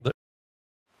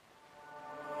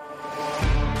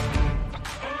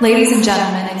Ladies and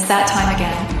gentlemen, it's that time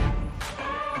again.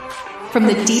 From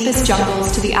the deepest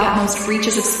jungles to the outmost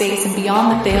reaches of space and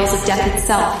beyond the veils of death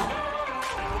itself,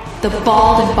 the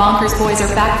Bald and Bonkers boys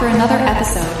are back for another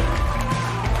episode.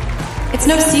 It's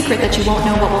no secret that you won't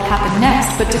know what will happen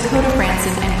next, but Dakota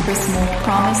Franson and Chris Moll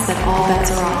promise that all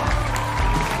bets are off.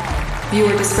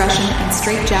 Viewer discretion and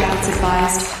straitjackets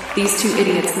advised. These two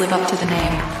idiots live up to the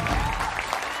name.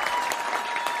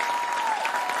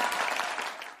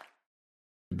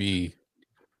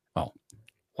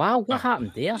 Wow, what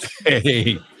happened there?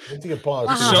 Hey,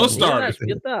 Show started.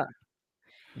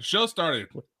 Show started.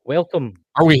 Welcome.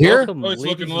 Are we here? Welcome, Oh, it's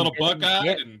looking a little buck-eyed.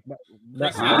 Yep.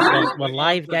 And We're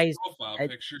live, guys. Profile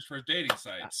pictures for dating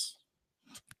sites.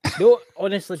 No,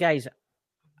 honestly, guys,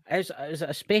 it's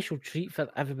a special treat for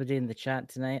everybody in the chat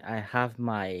tonight. I have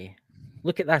my...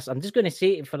 Look at this. I'm just going to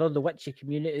say it for all the witchy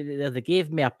community. They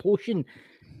gave me a potion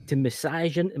to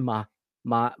massage into my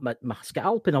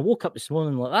scalp, and I woke up this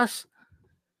morning like this.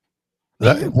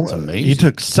 That's amazing. You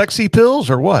took sexy pills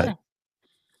or what? Yeah.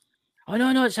 Oh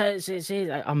no! It's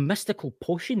a mystical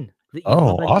potion. That you Oh,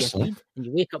 rub into your awesome! feet and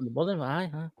you wake up in the morning.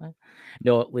 Aye.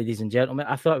 No, ladies and gentlemen,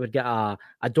 I thought we'd get a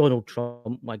Donald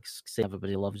Trump. Like, say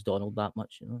everybody loves Donald that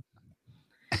much, you know.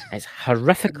 It's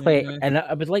horrifically, and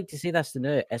I would like to say this to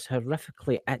know. It's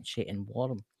horrifically itchy and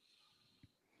warm.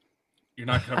 You're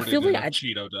not covered in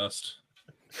Cheeto dust.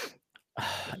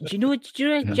 Do you know?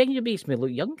 Genuinely makes me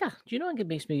look younger. Do you know it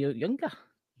makes me look younger?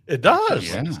 It does.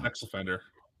 Yeah. Sex offender.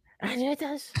 I know it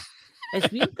does. It's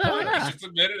weird, though, isn't I it? just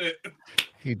admitted it.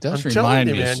 He does I'm remind telling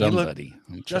you, me man, of you look somebody.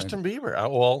 Justin Bieber.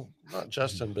 Well, not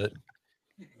Justin, but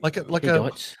like a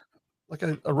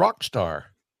rock star.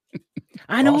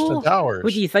 I know. Austin Towers.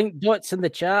 What do you think, Dots, in the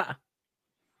chat?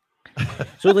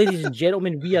 So, ladies and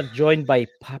gentlemen, we are joined by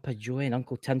Papa Joe and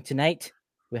Uncle Tim tonight.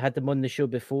 We had them on the show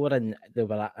before, and they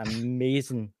were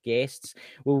amazing guests.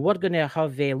 We were going to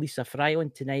have Lisa Fry on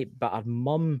tonight, but her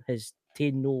mum has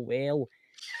taken no well,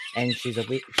 and she's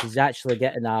actually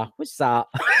getting a... What's that?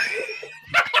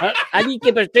 I need to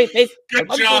keep her straight face. Good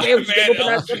job,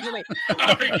 man.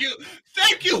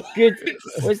 Thank you. Good.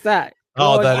 What's that?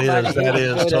 Oh, that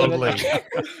is totally.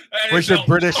 Where's your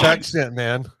British accent,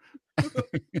 man?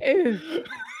 Oh,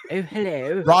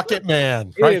 hello. Rocket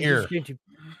Man, right here.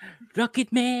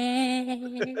 Rocket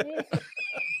Man.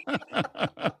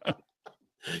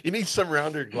 You need some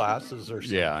rounder glasses or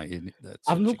something. Yeah,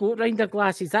 I've not got rounder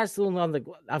glasses. That's the only one.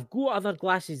 I've got other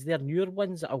glasses. They're newer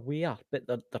ones that I wear, but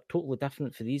they're totally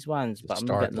different for these ones. But I'm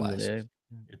not getting them now.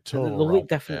 They look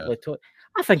differently.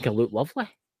 I think I look lovely.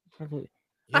 You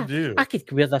do. I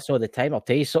could wear this all the time. I'll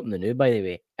tell you something new, by the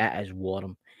way. It is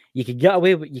warm. You could get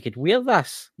away with. You could wear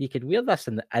this. You could wear this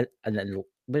in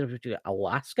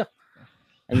Alaska,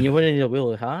 and you wouldn't need a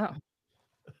wheelie hat.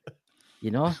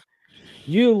 You know.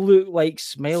 You look like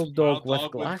Smile Dog with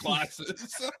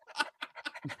glasses.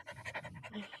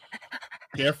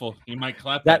 Careful, you might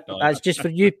clap that dog. That's just for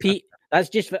you, Pete. That's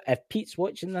just for if Pete's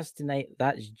watching this tonight.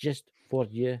 That's just for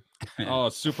you. Oh,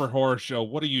 Super Horror Show!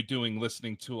 What are you doing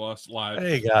listening to us live?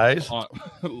 Hey guys, on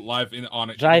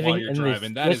it driving while you're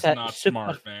driving. That is not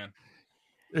smart, man.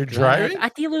 You're driving. I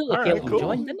do look like Elton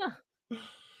John, didn't I?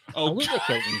 Oh, I look like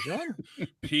Elton John.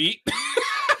 Pete.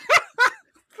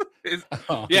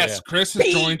 Yes, Chris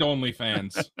has joined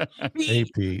OnlyFans. Hey,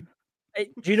 Pete.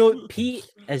 Do you know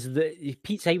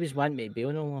Pete's always wanting me to be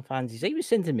on OnlyFans? He's always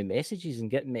sending me messages and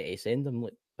getting me to send him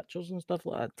like pictures and stuff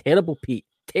like that. Terrible, Pete.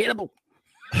 Terrible.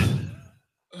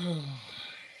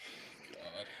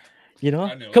 You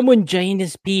know, come on, join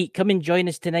us, Pete. Come and join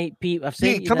us tonight, Pete. I've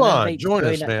said, come on, join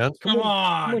us, man. Come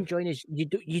on, join us. You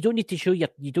don't need to show you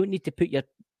don't need to put your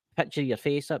picture of your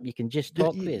face up. You can just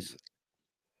talk with us.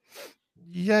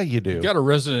 Yeah, you do. You got a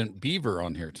resident beaver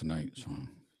on here tonight. So.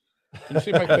 Can you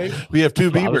see my face? We have two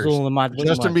beavers.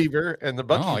 Justin Bieber and the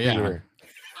Bucky Beaver.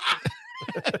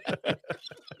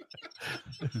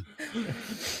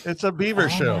 It's a beaver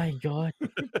show. Oh my god.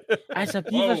 It's a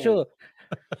beaver show.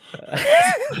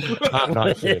 I'm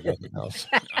not saying nothing else.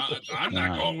 I'm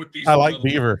not going with these. I like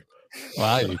beaver. Well,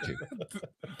 I do too.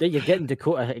 Dude, you're getting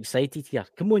Dakota excited here.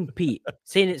 Come on, Pete.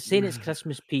 Saying it's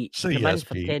Christmas, Pete. Say come yes, in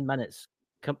for Pete. 10 minutes.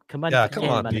 Come in Yeah, for come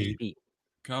 10 on, minutes, Pete.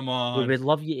 Come on. We would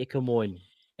love you to come on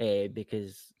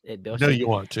because it'd be awesome. No, you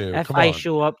want to. If come I on.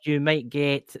 show up, you might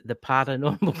get the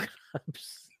paranormal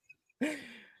crabs.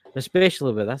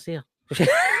 Especially with us here. I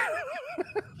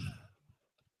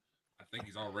think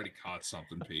he's already caught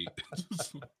something, Pete.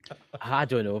 I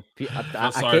don't know. Pete,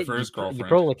 I'm sorry for his girlfriend. You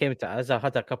probably came to us. I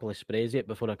had a couple of sprays yet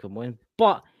before I come on.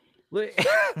 But look.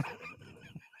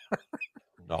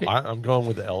 No, I'm going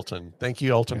with Elton. Thank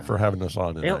you, Elton, for having us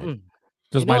on tonight. Elton.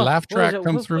 Does my laugh track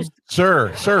come through?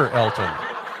 Sir Elton.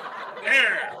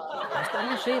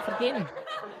 say it, forget him.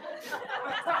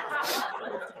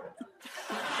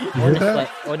 You hear that?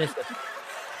 Honestly.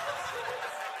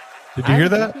 Did you hear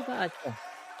that?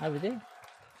 I would do.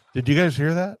 Did you guys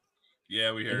hear that?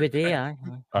 Yeah, we heard. We do, aye.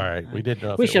 All right, we didn't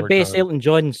know. What's your best Elton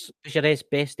John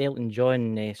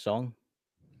song?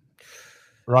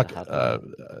 Rocket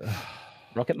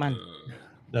Man.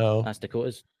 No. That's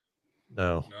Dakota's.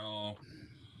 No.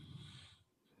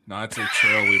 No, I'd say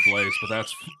Trail We Blaze, but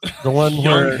that's the one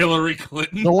young Hillary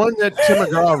Clinton. The one that Tim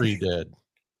McGraw redid.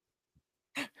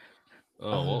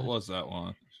 Oh, what was that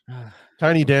one?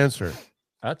 Tiny Dancer.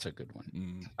 That's a good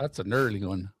one. That's an early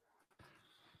one.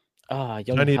 Young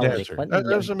Tiny Hillary Dancer. Clinton.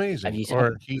 That was amazing.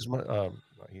 Or he's my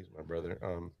brother.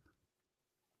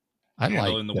 I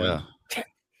like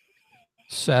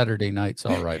Saturday Night's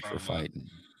All Right for Fighting.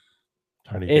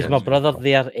 Is my brother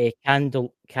there? A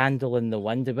candle in the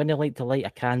wind. Wouldn't like to light a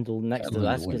candle next to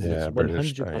this because it's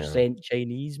 100%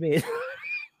 Chinese, mate.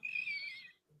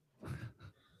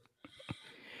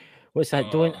 What's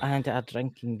that? Don't and are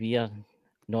drinking beer,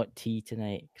 not tea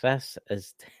tonight. Chris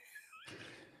is.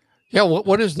 Yeah,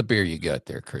 what is the beer you got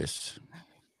there, Chris?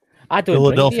 I don't.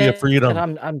 Philadelphia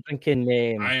Freedom. I'm drinking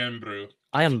Iron Brew.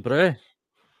 Iron Brew.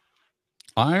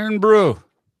 Iron Brew.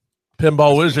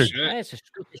 Pinball Wizard. It's a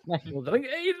Scottish national drink.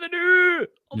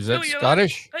 Is that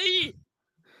Scottish?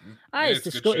 It's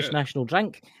the Scottish national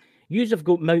drink. Yous have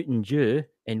got Mountain Dew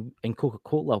and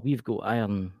Coca-Cola. We've got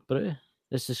Iron Brew.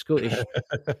 This is Scottish.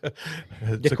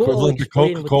 It's equivalent to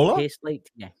Coca-Cola? Tastes like,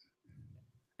 yeah.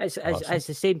 It's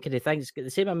the same kind of thing. It's got the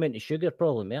same amount of sugar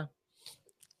problem, yeah.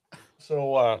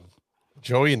 So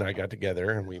Joey and I got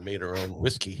together and we made our own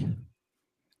whiskey.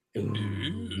 That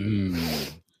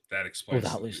explains.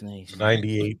 That looks nice.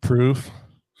 98 proof.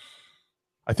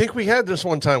 I think we had this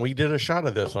one time. We did a shot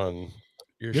of this on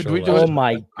your show. Oh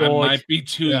my God! I might be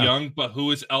too young, but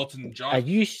who is Elton John? Are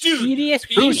you serious?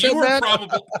 Pete,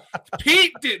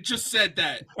 Pete just said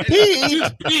that. Pete,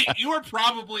 you were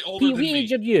probably older than me.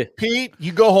 You. Pete,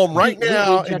 you go home right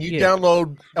now and you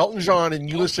download Elton John and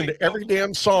you listen to every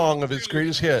damn song of his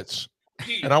greatest hits.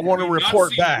 Pete, and I want to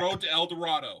report back. Road to El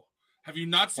Dorado. Have you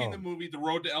not seen the movie The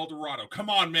Road to El Dorado? Come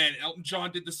on, man. Elton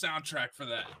John did the soundtrack for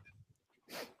that.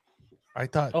 I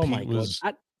thought Pete was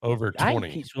over 20. I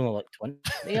think Pete's only like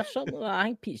 20 or something. I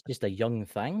think Pete's just a young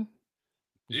thing.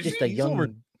 He's just a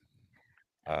young.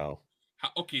 Oh.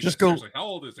 Okay, just seriously, how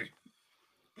old is he?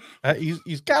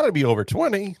 He's got to be over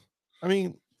 20. I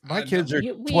mean, my kids are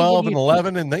 12 and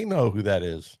 11, and they know who that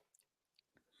is.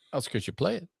 That's because you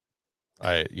play it.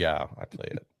 I play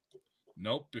it.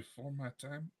 Nope, before my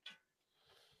time.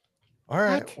 All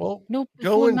right, well,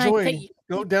 go enjoy.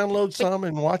 Go download some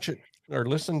and watch it or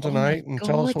listen tonight and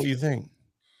tell us what you think.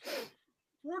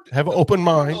 Have an open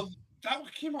mind. That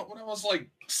came out when I was like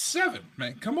 7,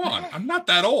 man. Come on, I'm not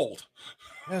that old.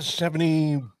 Yeah,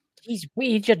 70. He's way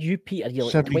aged you, Peter. You're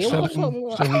like 77,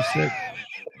 76.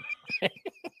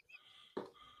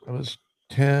 I was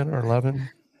 10 or 11.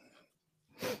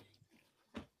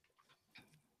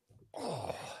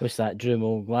 What's that?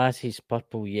 Drummond glasses,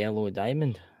 purple, yellow,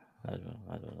 diamond. I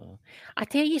don't know. I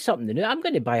tell you something new. I'm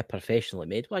going to buy a professionally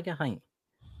made wig. I think.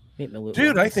 Make me look.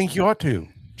 Dude, I think you ought to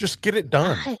just get it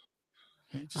done.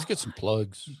 Just get some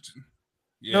plugs.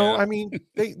 Yeah. No, I mean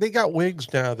they got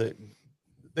wigs now that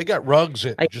they got rugs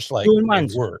that just like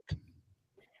work.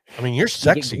 I mean, you're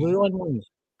sexy.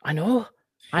 I know.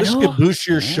 This could boost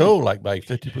your show like by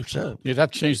 50%. You'd have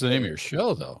to change the name of your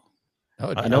show, though.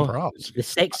 I know. The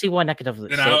sexy one, I could have.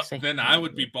 Then I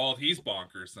would be bald. He's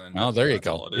bonkers. Then. Oh, there you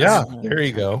go. Yeah, there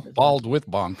you go. Bald with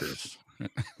bonkers.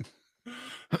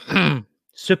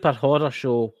 Super horror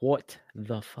show. What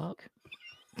the fuck?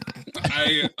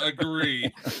 I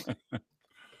agree.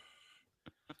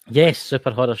 Yes, super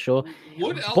horror show.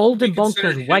 Bald and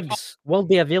bonkers wigs will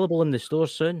be available in the store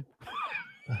soon.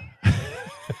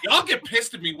 Y'all get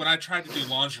pissed at me when I try to do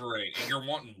lingerie and you're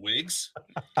wanting wigs.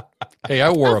 Hey, I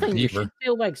wore a beaver.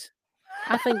 Wigs.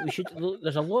 I think we should.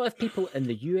 There's a lot of people in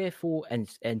the UFO and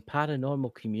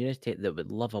paranormal community that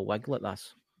would love a wig like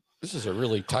this. This is a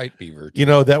really tight beaver. You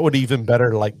know, that would even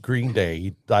better like Green Day.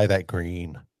 You'd dye that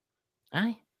green.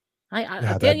 I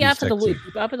tell you, after the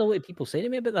lot of people say to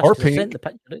me about this, or pink. The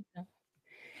picture out.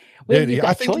 Dude,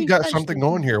 I think you got something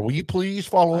going here. Will you please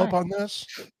follow up on this?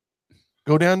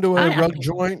 Go down to a rug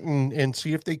joint and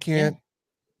see if they can't,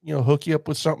 hook you up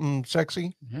with something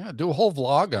sexy. Yeah, do a whole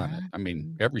vlog on it. I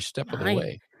mean, every step of the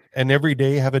way. And every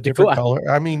day have a different color.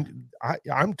 I mean,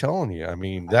 I'm telling you. I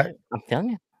mean, I'm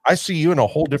telling you. I see you in a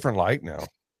whole different light now.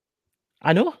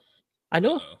 I know.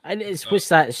 And it's what's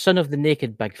that? Son of the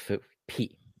Naked Bigfoot,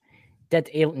 Pete.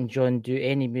 Did Elton John do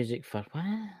any music for what?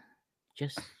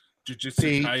 Just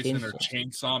Jujutsu Kaisen or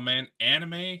Chainsaw Man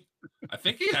anime. I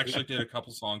think he actually did a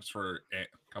couple songs for a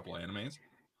couple animes.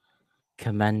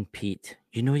 Come in, Pete.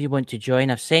 You know you want to join.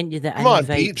 I've sent you the invite. Come on,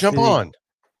 Pete. Jump on.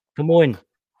 Come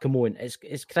on.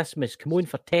 It's Christmas. Come on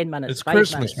for 10 minutes. It's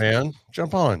Christmas, man.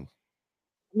 Jump on.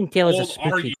 Come and tell us a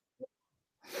spooky.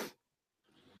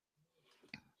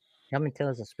 Come and tell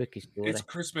us a spooky story. It's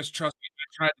Christmas. Trust me. I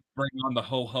tried to bring on the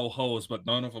ho-ho-hos, but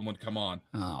none of them would come on.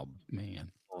 Oh,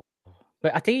 man.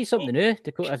 But I tell you something new,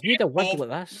 Dakota. If you had a wig like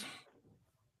this,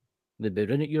 they'd be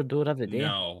running at your door every day.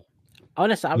 No.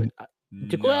 Honestly,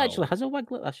 Dakota actually has a wig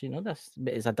like this, you know this.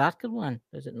 But it's a darker one,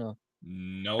 is it not?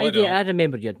 No, I don't. I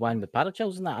remember you had one with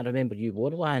Parachills and that. I remember you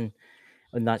wore one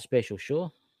on that special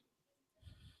show.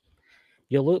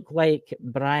 You look like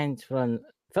Brian from...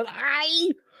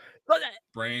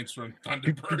 Brains from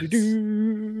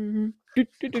Thunderbirds. There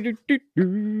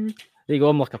you go,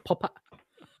 I'm like a puppet.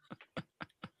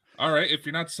 All right, if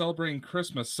you're not celebrating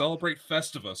Christmas, celebrate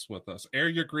Festivus with us. Air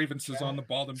your grievances on the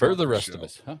Bald and For the Bunker rest show. of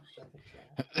us, huh?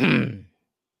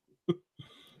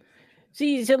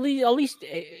 See, at least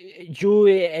Joe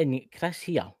and Chris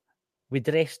here, we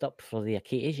dressed up for the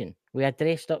occasion. We had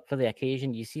dressed up for the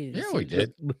occasion. You see, we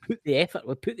did. We put the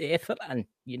effort in,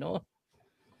 you know.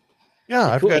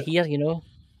 Yeah, I've got here, you know.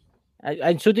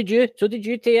 And so did you. So did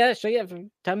you, that's right,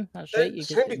 Tim. That's right.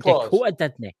 Dakota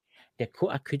didn't.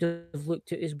 Dakota could have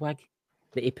looked at his wig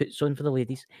that he puts on for the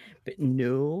ladies, but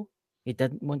no, he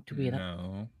didn't want to wear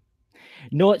it.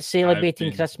 Not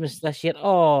celebrating Christmas this year.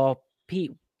 Oh,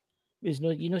 Pete is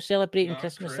celebrating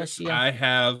Christmas this year. I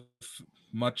have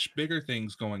much bigger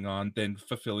things going on than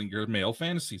fulfilling your male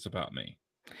fantasies about me.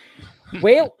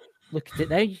 Well, look at it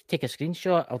now. You take a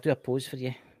screenshot. I'll do a pose for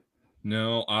you.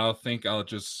 No, I'll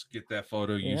just get that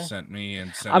photo you sent me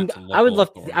and send it to local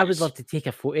I would love to take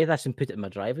a photo of this and put it in my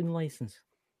driving license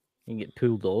and get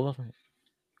pulled over.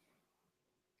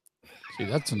 See,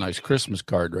 that's a nice Christmas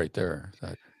card right there.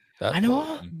 I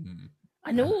know.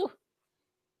 I know.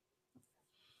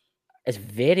 It's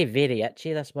very, very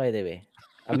itchy, this, by the way.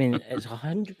 I mean, it's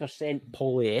 100%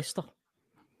 polyester.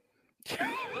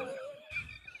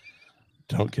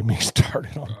 Don't get me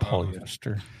started on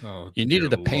polyester. You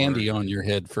needed a pandy on your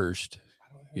head first.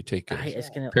 You take a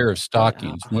pair of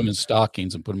stockings, women's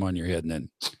stockings, and put them on your head, and then,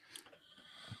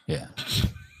 yeah.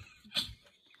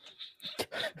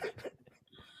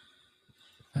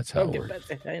 That's how it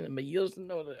works.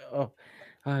 Oh,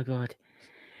 God.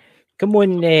 Come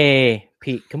on,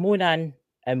 Pete. Come on in,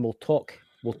 and we'll talk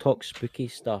spooky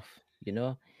stuff, you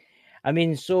know? I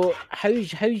mean, so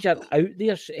how's your out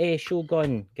there show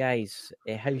going, guys?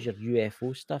 How's your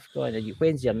UFO stuff going?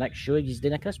 When's your next show? You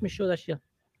doing a Christmas show this year?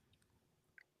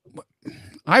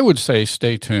 I would say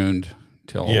stay tuned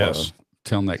till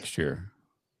next year,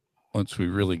 once we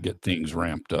really get things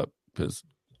ramped up. Because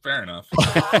fair enough. Bring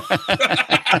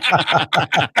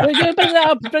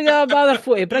that up, other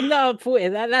photo. Bring that up photo.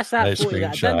 That's that nice photo.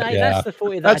 That's the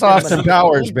photo. That's Austin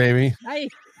Powers, baby.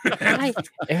 Yeah, it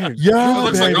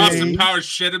looks baby. like Austin Powers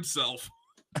shit himself.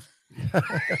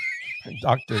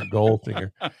 Dr.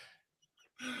 Goldfinger.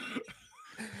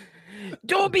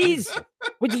 Dobies,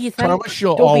 what do you think? Promise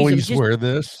you'll always wear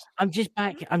this. I'm just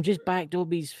back,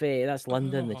 Dobies. That's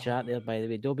London in the chat there, by the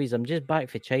way. Dobies, I'm just back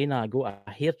for China. I got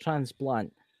a hair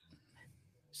transplant.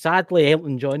 Sadly,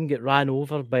 Elton John got ran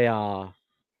over by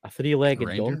a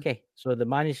three-legged donkey. So they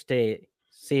managed to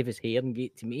save his hair and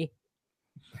get to me.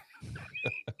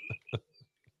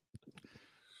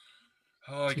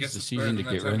 I guess the season to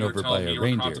get run over by a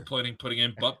reindeer. Contemplating putting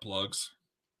in butt plugs.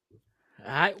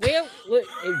 Well, look,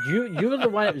 you were the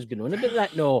one that was going on about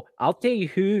that. No, I'll tell you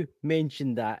who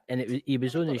mentioned that, and he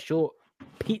was on the show.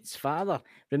 Pete's father.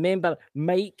 Remember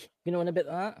Mike going on about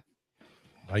that?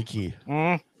 Mikey.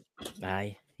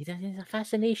 Aye, he has a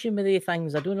fascination with these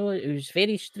things. I don't know. He was a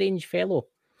very strange fellow.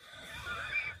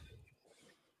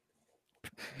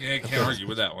 Yeah, can't argue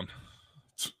with that one.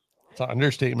 It's an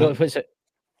understatement. What's it?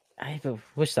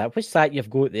 What's that? What's that you've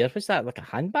got there? What's that? Like a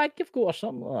handbag you've got or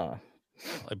something like that?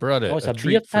 I brought a a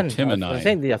treat for Tim and I.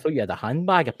 I thought you had a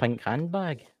handbag, a pink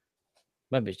handbag.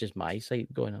 Maybe it's just my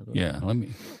sight going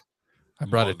on. I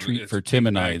brought a treat for Tim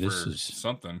and I. This is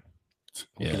something.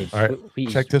 Yeah. All right.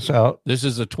 Check this out. This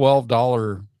is a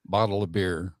 $12 bottle of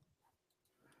beer.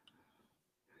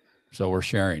 So we're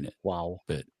sharing it. Wow.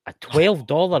 But a $12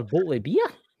 bottle of beer?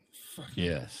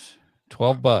 Yes.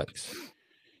 $12.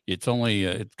 It's only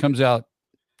it comes out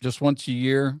just once a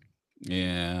year,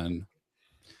 and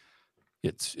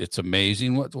it's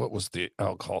amazing. What was the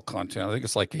alcohol content? I think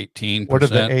it's like 18%. What are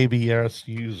the ABS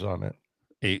use on it?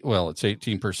 It's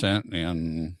 18%,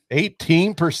 and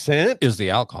 18% is the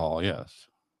alcohol. Yes.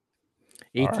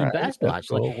 18 right, bits,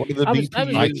 actually. Cool. What are the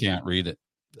DPUs? I can't read it.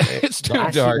 It's too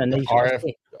dark.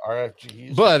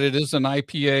 RFGs. But it is an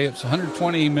IPA. It's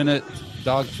 120-minute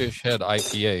Dogfish Head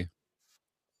IPA.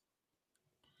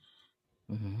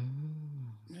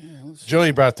 Mm-hmm.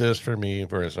 Joey brought this for me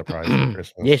for a surprise for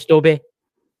Christmas. Yes, Dobby.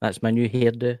 That's my new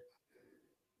hairdo.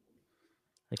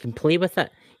 I can play with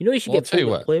it. You know, you should get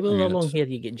people to play with them long hair.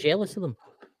 You get jealous of them.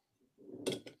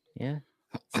 Yeah.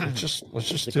 Let's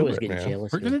just do it, man.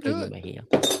 We're gonna do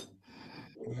it.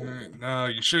 No,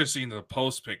 you should have seen the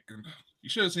post pic. You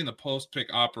should have seen the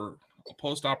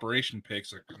post operation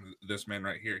pics of this man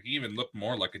right here. He even looked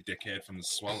more like a dickhead from the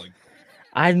swelling.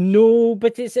 I know,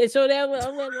 but it's all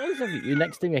right. You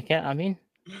next time you can't. I mean,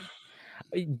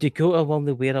 Dakota will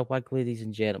only wear a wig, ladies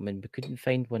and gentlemen. We couldn't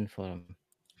find one for him.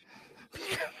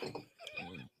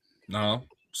 No,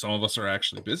 some of us are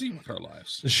actually busy with our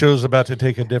lives. The show's about to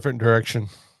take a different direction.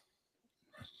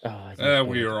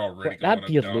 We are already that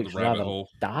beard down looks the rabbit rather hole.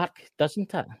 Dark,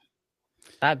 doesn't it?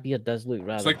 That beard does look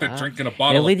rather. It's like dark. they're drinking a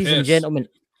bottle. Ladies of piss. and gentlemen,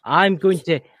 I'm going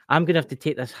to have to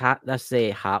take this hat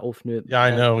off now. Yeah,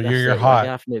 I know you're hot.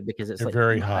 Off now because it's like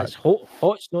very hot. It's hot.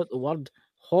 Hot's not the word.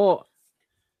 Hot.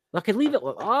 I could leave it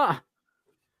like that.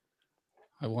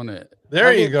 I want to.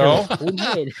 There you go.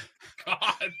 God,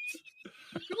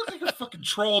 you look like a fucking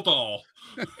troll doll.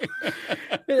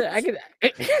 I could.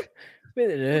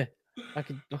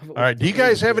 All right. Do you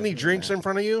guys have any drinks in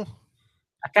front of you?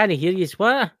 I can't hear you.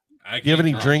 What? Do you have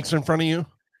any drinks in front of you?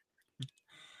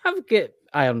 I've got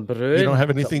Iron Brew. You don't have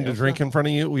anything to drink in front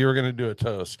of you? We were going to do a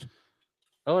toast.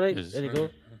 All right. There you go.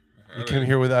 You can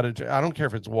hear without a. I don't care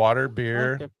if it's water,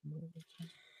 beer. Okay.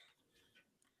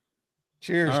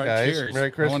 Cheers, right, guys. Cheers.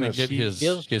 Merry Christmas. I want to get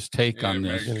his take on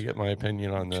this. I'm going to get my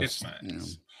opinion on this.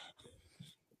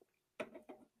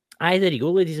 Aye, there you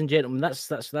go, ladies and gentlemen. That's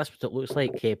what it looks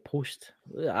like. Post.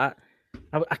 I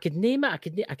could name it.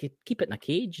 I could keep it in a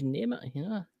cage and name it. You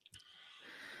know.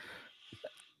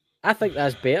 I think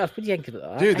that's better. What do you think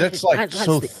about that? Dude, that's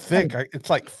so thick.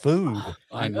 It's like food.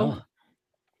 I know.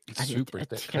 It's super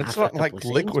thick. It's not like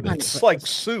liquid. It's like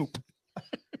soup.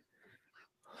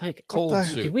 Like cold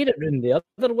soup. You wear it round the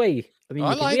other way. I mean, you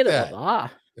can like wear that. it like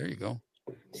that. There you go.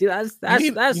 See, that's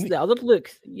the other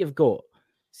look you've got.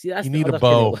 See, that's you need a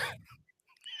bow.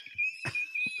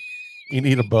 You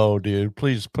need a bow, dude.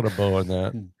 Please put a bow on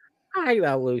that. I think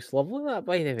that looks lovely. That,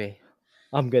 by the way,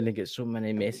 I'm gonna get so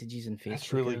many messages in Facebook.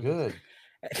 It's really good.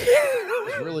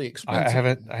 It's really expensive. I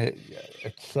haven't.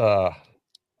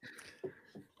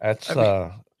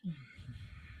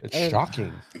 It's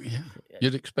shocking. Yeah.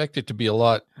 You'd expect it to be a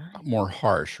lot more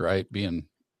harsh, right? Being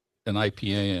an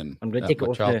IPA and I'm gonna take it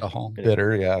with alcohol.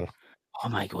 Bitter, yeah. Oh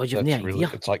my god, you have no idea.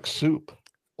 It's like soup.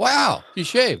 Wow, you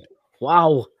shaved.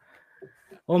 Wow.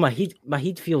 Oh, my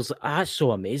heat feels that's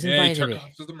so amazing. Yeah, by the way.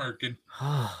 Off to the merkin.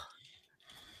 Oh,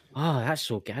 that's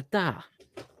so good. That.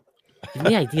 You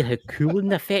have no idea how cool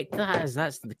an effect that is.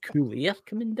 That's the cool air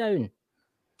coming down.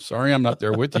 Sorry, I'm not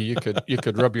there with you. You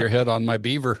could rub your head on my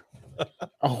beaver.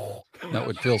 Oh, that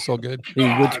would feel so good. Do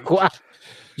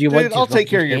you want to I'll take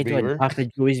care of your beaver. Papa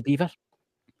Joey's beaver.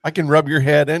 I can rub your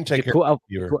head and take care of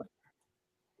your beaver.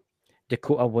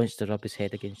 Dakota wants to rub his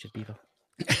head against your beaver.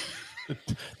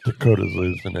 Dakota's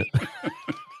losing it.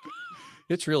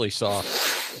 It's really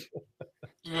soft.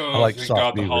 I like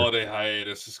soft beaver. The holiday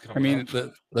hiatus is coming. I mean,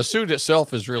 the suit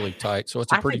itself is really tight, so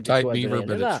it's a pretty tight beaver,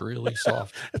 but it's really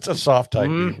soft. It's a soft tight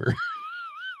beaver.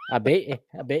 I bet you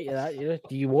that. You know,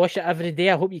 do you wash it every day?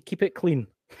 I hope you keep it clean.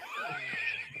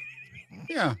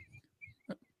 Yeah,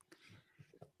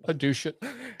 I douche it.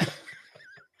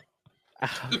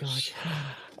 Oh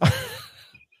God.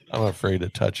 I'm afraid to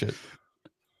touch it.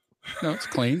 No, it's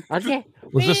clean. Okay.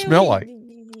 What's it smell like?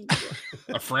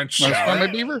 A French shower. Smell my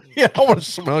beaver? Yeah, I want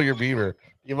to smell your beaver.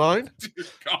 You mind?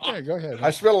 Yeah, go ahead.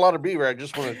 I smell a lot of beaver. I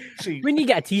just want to see. We need to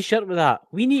get a T-shirt with that.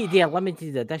 We need to do a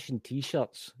limited edition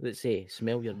T-shirts that say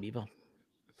 "Smell your beaver."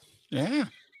 Yeah.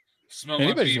 Smell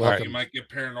my beaver. Welcome. You might get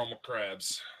paranormal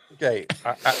crabs. Okay,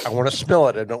 I want to smell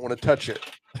it. I don't want to touch it.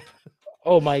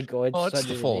 Oh my God! Oh, it's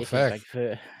the full effect.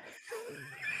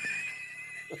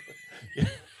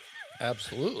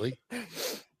 Absolutely.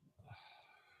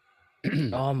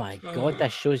 Oh my God!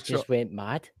 This show's just went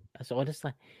mad. That's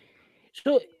honestly.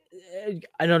 So,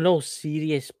 on a no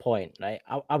serious point, right?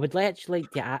 I would actually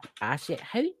like to ask you,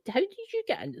 how did you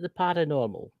get into the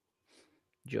paranormal,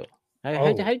 Joe?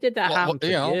 How did that happen to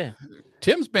you?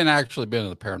 Tim's actually been in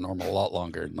the paranormal a lot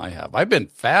longer than I have. I've been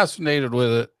fascinated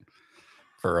with it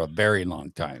for a very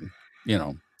long time. You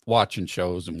know, watching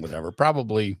shows and whatever.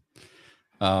 Probably,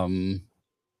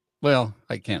 well,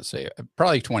 I can't say it.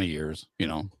 Probably 20 years. You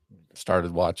know,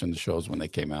 started watching the shows when they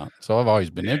came out. So I've always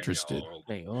been interested.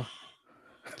 There you go.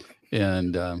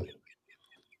 And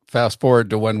fast forward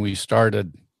to when we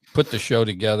put the show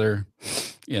together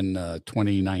in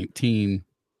 2019.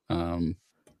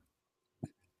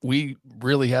 We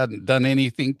really hadn't done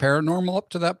anything paranormal up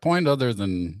to that point other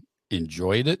than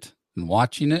enjoyed it and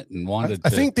watching it and wanted I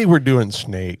think they were doing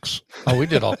snakes. Oh, we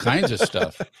did all kinds of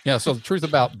stuff. Yeah. So the truth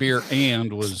about beer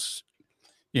was,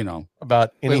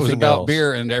 about anything it was about else.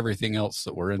 beer and everything else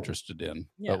that we're interested in.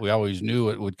 Yeah. But we always knew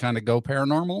it would kind of go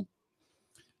paranormal.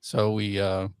 So we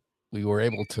were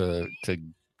able to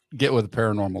get with a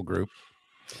paranormal group.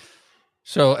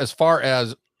 So as far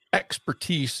as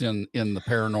expertise in the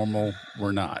paranormal,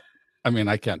 we're not. I mean,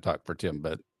 I can't talk for Tim,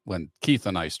 but when Keith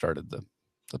and I started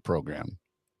the program,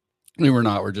 we were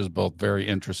not. We're just both very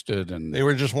interested, and they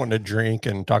were just wanting to drink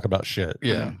and talk about shit.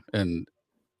 Yeah, and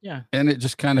it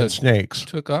just kind of snakes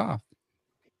took off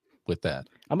with that.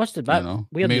 I must admit,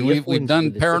 we've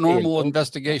done paranormal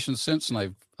investigations since,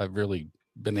 and I've really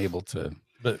been able to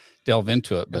delve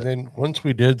into it. But and then once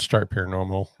we did start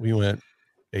paranormal, we went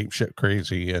ape shit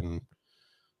crazy, and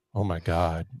oh my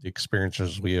God, the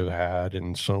experiences we have had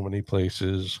in so many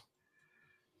places,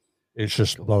 it's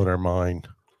just blown our mind.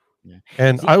 Yeah.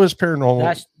 And I was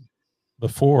paranormal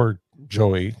before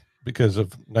Joey because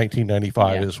of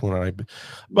 1995 is when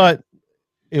but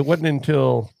it wasn't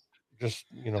until just,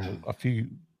 a few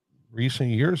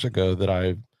recent years ago that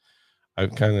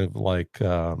I've kind of like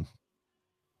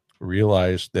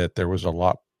realized that there was a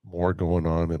lot more going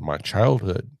on in my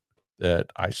childhood that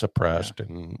I suppressed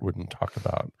and wouldn't talk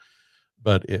about.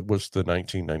 But it was the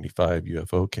 1995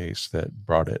 UFO case that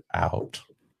brought it out.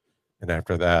 And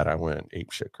after that, I went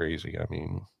apeshit crazy. I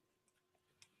mean,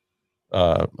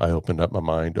 I opened up my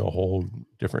mind to a whole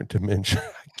different dimension.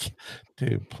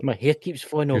 My hair keeps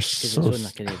falling off because it's on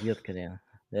a kind of weird kind of.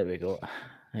 There we go.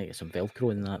 I get some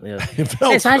Velcro in that there.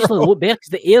 It's actually a lot better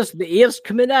because the air's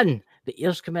coming in. The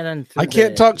air's coming in. I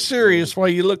can't talk serious while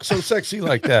you look so sexy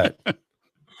like that.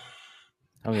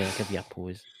 Oh yeah, I'll give you a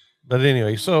pose. But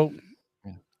anyway, so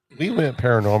we went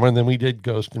paranormal, and then we did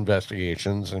ghost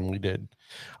investigations, and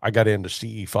I got into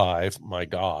CE5. My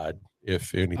God,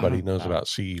 if anybody knows about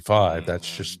CE5,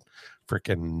 that's just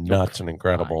freaking nuts and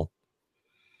incredible.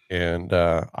 And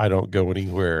I don't go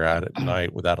anywhere out at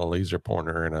night without a laser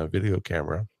pointer and a video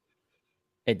camera.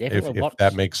 It definitely works. If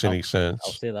that makes any sense.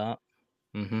 I'll say that.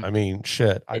 Mm-hmm. I mean,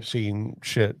 shit. I've seen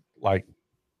shit like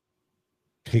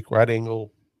take right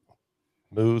angle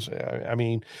moves. I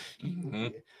mean,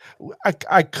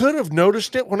 I could have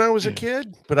noticed it when I was a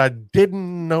kid, but I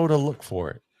didn't know to look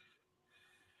for it.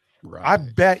 Right. I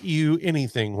bet you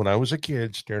anything when I was a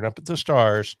kid staring up at the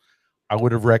stars, I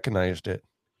would have recognized it.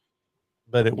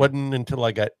 But it wasn't until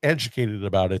I got educated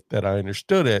about it that I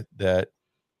understood it, that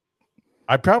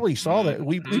I probably saw that.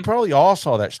 We probably all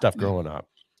saw that stuff growing up.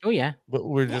 Oh, yeah. But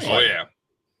we're just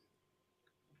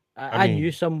I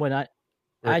knew someone.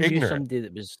 I knew somebody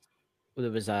that was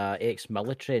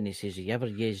ex-military, and he says, "You ever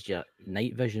used your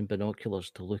night vision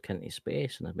binoculars to look into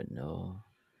space?" And I went, "No."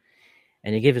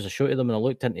 And he gave us a show to them, and I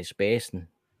looked into space, and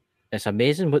it's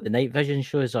amazing what the night vision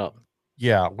shows up.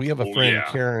 Yeah, we have a friend,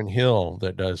 Karen Hill,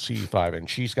 that does CE5, and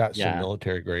she's got some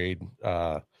military grade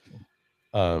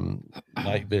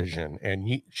night vision,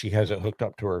 and she has it hooked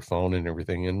up to her phone and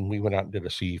everything. And we went out and did a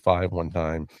CE5 one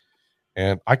time,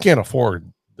 and I can't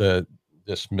afford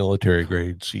this military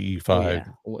grade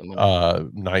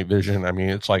CE5 night vision. I mean,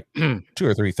 it's like $2,000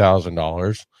 or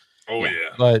 $3,000. Oh yeah.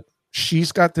 But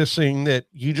she's got this thing that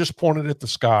you just point it at the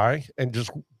sky and just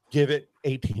give it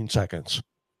 18 seconds.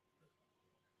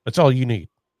 That's all you need.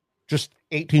 Just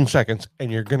 18 seconds,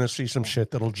 and you're going to see some shit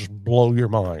that'll just blow your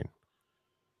mind.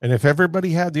 And if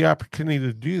everybody had the opportunity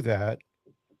to do that,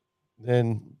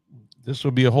 then this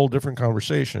would be a whole different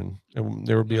conversation, and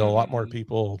there would be a lot more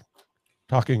people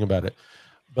talking about it.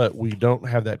 But we don't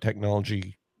have that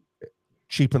technology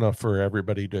cheap enough for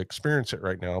everybody to experience it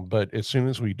right now. But as soon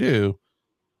as we do,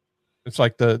 it's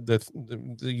like the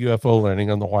UFO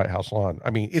landing on the White House lawn. I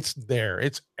mean, it's there.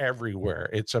 It's everywhere.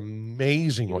 It's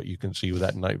amazing what you can see with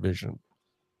that night vision.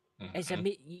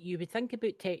 You would think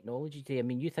about technology today. I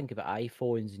mean, you think about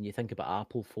iPhones and you think about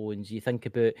Apple phones. You think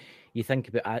about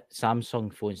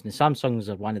Samsung phones. And the Samsungs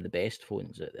are one of the best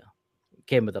phones out there.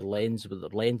 Came with their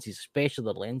lenses, especially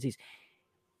their lenses.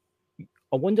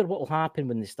 I wonder what will happen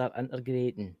when they start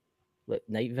integrating like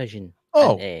night vision.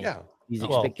 Because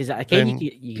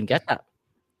you can get that.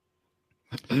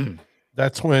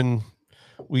 That's when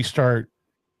we start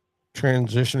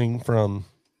transitioning from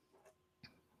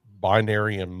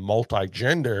binary and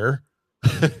multi-gender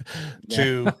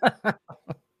to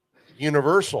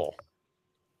universal.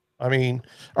 I mean,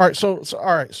 all right. So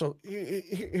all right. So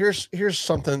here's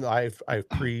something I've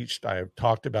preached, I've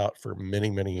talked about for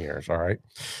many years. All right.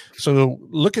 So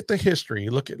look at the history.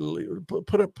 Put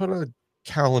a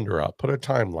calendar up. Put a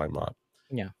timeline up.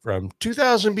 Yeah. From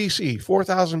 2000 BC,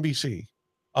 4000 BC,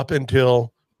 up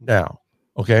until now.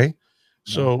 Okay.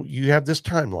 So you have this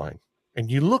timeline,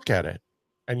 and you look at it,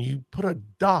 and you put a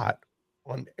dot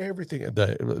on everything,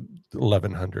 the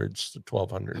 1100s, the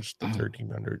 1200s, the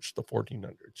 1300s, the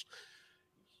 1400s.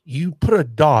 You put a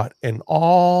dot in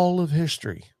all of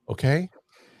history, okay?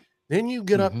 Then you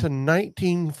get up to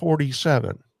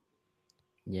 1947.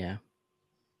 Yeah.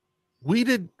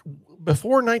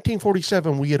 Before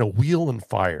 1947, we had a wheel and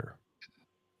fire.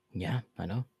 Yeah, I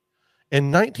know.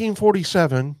 In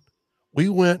 1947, we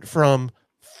went from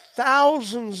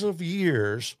thousands of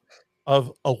years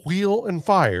of a wheel and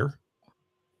fire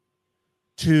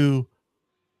to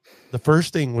the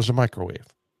first thing was a microwave.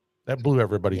 That blew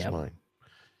everybody's mind.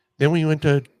 Then we went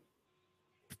to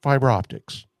fiber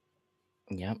optics.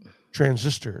 Yep.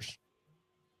 Transistors.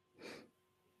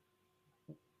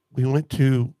 We went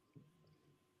to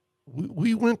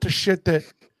shit that,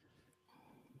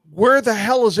 where the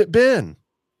hell has it been?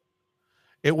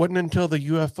 It wasn't until the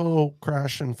UFO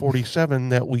crash in 47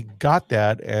 that we got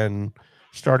that and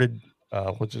started,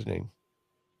 what's his name?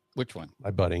 Which one? My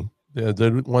buddy.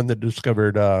 The one that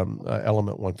discovered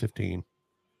element 115.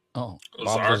 Oh,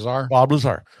 Lazar? Bob Lazar. Bob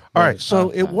Lazar. All right. So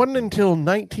it Uh-huh. wasn't until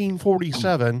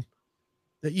 1947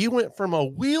 that you went from a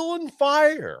wheel and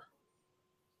fire.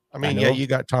 I mean, know. you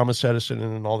got Thomas Edison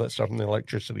and all that stuff, and the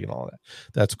electricity and all that.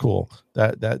 That's cool.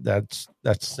 That's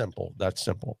simple. That's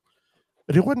simple.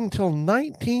 But it wasn't until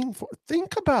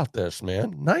think about this,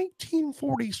 man.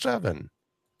 1947.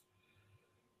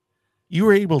 You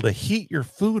were able to heat your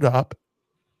food up,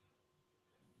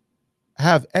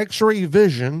 have X-ray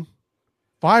vision,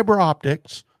 fiber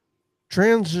optics,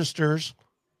 transistors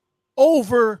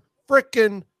over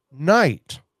frickin'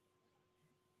 night.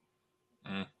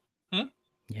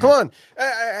 Yeah. Come on.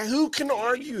 Who can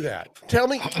argue that? Tell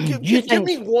me, give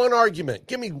me one argument.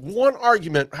 Give me one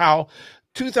argument how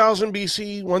 2000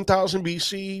 BC, 1000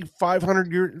 BC,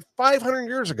 500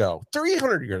 years ago,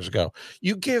 300 years ago,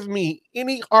 you give me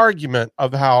any argument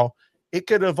of how it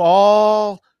could have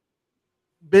all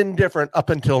been different up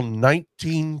until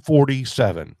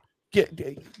 1947.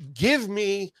 Give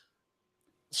me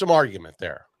some argument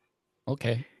there.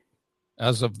 Okay.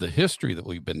 As of the history that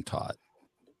we've been taught,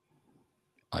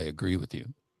 I agree with you.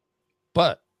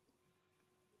 But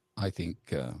I think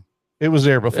it was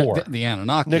there before. The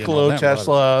Anunnaki. Nikola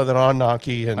Tesla, the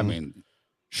Anunnaki. And I mean,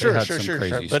 sure. crazy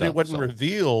But it stuff, wasn't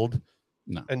revealed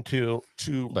until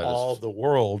But all the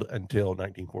world until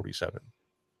 1947.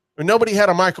 Nobody had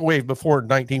a microwave before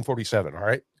 1947. All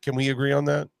right. Can we agree on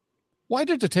that? Why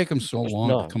did it take them so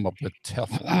long to come up with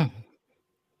Teflon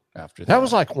after that? That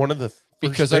was like one of the first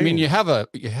because things. I mean, you had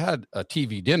a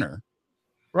TV dinner,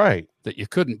 right, that you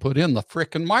couldn't put in the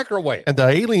frickin' microwave. And the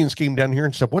aliens came down here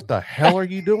and said, "What the hell are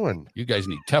you doing? You guys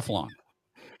need Teflon."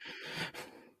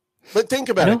 But think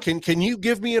about it. Can you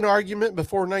give me an argument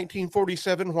before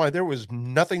 1947 why there was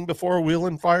nothing before wheel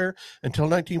and fire until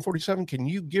 1947? Can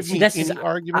you give me any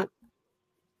argument?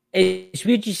 It's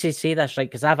weird you say this, right?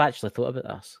 Because I've actually thought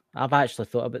about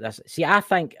this. See, I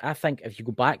think if you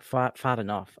go back far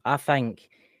enough, I think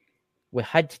we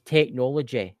had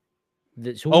technology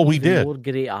that's we did more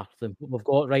greater than what we've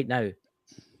got right now.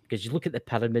 Because you look at the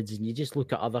pyramids and you just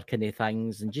look at other kind of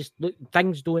things and just look,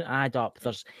 things don't add up.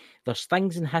 There's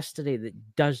things in history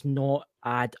that does not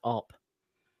add up.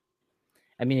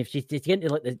 I mean, if you get into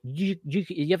like you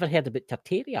ever heard about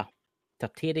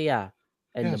Tartaria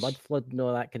and the mud flood and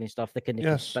all that kind of stuff, the kind of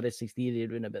conspiracy theory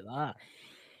around about that.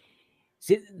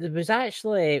 See, there was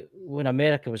actually, when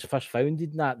America was first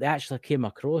founded, they actually came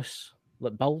across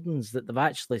like buildings that they've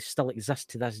actually still exist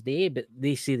to this day, but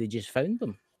they say they just found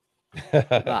them.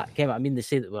 That came. I mean, they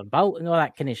say that we're built and all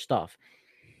that kind of stuff.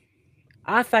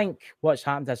 I think what's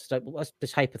happened is, let's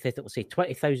just hypothetically say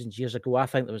 20,000 years ago, I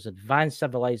think there was advanced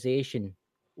civilization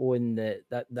on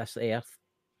this earth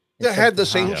that had the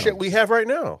same shit we have right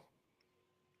now.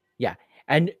 Yeah,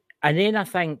 and then I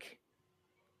think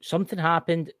something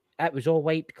happened. It was all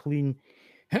wiped clean.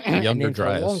 And then for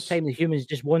a long time, the humans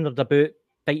just wandered about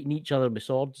fighting each other with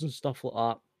swords and stuff like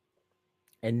that.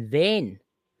 And then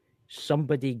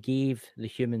somebody gave the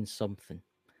humans something.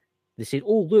 They said,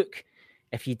 "Oh, look,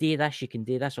 if you do this, you can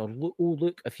do this." Or, "Oh,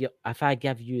 look, if I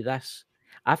give you this."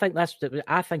 I think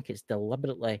it's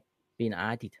deliberately being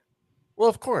added. Well,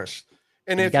 of course.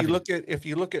 And if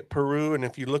you look at Peru, and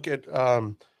if you look at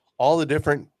all the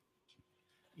different,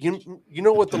 you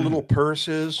know what the little purse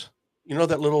is? You know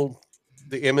that little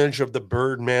the image of the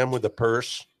bird man with the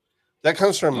purse, that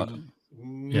comes from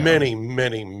many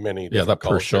Yeah, different that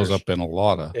purse shows cultures. up in a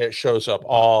lot of It shows up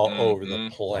all over the lot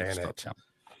of planet stuff.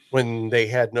 when they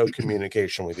had no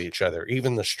communication with each other.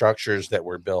 Even the structures that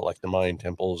were built, like the Mayan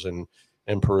temples in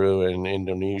Peru and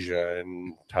Indonesia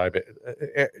and Tibet.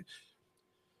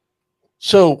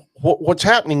 So what's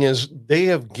happening is they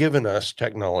have given us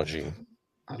technology.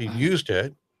 We've used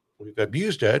it, we've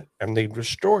abused it, and they've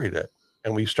destroyed it,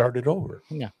 and we started over.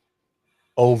 Yeah.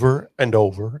 Over and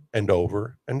over and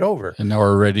over and over. And now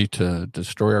we're ready to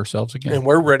destroy ourselves again. And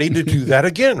we're ready to do that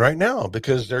again right now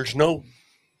because there's no,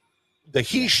 the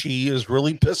she is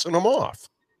really pissing them off.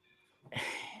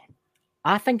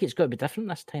 I think it's got to be different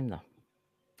this time, though.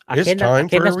 It's time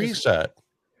for a reset.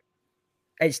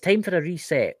 It's time for a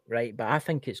reset, right? But I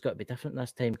think it's got to be different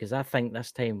this time because I think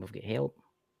this time we've got help.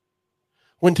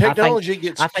 When technology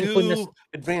gets too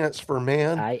advanced for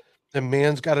man, then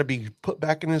man's got to be put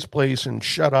back in his place and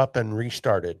shut up and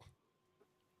restarted.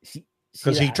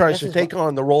 Because he tries to take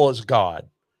on the role as God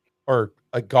or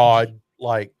a God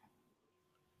like.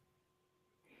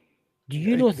 Do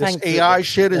you know this AI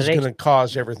shit is going to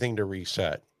cause everything to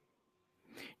reset?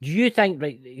 Do you think,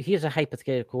 right, here's a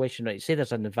hypothetical question, right? Say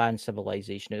there's an advanced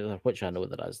civilization out there, which I know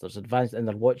there is. There's advanced, and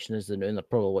they're watching us now, and they're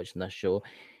probably watching this show.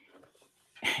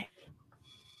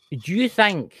 Do you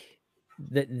think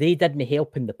that they didn't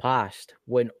help in the past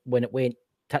when it went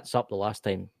tits up the last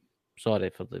time?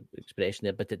 Sorry for the expression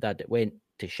there, but it did. It went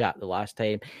to shit the last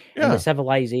time, and the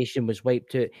civilization was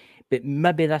wiped out. But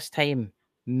maybe this time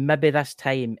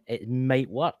it might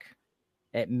work.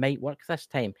 It might work this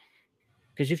time.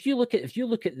 Because if you look at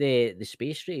the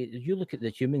space race, you look at the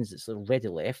humans that's already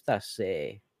left this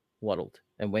world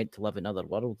and went to live in another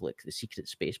world, like the secret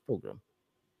space program.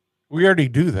 We already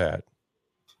do that.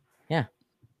 Yeah.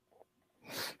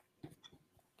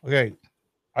 Okay.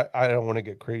 I don't want to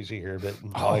get crazy here, but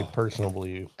my personal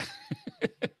belief,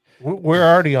 we're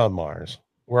already on Mars.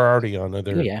 We're already on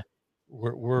other. Oh, yeah.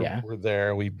 We're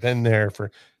there. We've been there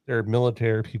there are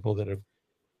military people that have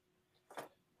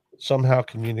somehow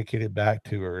communicated back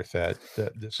to Earth that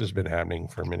this has been happening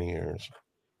for many years.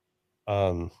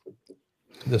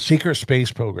 The secret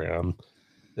space program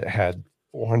that had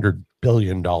 $400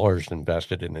 billion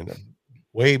invested in it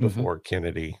way before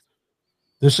Kennedy.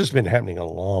 This has been happening a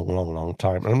long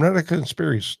time. I'm not a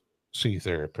conspiracy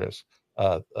therapist.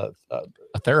 A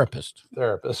therapist.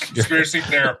 Conspiracy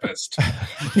therapist.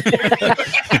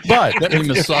 But let me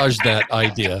massage that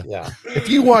idea. Yeah. If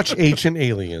you watch Ancient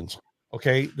Aliens,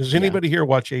 okay, does anybody here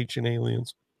watch Ancient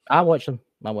Aliens? I watch them.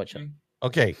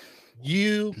 Okay.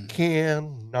 You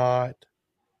cannot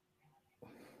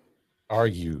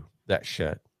argue that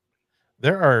shit.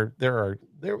 There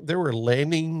were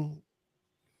landing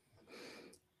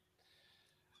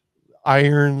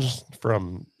irons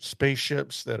from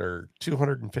spaceships that are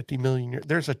 250 million years.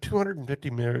 There's a 250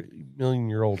 million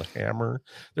year old hammer.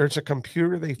 There's a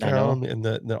computer they found in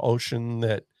the ocean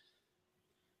that,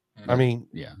 I mean,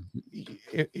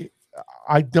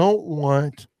 I don't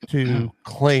want to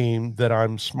claim that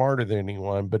I'm smarter than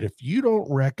anyone, but if you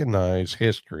don't recognize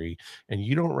history and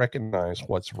you don't recognize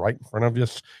what's right in front of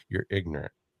us, you're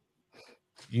ignorant.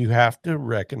 You have to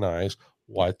recognize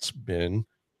what's been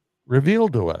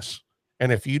revealed to us.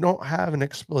 And if you don't have an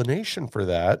explanation for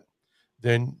that,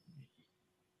 then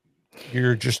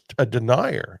you're just a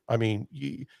denier. I mean,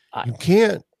 you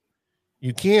can't,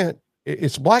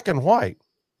 it's black and white.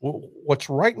 What's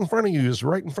right in front of you is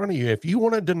right in front of you. If you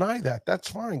want to deny that, that's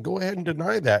fine. Go ahead and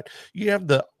deny that. You have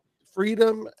the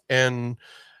freedom and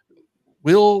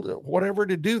will, whatever,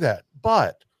 to do that.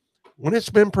 But when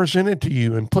it's been presented to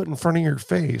you and put in front of your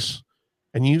face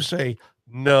and you say,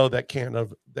 no, that can't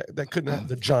have, that couldn't have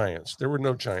the giants. There were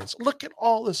no giants. Look at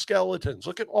all the skeletons.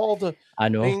 Look at all the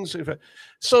things.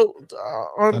 So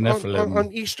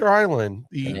on Easter Island,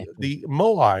 the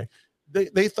Moai,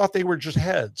 they thought they were just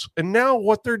heads. And now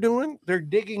what they're doing, they're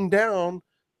digging down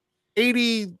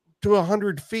 80 to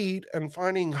 100 feet and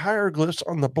finding hieroglyphs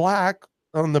on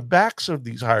the backs of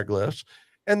these hieroglyphs,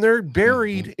 and they're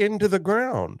buried into the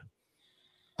ground.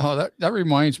 Oh, that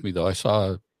reminds me, though. I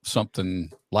saw something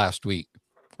last week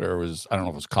where it was, I don't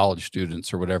know if it was college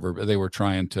students or whatever, but they were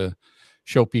trying to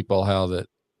show people how that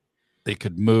they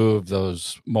could move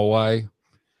those Moai.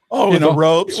 Oh, the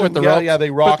ropes. With the ropes. Yeah, they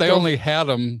rocked but they them. only had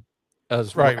them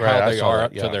as how they are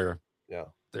up to their,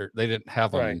 they didn't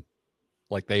have them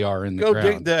like they are in the ground.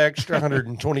 Go dig the extra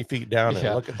 120 feet down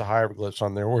and look at the hieroglyphs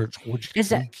on there, which you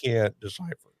can't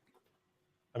decipher.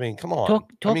 I mean, come on.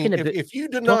 If you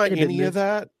deny any of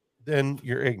that, then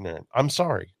you're ignorant. I'm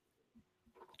sorry.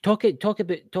 Talk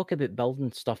about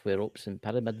building stuff with ropes and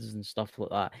pyramids and stuff like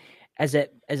that. Is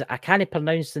it? I can't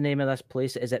pronounce the name of this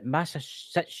place. Is it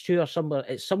Massachusetts or somewhere?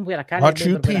 It's somewhere I can't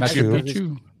remember. where it is, Picchu. but there's-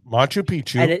 Machu Machu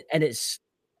Picchu.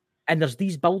 and there's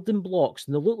these building blocks,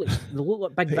 and they look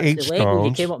like big The bits of Lego you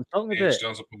H-stones. came up and talking H about.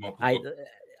 stones of Puma I, Punko.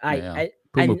 Yeah.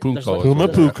 and Puma there's Punko like, is Puma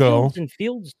what there's it is. Punko. fields and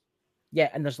fields. Yeah,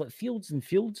 and there's like fields and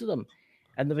fields of them.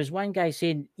 And there was one guy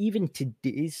saying, even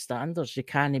today's standards, you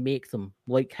can't make them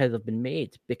like how they've been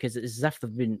made because it's as if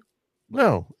they've been.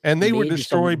 No, and they were Maybe some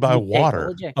destroyed by new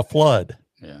water, technology. a flood.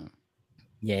 Yeah.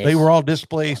 Yes. They were all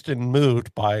displaced and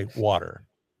moved by water.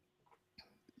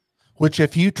 Which,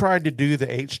 if you tried to do the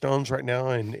H stones right now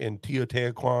in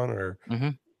Teotihuacan, or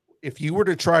Mhm. if you were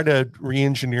to try to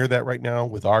re-engineer that right now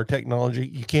with our technology,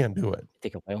 you can't do it.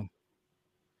 Take a while.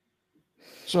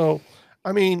 So,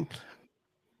 I mean,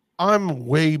 I'm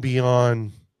way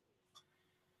beyond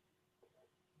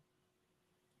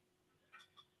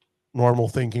normal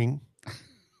thinking.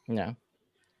 No.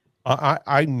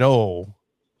 I know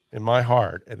in my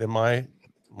heart and in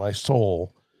my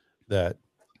soul that,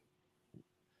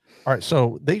 all right,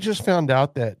 so they just found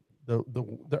out that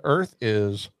the earth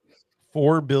is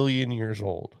 4 billion years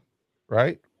old,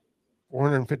 right?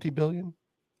 450 billion?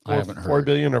 I haven't 4 heard.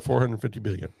 billion or 450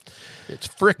 billion. It's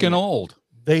freaking old.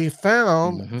 They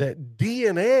found Mhm. that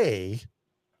DNA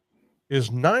is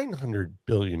 900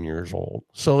 billion years old.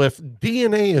 So if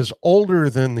DNA is older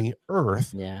than the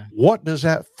earth, Yeah. what does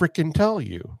that freaking tell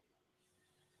you?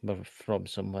 We're from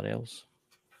somewhere else.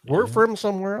 We're Yeah. from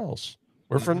somewhere else.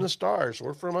 We're from the stars.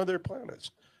 We're from other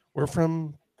planets. We're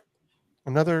from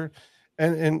another.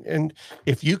 And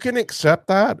if you can accept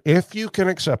that,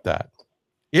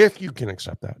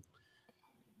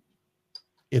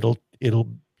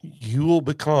 you will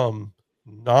become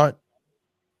not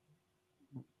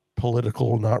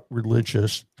political, not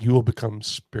religious. You will become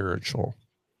spiritual,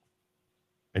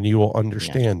 and you will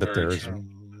understand that Very there is true.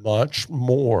 much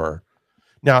more.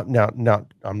 Now,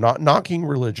 I'm not knocking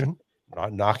religion. I'm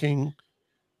not knocking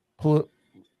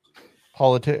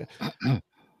politics.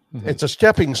 It's a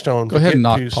stepping stone. Go ahead and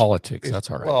knock to politics. That's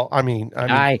all right. Well, I mean,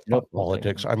 No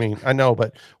politics. I mean, I know,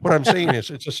 but what I'm saying is,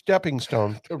 it's a stepping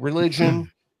stone. Religion,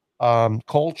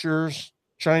 cultures,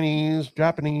 Chinese,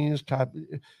 Japanese type.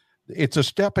 It's a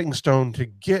stepping stone to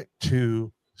get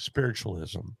to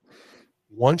spiritualism.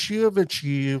 Once you have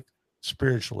achieved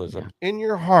spiritualism in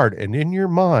your heart and in your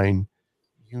mind,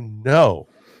 you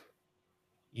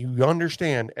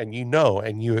understand, and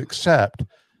and you accept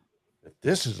that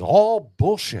this is all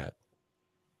bullshit.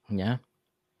 Yeah.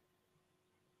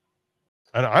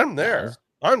 And I'm there.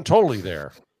 I'm totally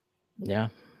there. Yeah.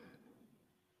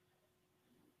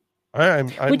 I'm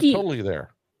do you- totally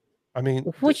there. I mean,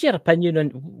 What's your opinion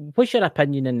on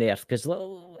the Earth? Because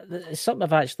it's something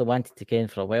I've actually wanted to get in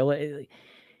for a while.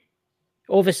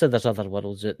 Obviously, there's other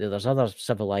worlds out there. There's other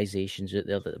civilizations out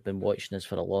there that have been watching us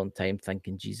for a long time,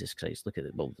 thinking, Jesus Christ, look at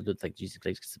it. Well, they don't think Jesus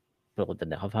Christ because they probably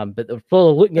didn't have him, but they're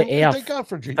probably looking at thank Earth, God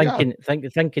for Jesus.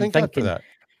 thinking, Thank God for that.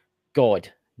 God.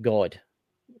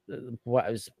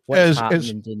 What's As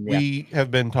happening in there? we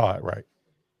have been taught, right?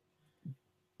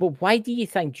 But why do you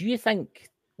think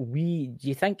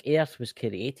Earth was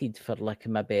created for like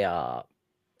maybe a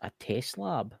test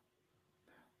lab?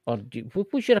 Or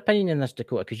what's your opinion on this,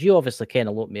 Dakota? Because you obviously care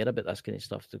a lot more about this kind of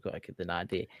stuff, Dakota, than I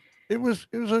do. It was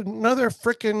another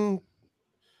freaking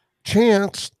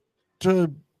chance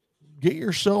to get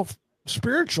yourself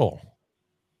spiritual.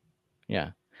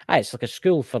 Yeah. It's like a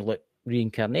school for like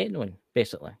reincarnating one,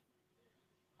 basically.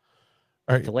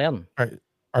 All right. To learn.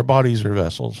 Our bodies are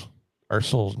vessels. Our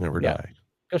souls never Yeah. die.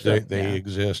 Of course They yeah.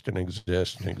 exist and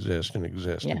exist and exist and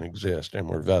exist Yeah. and exist, and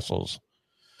we're vessels.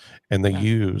 And they Yeah.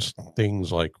 use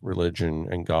things like religion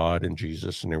and God and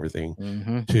Jesus and everything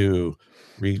Mhm. to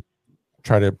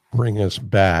try to bring us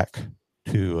back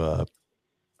to a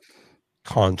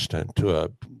constant,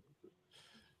 to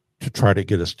try to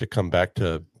get us to come back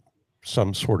to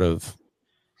some sort of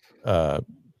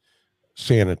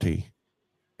sanity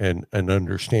and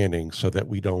understanding, so that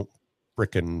we don't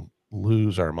frickin'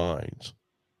 lose our minds.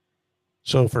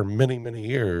 So for many, many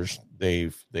years,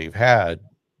 they've had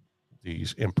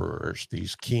these emperors,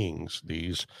 these kings,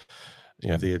 these,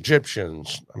 the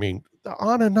Egyptians. I mean, the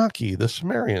Anunnaki, the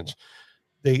Sumerians.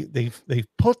 They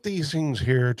put these things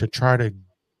here to try to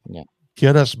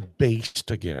get us based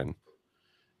again.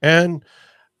 And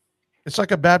it's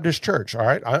like a Baptist church. All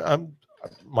right,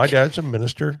 my dad's a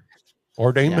minister,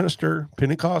 ordained minister,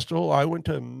 Pentecostal. I went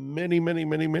to many, many,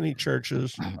 many, many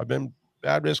churches. I've been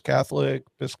Baptist, Catholic,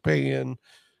 Episcopalian.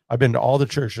 I've been to all the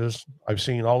churches. I've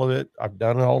seen all of it. I've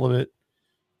done all of it.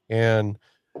 And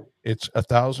it's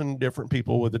 1,000 different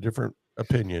people with a different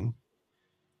opinion.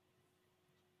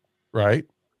 Right.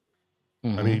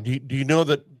 I mean, do you know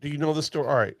that? Do you know the story?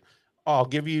 All right, I'll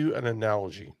give you an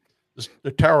analogy.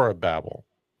 The Tower of Babel.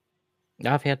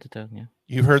 I've heard it. Yeah.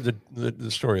 You've heard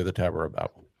the story of the Tower of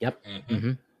Babel. Yep.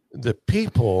 Mhm. The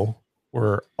people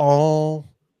were all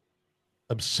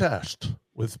obsessed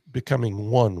with becoming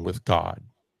one with God,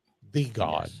 the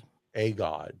God, Yes. a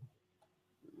God,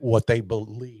 what they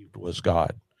believed was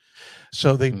God.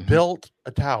 So they Mhm. built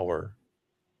a tower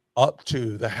up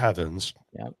to the heavens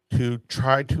Yep. to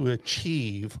try to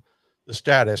achieve the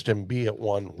status and be at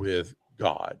one with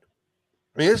God.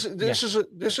 I mean, this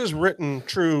is written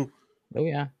true. Oh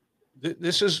yeah.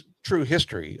 This is true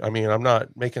history. I mean, I'm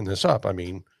not making this up. I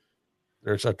mean,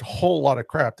 there's a whole lot of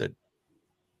crap that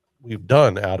we've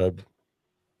done out of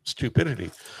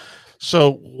stupidity.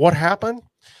 So what happened?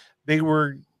 They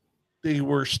were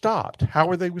stopped. How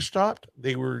were they stopped?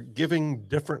 They were giving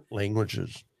different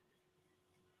languages.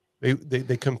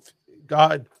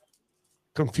 God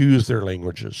confused their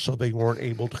languages, so they weren't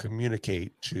able to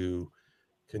communicate to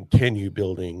continue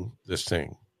building this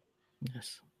thing.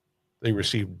 Yes. They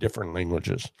received different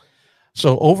languages.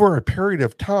 So over a period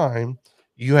of time,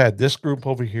 you had this group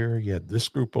over here, you had this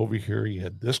group over here, you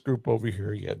had this group over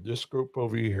here, you had this group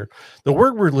over here. The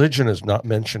word religion is not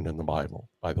mentioned in the Bible,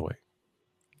 by the way.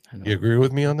 I know. You agree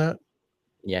with me on that?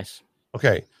 Yes.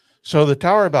 Okay. So the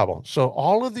Tower of Babel. So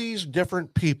all of these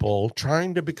different people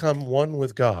trying to become one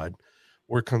with God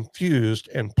were confused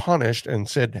and punished and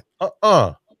said,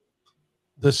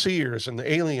 the seers and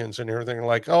the aliens and everything are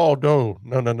like, oh, no.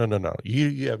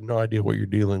 You have no idea what you're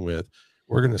dealing with.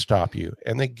 We're going to stop you.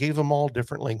 And they gave them all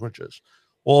different languages.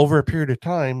 Well, over a period of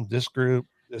time, this group,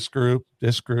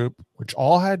 which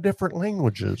all had different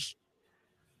languages,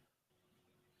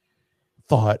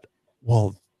 thought,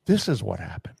 well, this is what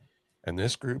happened. And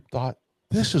this group thought,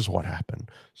 this is what happened.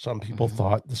 Some people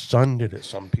thought the sun did it.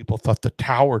 Some people thought the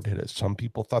tower did it. Some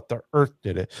people thought the earth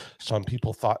did it. Some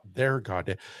people thought their God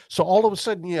did. So all of a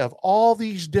sudden you have all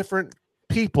these different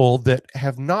people that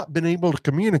have not been able to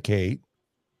communicate,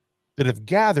 that have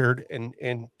gathered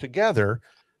and together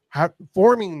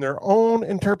forming their own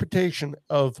interpretation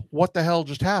of what the hell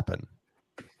just happened.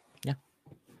 Yeah.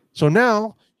 So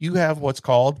now you have what's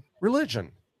called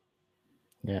religion.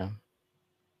 Yeah.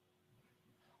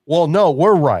 Well, no,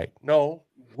 we're right. No,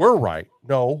 we're right.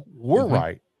 No, we're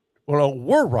right. Well, no,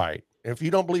 we're right. If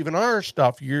you don't believe in our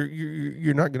stuff,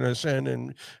 you're not going to ascend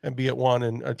and be at one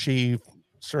and achieve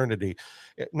serenity.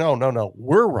 No.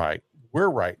 We're right. We're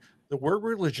right. The word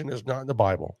religion is not in the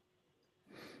Bible.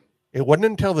 It wasn't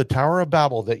until the Tower of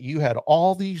Babel that you had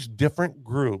all these different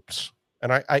groups,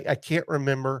 and I can't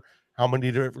remember how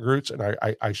many different groups, and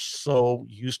I so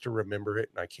used to remember it,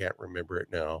 and I can't remember it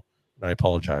now, and I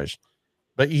apologize.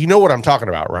 But you know what I'm talking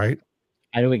about, right?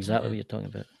 I know exactly what you're talking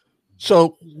about.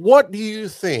 So what do you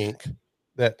think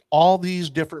that all these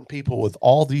different people with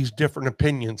all these different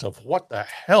opinions of what the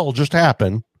hell just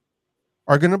happened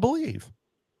are going to believe?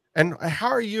 And how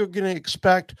are you going to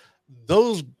expect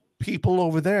those people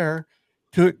over there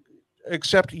to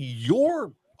accept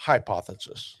your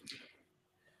hypothesis?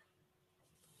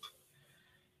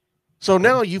 So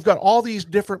now you've got all these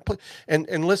different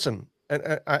and listen,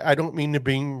 and I don't mean to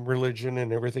bring religion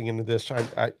and everything into this.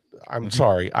 I'm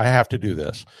sorry, I have to do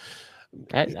this.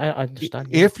 I understand.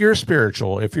 If you're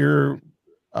spiritual, if you're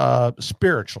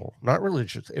spiritual, not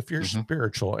religious, if you're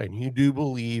spiritual and you do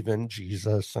believe in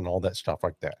Jesus and all that stuff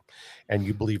like that, and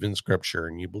you believe in scripture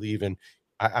and you believe in,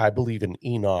 I believe in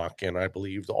Enoch, and I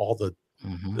believe all the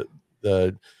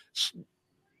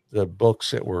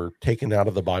books that were taken out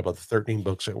of the Bible, the 13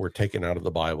 books that were taken out of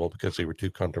the Bible because they were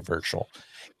too controversial.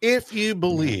 If you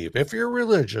believe, if you're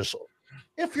religious,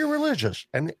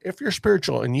 and if you're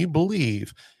spiritual and you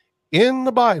believe in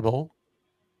the Bible,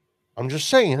 I'm just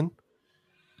saying,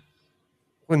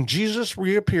 when Jesus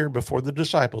reappeared before the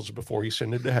disciples, before he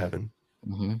ascended to heaven,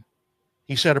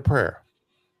 he said a prayer.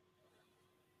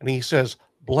 And he says,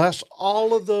 bless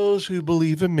all of those who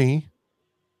believe in me,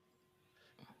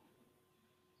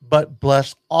 but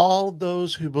bless all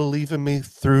those who believe in me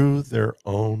through their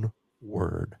own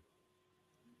word.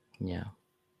 Yeah.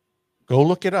 Go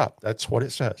look it up. That's what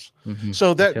it says.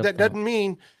 So that doesn't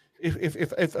mean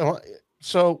if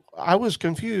so I was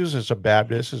confused as a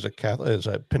Baptist, as a Catholic, as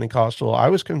a Pentecostal. I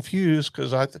was confused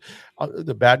because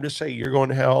the Baptists say you're going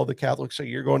to hell. The Catholics say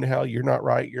you're going to hell. You're not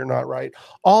right. You're not right.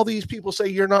 All these people say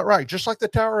you're not right. Just like the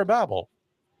Tower of Babel.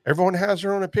 Everyone has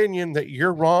their own opinion that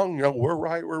you're wrong. You know, we're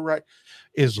right. We're right.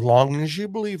 As long as you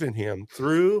believe in him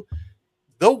through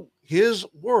his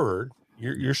word,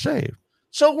 you're saved.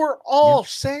 So we're all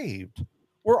saved.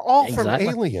 We're all from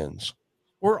aliens.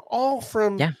 We're all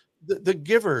from the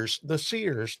givers, the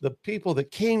seers, the people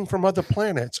that came from other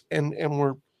planets and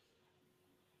were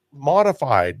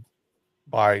modified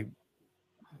by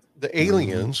the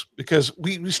aliens, because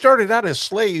we started out as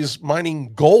slaves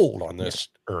mining gold on this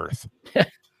earth.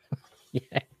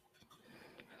 Yeah.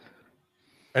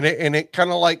 And it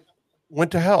kind of like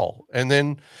went to hell. And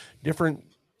then different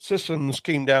systems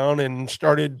came down and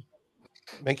started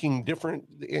making different,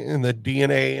 in the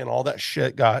DNA and all that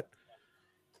shit got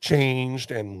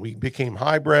changed, and we became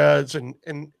hybrids, and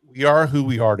we are who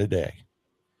we are today.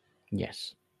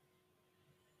 Yes.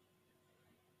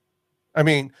 I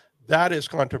mean, that is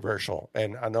controversial,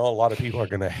 and I know a lot of people are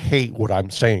going to hate what I'm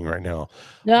saying right now.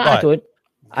 No, I don't.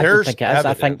 I don't There's think it is.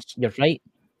 I think evidence. you're right.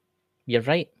 You're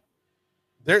right.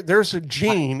 There's a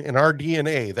gene in our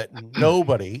DNA that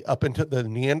nobody, up into the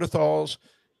Neanderthals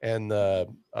and the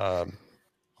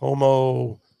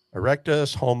Homo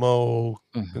erectus, Homo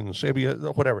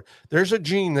sapien, whatever. There's a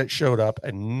gene that showed up,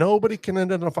 and nobody can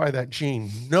identify that gene.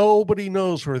 Nobody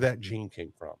knows where that gene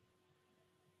came from.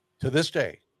 To this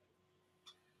day,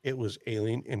 it was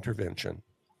alien intervention.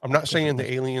 I'm not saying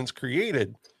the aliens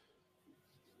created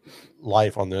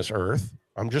life on this earth.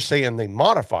 I'm just saying they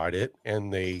modified it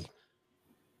and they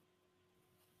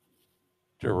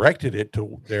directed it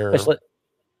to their. It's like,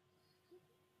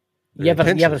 their you ever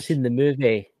intentions. seen the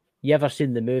movie? You ever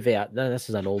seen the movie? This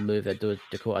is an old movie,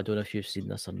 Dakota. I don't know if you've seen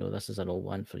this or no. This is an old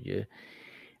one for you.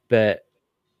 But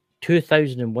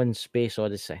 2001 Space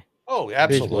Odyssey. Oh,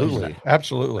 absolutely.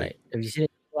 Absolutely. Right. Have you seen it?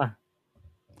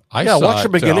 I Yeah, saw watch the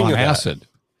it, beginning on of that. acid.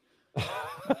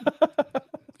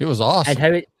 It was awesome. And how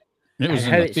it was and in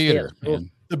how the it theater. starts, bro.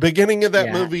 Man. The beginning of that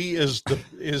Yeah. movie is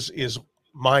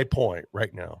my point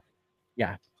right now.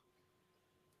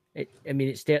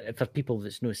 It starts, for people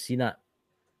that's not seen it,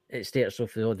 it starts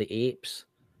off with all the apes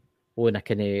on a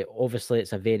kind of, obviously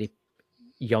it's a very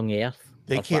young Earth.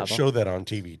 They or can't whatever. show that on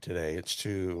TV today. It's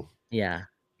too. Yeah.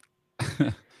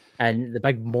 And the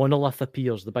big monolith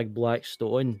appears, the big black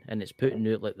stone, and it's putting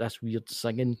out like this weird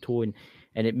singing tone,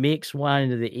 and it makes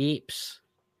one of the apes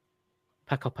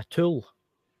pick up a tool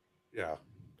Yeah.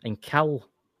 and kill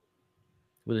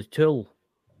with a tool.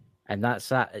 And that's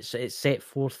that. It's set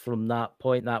forth from that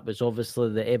point. That was obviously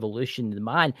the evolution of the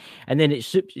man. And then it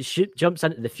jumps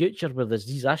into the future where there's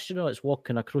these astronauts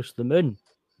walking across the moon.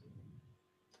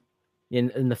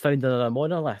 In the founding of a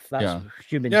monolith. That's Yeah.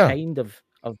 humankind of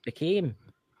became.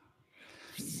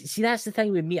 See, that's the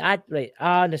thing with me.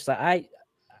 Honestly, I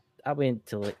went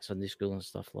to like Sunday school and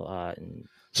stuff like that. And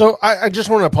So I just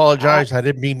want to apologize. I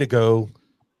didn't mean to go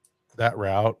that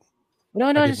route. no,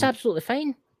 I it's didn't- absolutely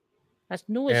fine. It's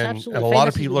And absolutely a fine. lot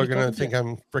of This is people what are we're going to talking think about.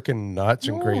 I'm freaking nuts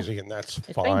and No, crazy, and that's it's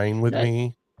fine fine. with No.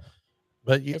 me.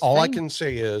 But It's all I fine. can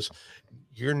say is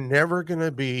you're never going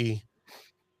to be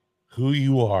who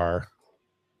you are.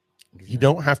 You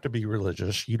don't have to be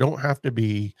religious. You don't have to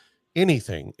be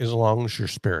anything as long as you're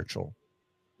spiritual,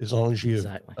 as long as you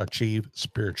Exactly. achieve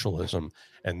spiritualism.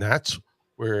 And that's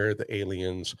where the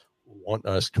aliens want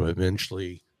us to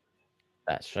eventually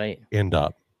That's right. end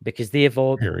up. Because they've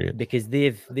all Period. because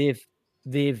they've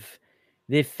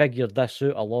figured this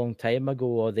out a long time ago,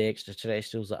 all the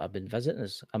extraterrestrials that have been visiting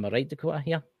us. Am I right, Dakota,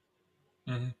 here?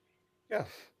 Mhm. Yeah.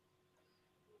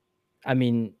 I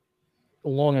mean,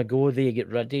 long ago they got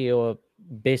rid of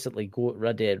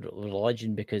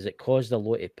religion because it caused a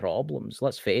lot of problems.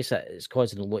 Let's face it, it's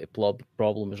causing a lot of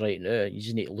problems right now. You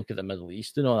just need to look at the Middle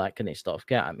East and all that kind of stuff.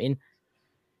 Get what I mean?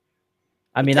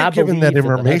 I They've I given believe that there is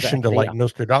a information to like creator.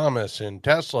 Nostradamus and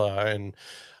Tesla and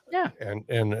Yeah.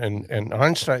 and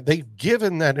Einstein. They've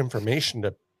given that information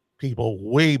to people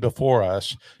way before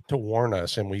us to warn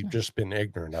us, and we've just been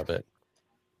ignorant of it.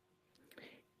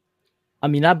 I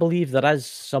mean, I believe there's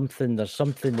something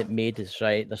that made us,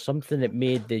 right? There's something that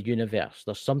made the universe.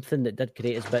 There's something that did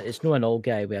create us, but it's not an old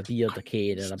guy with a beard, a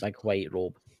cane, and a big white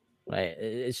robe, right?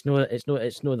 It's not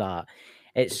that.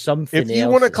 It's something If you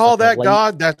else. want to It's call like a that light-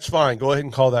 God, that's fine. Go ahead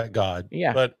and call that God.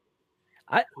 Yeah. But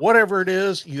I- whatever it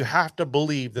is, you have to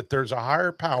believe that there's a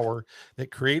higher power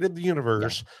that created the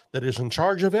universe that is in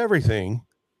charge of everything.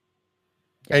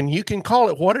 Yeah. And you can call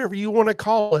it whatever you want to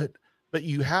call it, but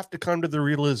you have to come to the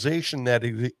realization that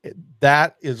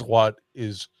that is what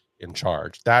is in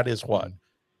charge. That is what.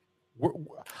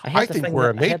 I think we're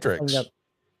a matrix.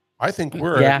 I think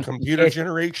we're a computer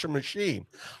generation machine.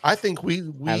 I think we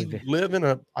live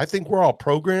in I think we're all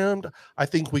programmed. I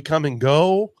think we come and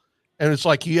go. And it's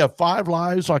like you have 5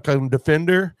 lives, like a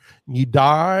Defender, and you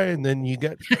die, and then you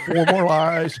get 4 more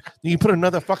lives. Then you put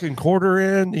another fucking quarter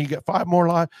in, and you get 5 more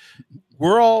lives.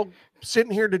 We're all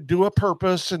sitting here to do a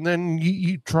purpose, and then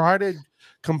you try to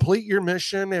complete your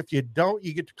mission. If you don't,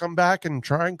 you get to come back and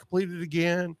try and complete it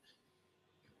again.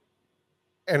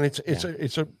 and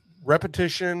it's a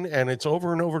repetition, and it's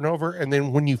over and over and over. And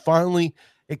then when you finally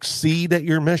exceed at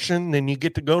your mission, then you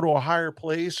get to go to a higher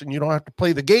place, and you don't have to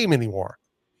play the game anymore.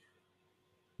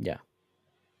 Yeah.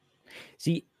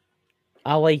 See,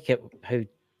 I like it how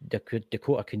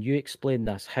Dakota, can you explain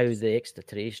this? How the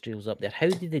extraterrestrials up there, how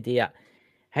did they do it?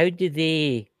 How do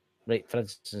they, right, for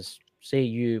instance, say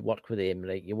you work with them,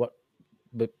 right? You work,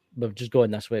 we've just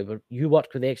gone this way. You work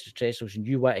with the extraterrestrials and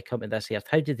you want to come to this earth.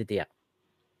 How did they do it?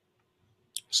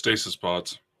 Stasis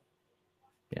pods.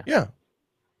 Yeah.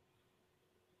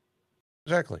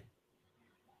 Exactly.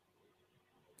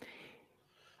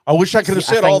 I wish I could have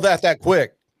said all that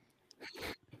quick.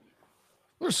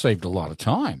 Would have saved a lot of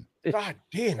time. God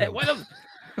damn it.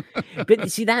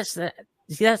 But see, that's the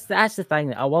thing.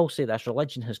 That I will say, this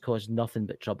religion has caused nothing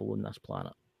but trouble on this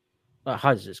planet. It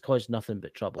has. It's caused nothing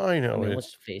but trouble. I know.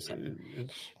 Let's face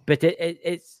it. But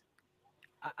it's.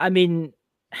 I mean,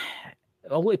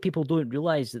 a lot of people don't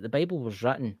realize that the Bible was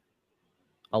written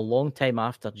a long time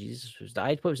after Jesus was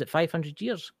died. What was it? 500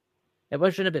 years. It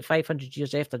was written about 500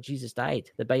 years after Jesus died.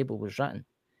 The Bible was written,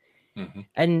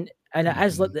 and it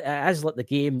is like the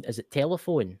game. Is it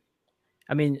Telephone?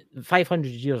 I mean, 500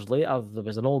 years later, there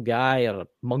was an old guy or a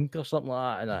monk or something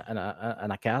like that in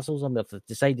a castle somewhere that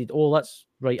decided, oh, let's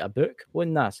write a book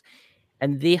on this.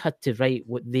 And they had to write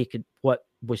what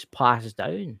was passed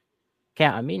down.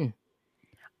 Can't I mean?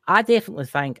 I definitely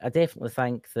think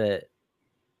that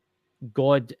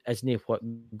God isn't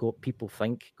what people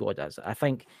think God is. I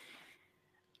think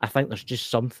there's just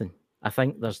something. I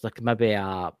think there's like maybe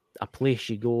a place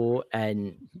you go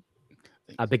and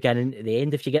a beginning to the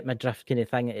end, if you get my drift, kind of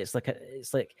thing. It's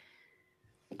like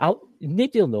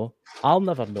nobody will know. I'll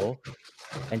never know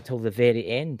until the very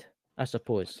end, I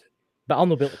suppose. But I'll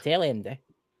not be able to tell Andy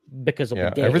because I'll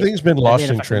be dead. Everything's been lost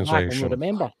in translation.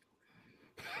 Remember,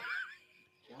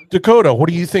 Dakota, what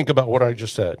do you think about what I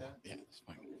just said?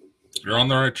 You're on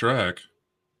the right track.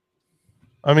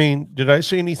 I mean, did I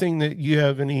say anything that you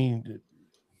have any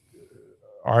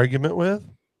argument with?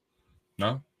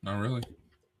 No, not really.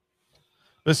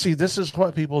 But see, this is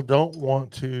what people don't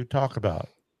want to talk about.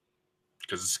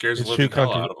 Because it scares the living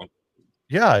hell out of them.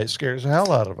 Yeah, it scares the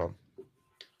hell out of them.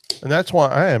 And that's why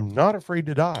I am not afraid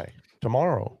to die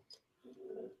tomorrow.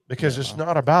 Because it's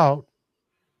not about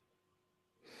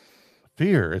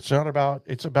fear. It's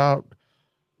about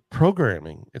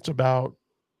programming. It's about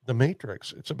the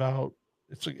matrix. It's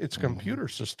a computer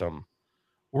system.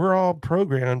 We're all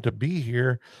programmed to be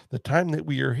here the time that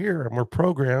we are here, and we're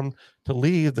programmed to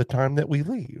leave the time that we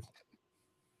leave.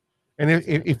 And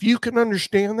if you can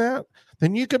understand that,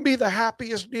 then you can be the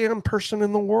happiest damn person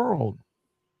in the world.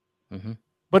 Mm-hmm.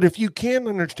 But if you can't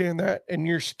understand that and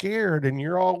you're scared and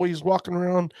you're always walking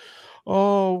around,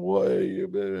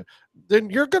 then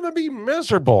you're going to be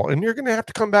miserable and you're going to have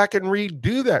to come back and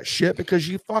redo that shit because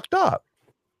you fucked up.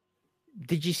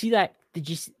 Did you see that?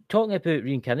 Talking about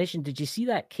reincarnation, did you see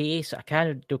that case? I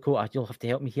can't, Dakota, you'll have to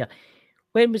help me here.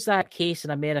 When was that case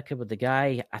in America with the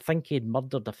guy? I think he'd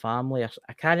murdered the family.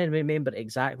 I can't remember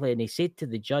exactly. And he said to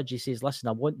the judge, he says, listen,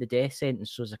 I want the death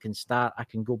sentence so as I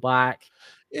can go back.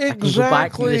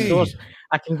 Exactly.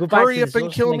 I can go back. Hurry up and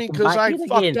kill me because I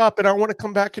fucked up and I want to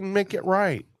come back and make it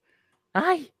right.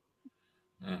 Aye.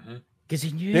 Because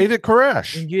he knew. David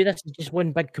Koresh. He knew this was just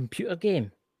one big computer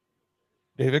game.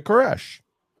 David Koresh.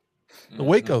 The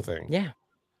Waco thing. Yeah.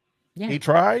 He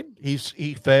tried. He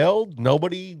failed.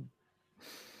 Nobody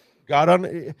got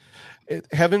on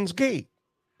Heaven's Gate.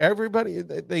 Everybody,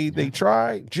 they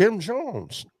try. Jim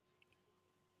Jones.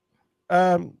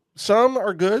 Some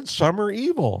are good, some are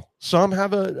evil. Some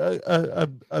have a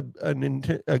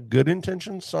good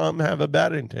intention, some have a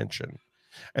bad intention.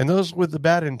 And those with the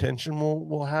bad intention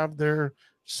will have their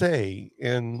say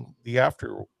in the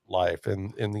afterlife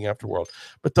and in the afterworld.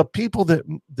 But the people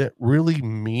that really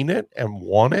mean it and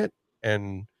want it,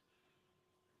 and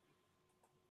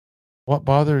what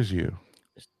bothers you?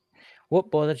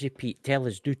 What bothers you, Pete? Tell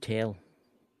us, do tell.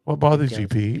 What bothers you,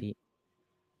 Pete?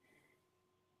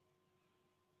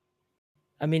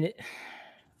 I mean,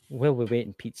 while we're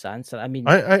waiting Pete's answer, I mean,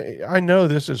 I know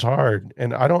this is hard,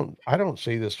 and I don't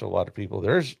say this to a lot of people.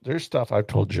 There's stuff I've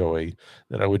told Joey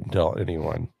that I wouldn't tell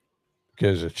anyone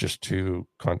because it's just too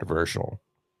controversial,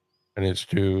 and it's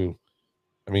too.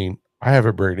 I mean, I have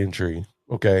a brain injury.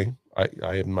 Okay,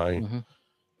 I had my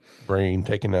brain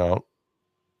taken out.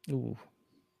 Ooh.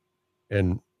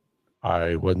 And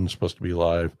I wasn't supposed to be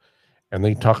alive. And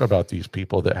they talk about these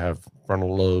people that have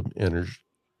frontal lobe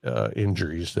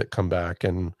injuries that come back,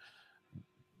 and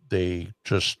they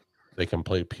can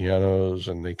play pianos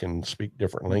and they can speak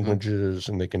different languages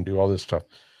and they can do all this stuff.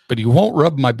 But he won't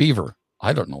rub my beaver.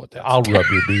 I don't know what that. I'll rub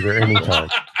your beaver anytime.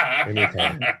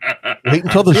 Anytime. Wait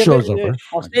until the See, show's but, over.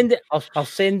 I'll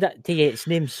send it to you. Its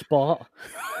name's Spot.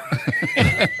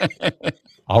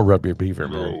 I'll rub your beaver,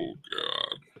 man. Oh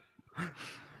God.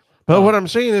 But what I'm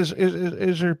saying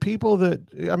is there people that,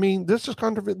 I mean, this is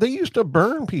controversial. They used to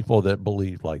burn people that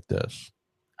believed like this.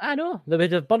 I know. They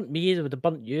would have burnt me. They would have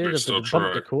burnt you. They It's would still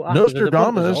have burnt true. Dakota. They would have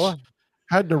burnt us Nostradamus all.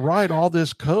 had to write all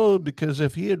this code because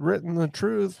if he had written the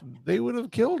truth, they would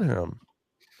have killed him.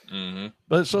 Mm-hmm.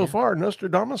 But so Yeah. far,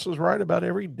 Nostradamus was right about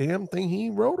every damn thing he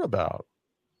wrote about.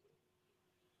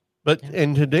 But Yeah.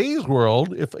 in today's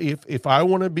world, if I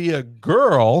want to be a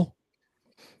girl,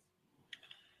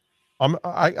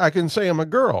 I can say I'm a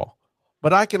girl,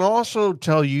 but I can also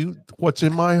tell you what's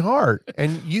in my heart.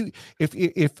 And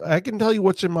if I can tell you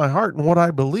what's in my heart and what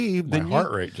I believe, My then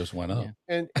heart rate just went up.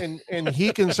 Yeah. and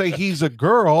he can say he's a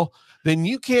girl, then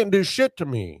you can't do shit to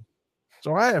me.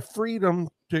 So I have freedom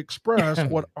to express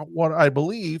what I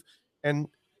believe, and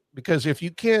because if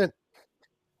you can't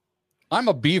I'm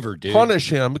a beaver, dude. punish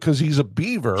him because he's a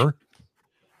beaver,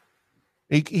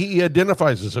 he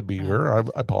identifies as a beaver. I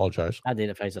apologize.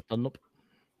 Identifies a turnip.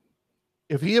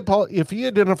 If he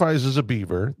identifies as a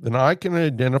beaver, then I can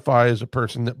identify as a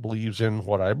person that believes in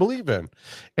what I believe in,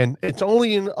 and it's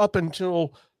only up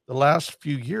until the last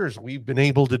few years we've been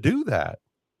able to do that.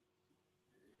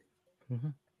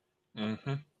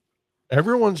 Mm-hmm.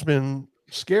 Everyone's been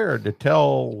scared to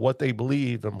tell what they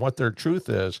believe and what their truth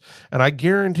is, and I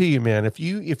guarantee you, man, if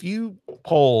you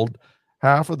polled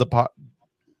half of the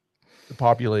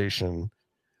population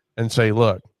and say,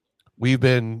 look, we've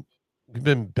been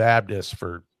Baptists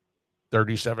for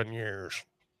 37 years,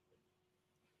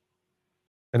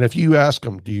 and if you ask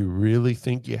them, do you really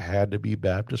think you had to be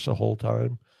Baptist the whole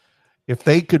time? If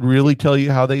they could really tell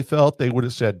you how they felt, they would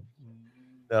have said,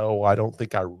 no, I don't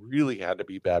think I really had to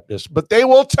be Baptist, but they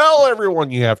will tell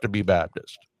everyone you have to be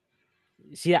Baptist.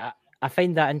 See, I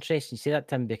find that interesting. You say that,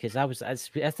 Tim, because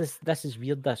this is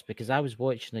weird. Because I was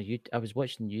watching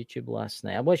YouTube last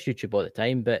night. I watch YouTube all the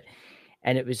time,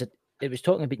 and it was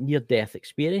talking about near-death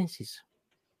experiences.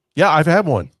 Yeah, I've had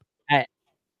one.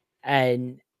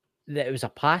 And it was a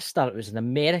pastor. It was an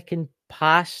American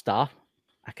pastor.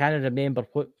 I can't remember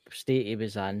what state he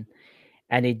was in.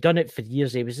 And he'd done it for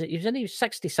years. He was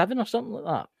 67 or something like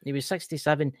that. He was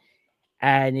 67,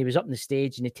 and he was up on the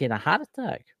stage, and he had a heart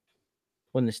attack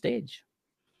on the stage.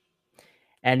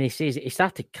 And he says he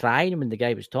started crying when the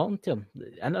guy was talking to him,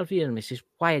 interviewing him. He says,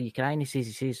 "Why are you crying?" He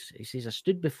says, "I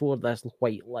stood before this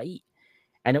white light,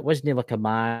 and it wasn't like a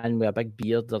man with a big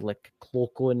beard or like a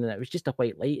cloak on, and it was just a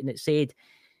white light. And it said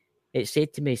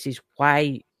to me, it says,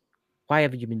 why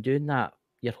have you been doing that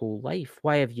your whole life?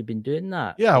 Why have you been doing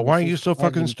that? Yeah, And why are says, you so "Why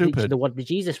have fucking been preaching stupid?" the word of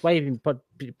Jesus. Why have you been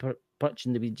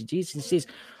preaching the word of Jesus?" He says,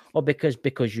 "Oh, because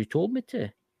you told me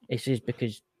to." He says,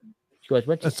 "Because God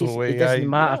wants to." That's the Says, way it doesn't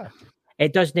matter. yeah.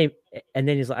 It doesn't. And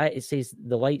then he's like, it says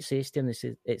the light says to him.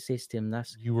 It says to him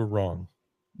this. You were wrong.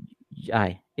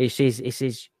 Aye. It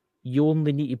says you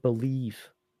only need to believe.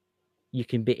 You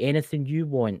can be anything you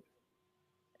want,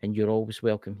 and you're always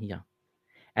welcome here.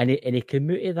 And he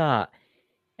came out of that.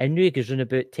 And now he goes on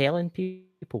about telling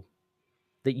people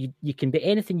that you can be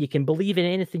anything, you can believe in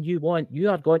anything you want. You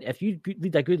are going, if you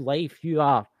lead a good life, you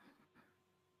are.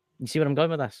 You see where I'm going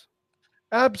with this?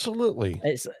 Absolutely.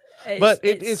 But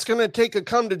it's going to take a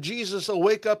come to Jesus, a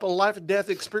wake up, a life and death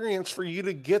experience for you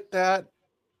to get that.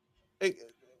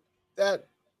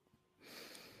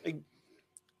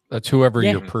 That's whoever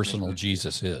Yeah. your personal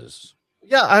Jesus is.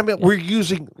 Yeah, I mean, we're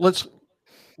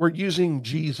using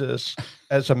Jesus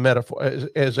as a metaphor,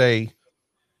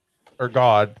 or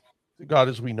God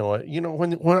as we know it. You know,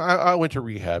 when I went to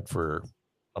rehab for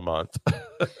a month,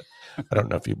 I don't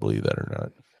know if you believe that or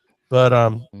not, but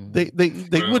they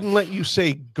wouldn't let you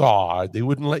say God. They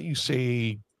wouldn't let you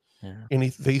say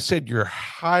anything. They said your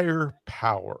higher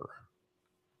power.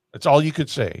 That's all you could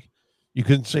say. You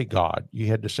couldn't say God. You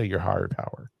had to say your higher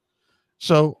power.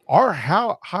 So our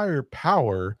higher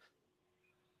power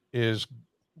is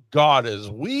God as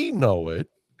we know it,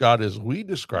 God as we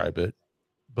describe it.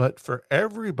 But for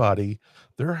everybody,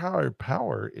 their higher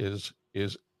power is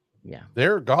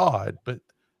their God. But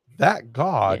that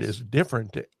God is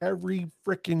different to every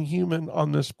freaking human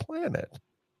on this planet.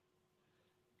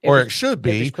 It should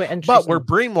be, but we're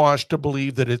brainwashed to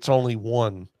believe that it's only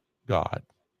one God.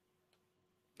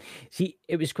 See,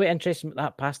 it was quite interesting what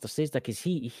that pastor says that, because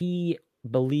he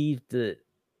believed that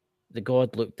the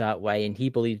God looked that way, and he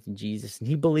believed in Jesus, and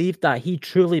he believed that, he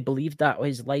truly believed that all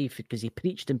his life, because he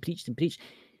preached and preached and preached.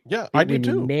 Yeah, but I do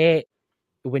too.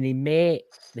 When he met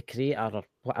the Creator or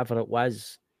whatever it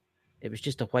was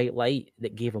just a white light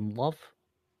that gave him love.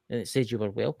 and it says you were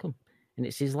welcome. And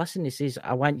it says, listen, it says,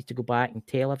 I want you to go back and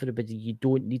tell everybody you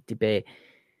don't need to be.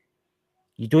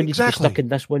 You don't need to be stuck in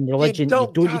this one religion. You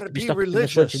don't need to be stuck in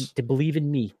this religion to believe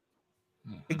in me.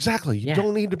 Exactly. You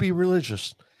don't need to be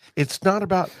religious. It's not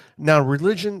about now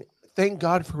religion. Thank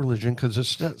God for religion, because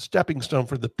it's a stepping stone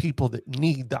for the people that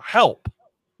need the help.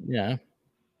 Yeah.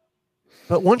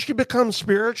 But once you become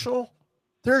spiritual,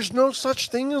 there's no such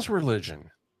thing as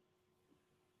religion.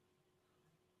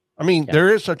 I mean,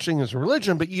 there is such thing as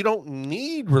religion, but you don't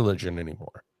need religion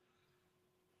anymore.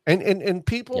 And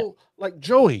people like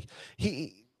Joey,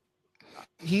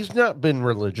 he's not been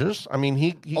religious. I mean,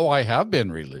 he I have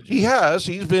been religious. He has.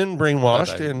 He's been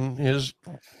brainwashed in his.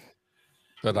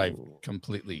 But I've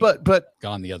completely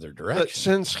gone the other direction. But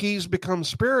since he's become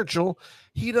spiritual,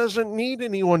 he doesn't need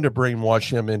anyone to brainwash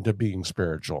him into being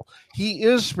spiritual. He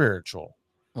is spiritual.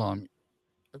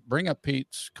 Bring up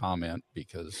Pete's comment,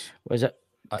 because was it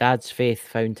Dad's faith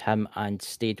found him and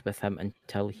stayed with him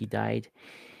until he died.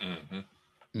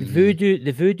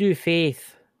 The voodoo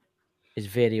faith is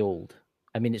very old.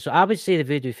 I mean, so I would say the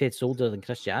voodoo faith's older than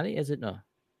Christianity, is it not?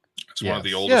 It's one of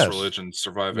the oldest religions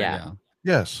surviving. Yeah.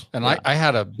 Yes. And I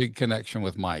had a big connection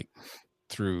with Mike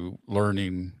through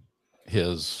learning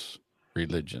his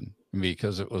religion,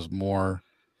 because it was more,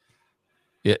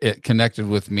 it connected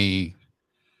with me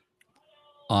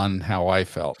on how I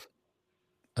felt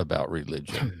about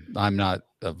religion. I'm not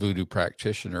a voodoo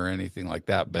practitioner or anything like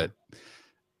that, but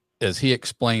as he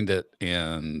explained it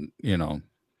in,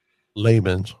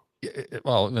 layman's,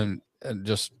 and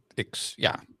just,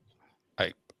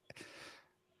 I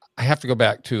have to go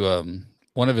back to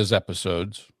one of his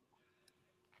episodes,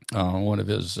 one of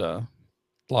his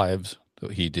lives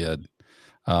that he did.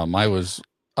 I was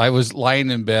lying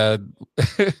in bed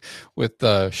with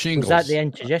shingles. Was that the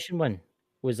Inquisition one?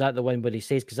 Was that the one where he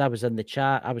says, because I was in the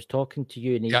chat, I was talking to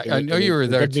you, and I know you were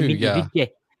there too. Yeah,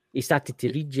 he started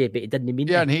to read you, but he didn't mean.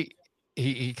 Yeah, and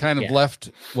he kind of left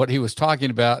what he was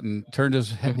talking about and turned his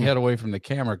head away from the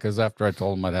camera, because after I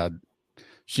told him I'd had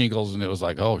shingles, and it was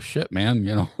like, oh shit,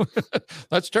 man,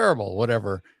 that's terrible.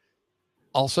 Whatever.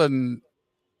 All of a sudden,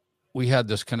 we had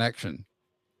this connection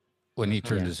when he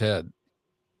turned his head.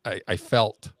 I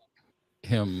felt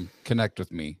him connect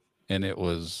with me, and it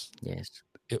was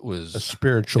it was a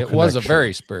spiritual. It was a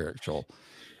very spiritual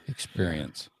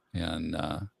experience, and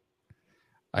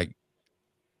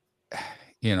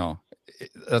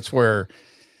that's where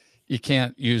you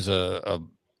can't use a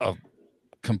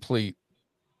complete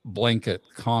blanket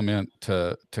comment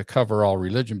to cover all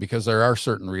religion, because there are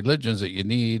certain religions that you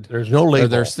need. There's no label.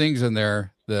 There's things in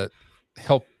there that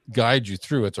help guide you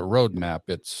through. It's a roadmap.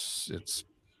 It's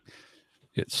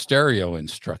stereo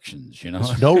instructions,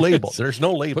 There's no label. There's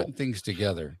no label. Putting things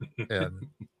together.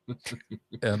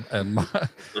 And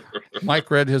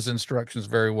Mike read his instructions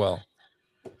very well.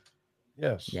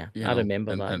 Yes. Yeah, I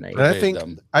remember that.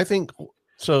 And I think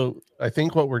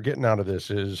what we're getting out of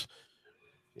this is,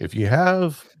 if you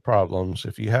have problems,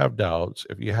 if you have doubts,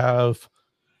 if you have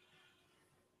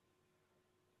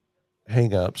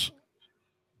hang-ups,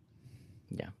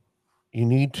 you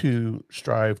need to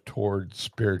strive towards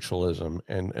spiritualism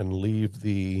and leave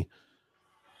the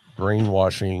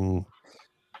brainwashing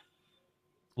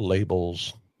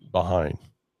labels behind.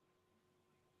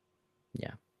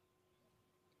 Yeah.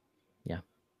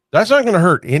 That's not going to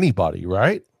hurt anybody,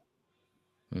 right?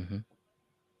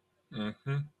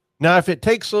 Now, if it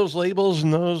takes those labels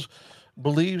and those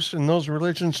beliefs and those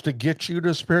religions to get you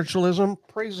to spiritualism,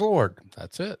 praise the Lord.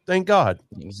 That's it. Thank God.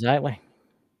 Exactly.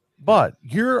 But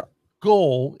your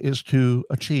goal is to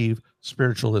achieve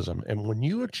spiritualism. And when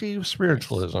you achieve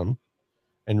spiritualism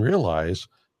and realize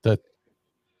that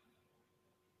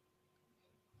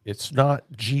it's not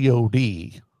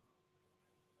God,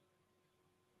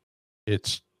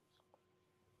 it's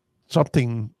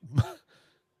something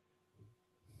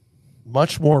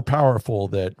much more powerful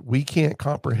that we can't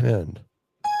comprehend,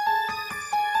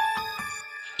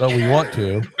 but we want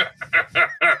to.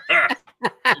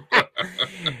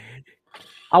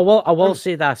 I will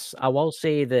say this. I will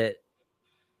say that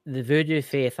the voodoo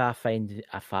faith I find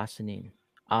fascinating.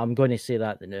 I'm going to say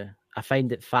that now. I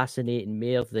find it fascinating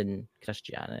more than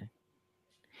Christianity,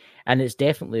 and it's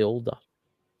definitely older.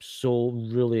 So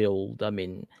really old. I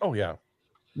mean, oh yeah.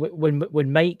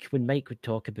 When Mike would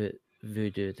talk about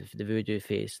voodoo, the voodoo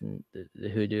face and the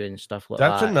hoodoo and stuff like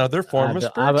that's that. That's another form of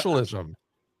spiritualism.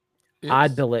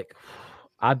 I'd be like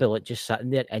just sitting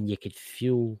there, and you could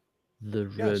feel the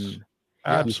room. Yes,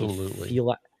 absolutely. You could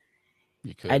feel it.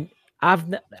 You could. And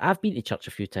I've been to church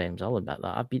a few times. I'll admit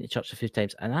that. I've been to church a few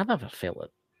times, and I've never felt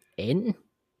it. Anything,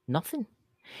 nothing.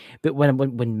 But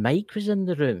when Mike was in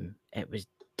the room, it was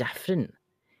different.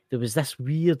 there was this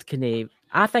weird kind of.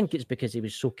 I think it's because he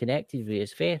was so connected with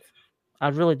his faith. I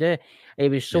really do. He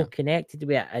was so connected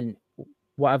with it, and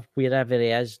wherever he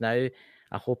is now,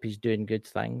 I hope he's doing good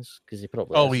things because he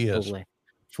probably he is. Probably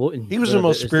floating. He was the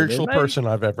most spiritual person. person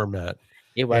I've ever met.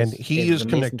 He was, and he is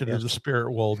connected to the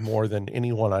spirit world more than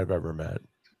anyone I've ever met.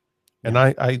 And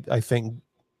I think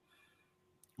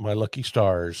my lucky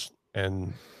stars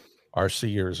and our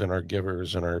seers and our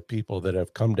givers and our people that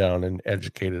have come down and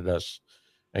educated us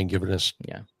and given us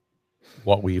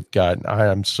what we've got. I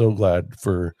am so glad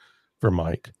for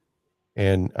Mike.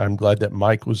 And I'm glad that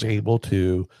Mike was able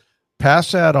to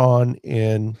pass that on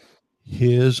in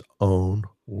his own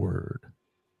word.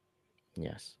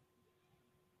 Yes.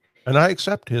 And I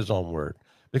accept his own word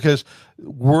because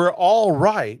we're all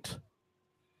right,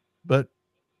 but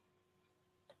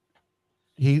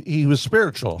he was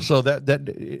spiritual. So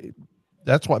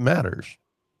that's what matters.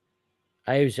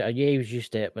 He was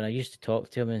used to it when I used to talk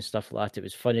to him and stuff like that. It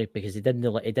was funny because he didn't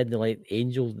like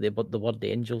angels, the word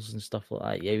angels and stuff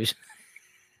like that. Yeah, he was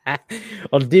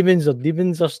or demons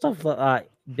or stuff like that.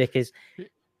 Because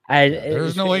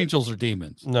there's no angels or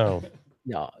demons. No.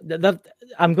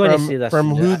 I'm going to say this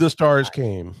from who the stars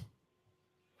came.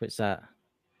 What's that?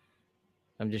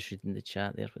 I'm just reading the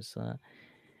chat there. What's that?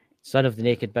 Son of the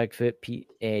naked Bigfoot, Pete.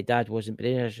 Dad wasn't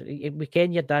brainwashed. We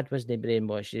can. Your dad wasn't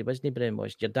brainwashed. He wasn't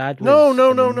brainwashed. Your dad was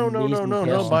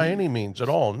no, by any means at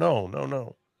all.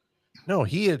 No.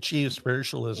 He achieved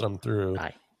spiritualism through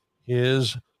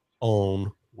his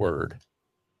own word.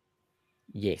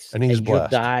 Yes, and he's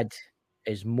blessed. Your dad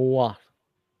is more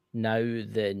now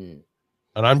than.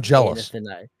 And I'm jealous.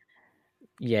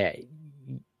 Yeah,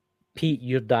 Pete,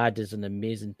 your dad is an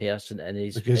amazing person,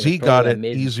 and because he got it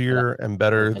easier and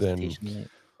better than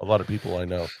a lot of people I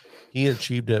know. He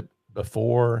achieved it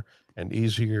before and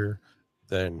easier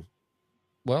than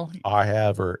I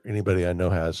have or anybody I know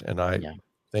has, and I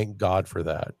thank God for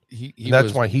that.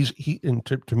 That's why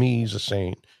to me he's a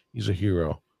saint. He's a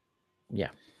hero. Yeah.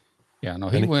 No,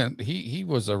 he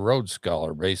was a Rhodes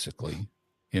Scholar basically.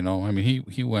 You know, I mean,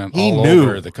 he went all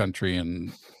over the country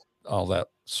and all that,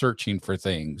 searching for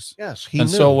things. Yes, he knew.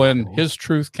 So when his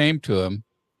truth came to him,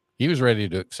 he was ready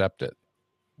to accept it.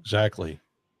 Exactly.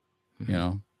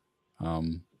 You know,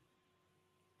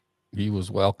 he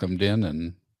was welcomed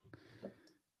in,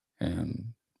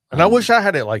 and I wish I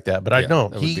had it like that, but I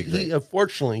don't. He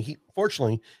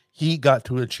fortunately he got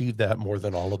to achieve that more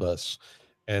than all of us,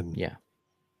 and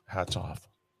hats off.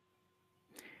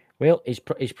 Well, he's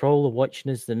probably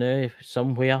watching us now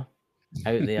somewhere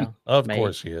out there. Of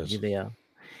course he is. There.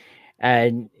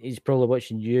 And he's probably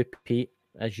watching you, Pete,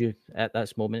 as you at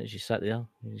that moment as you sat there.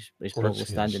 He's probably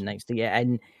standing next to you.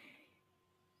 And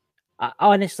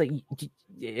honestly,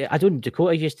 I don't know,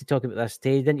 Dakota used to talk about this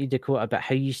today, didn't you, Dakota, about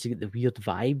how you used to get the weird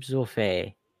vibes of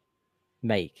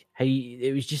Mike. How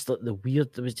it was just like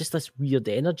there was just this weird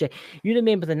energy. You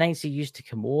remember the nights he used to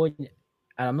come on, and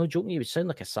I'm not joking, he would sound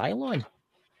like a Cylon.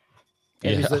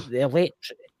 It was like the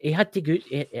electric. He had to go.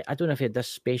 I don't know if he had this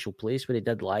special place where he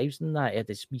did lives and that. He had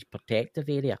this wee protective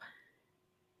area.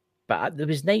 But there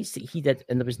was nights that he did,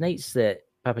 and there was nights that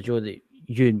Papa Joe, that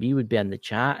you and me would be in the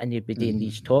chat, and he'd be doing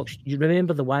these talks. You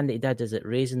remember the one that he did? Is it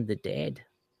Raising the Dead?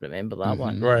 Remember that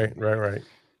one? Right.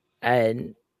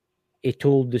 And he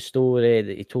told the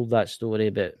story. He told that story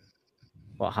about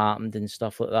what happened and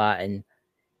stuff like that. And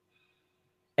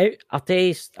I'll tell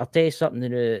you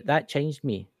something. That changed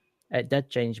me. It did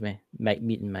change me,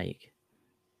 meeting Mike.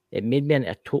 It made me into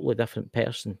a totally different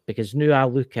person because now I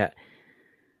look at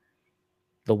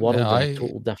the world in a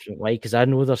total different way because I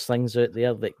know there's things out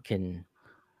there that can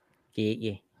get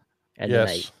you in the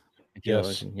night.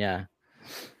 Yes. Yeah.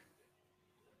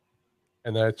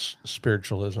 And that's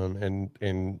spiritualism.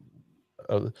 And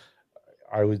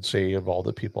I would say of all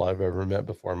the people I've ever met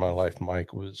before in my life,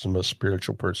 Mike was the most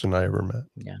spiritual person I ever met.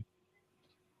 Yeah.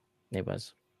 It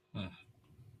was.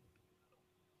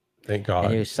 Thank God.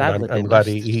 And he was sadly I'm glad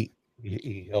he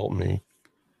helped me.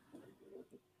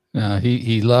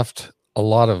 He left a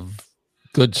lot of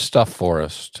good stuff for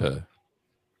us to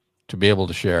be able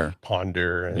to share,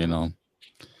 ponder, and, you know.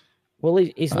 Well,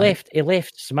 he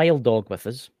left Smile Dog with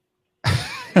us.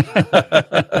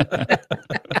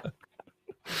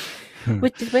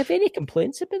 Did we have any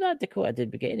complaints about that, Dakota?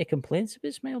 Did we get any complaints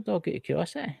about Smile Dog out of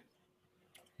curiosity?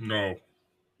 No.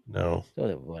 Oh,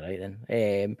 they were all right then.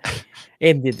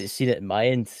 Anybody that's seen it in my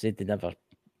end said they never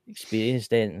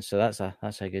experienced anything, so that's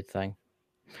a good thing.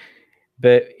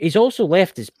 But he's also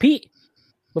left us Pete.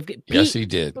 We've got Pete. Yes, he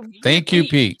did. Thank you,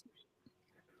 Pete.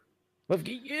 We've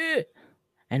got you.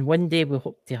 And one day we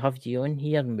hope to have you on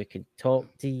here and we can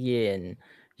talk to you and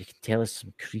you can tell us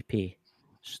some creepy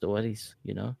stories,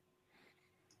 you know.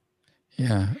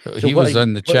 Yeah, So he what was are-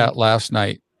 in the what are- chat last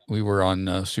night. We were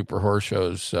on Super Horror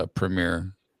Show's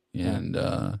premiere,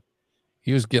 and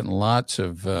he was getting lots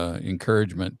of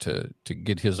encouragement to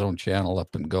get his own channel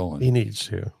up and going. He needs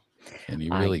to. And he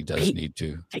Aye, really does Pete, need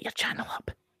to. get your channel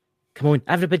up. Come on,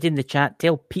 everybody in the chat,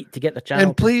 tell Pete to get the channel.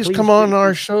 And please come do, on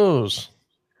our Pete. shows.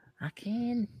 I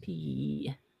can,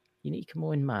 Pete. You need to come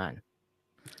on, man.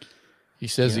 He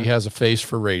says he Yeah. has a face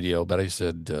for radio, but I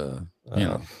said, you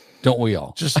know, don't we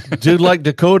all? Just do like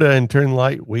Dakota and turn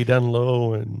light way down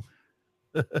low, and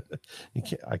you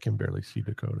can't. I can barely see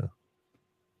Dakota.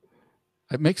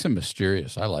 It makes him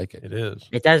mysterious. I like it. It is.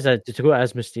 It is Dakota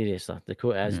is mysterious. Though.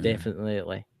 Dakota is Yeah.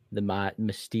 definitely the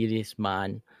mysterious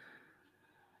man.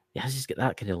 He has just got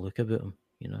that kind of look about him,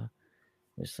 you know.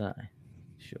 What's that?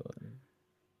 Sure.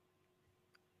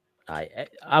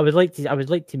 I would like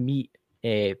to meet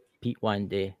Pete one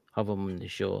day, have him on the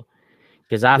show,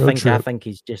 because I Road trip. think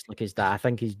he's just like his dad. I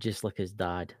think he's just like his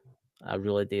dad. I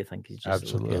really do think he's just like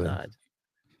Absolutely. his dad.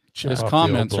 Chip His off the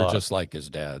comments old are block. just like his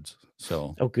dad's.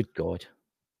 So, Oh, good God!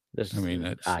 There's, I mean,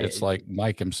 it's aye, it's like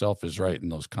Mike himself is writing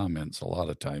those comments a lot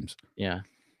of times. yeah.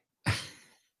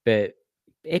 But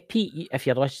Pete, if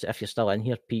you're still in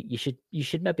here, Pete, you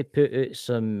should maybe put out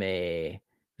some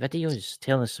videos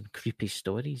telling us some creepy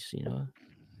stories. You know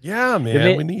Yeah, man.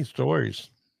 made- We need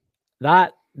stories.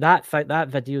 that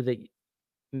video that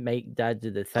Mike Dad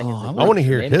did the thing. in the Oh, I want to woods,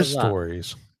 hear remember his that?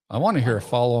 stories. I want to hear a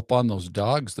follow up on those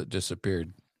dogs that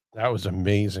disappeared. That was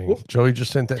amazing. Whoop. Joey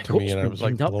just sent that to me, Dakota's and I been was like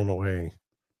beamed up. blown away.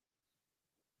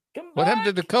 What happened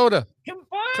to Dakota? Come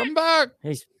back! Come back.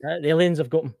 The aliens have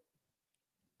got him.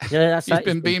 Yeah, that's He's it.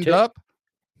 been beamed took- up.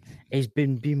 He's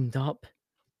been beamed up.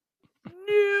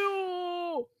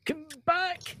 No, come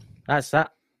back. That's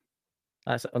that.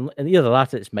 That's and either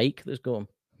that or it's Mike that's got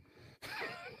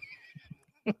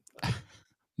him.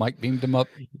 Mike beamed him up.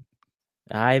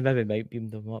 Aye, maybe Mike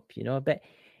beamed him up, you know. But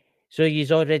so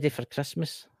he's all ready for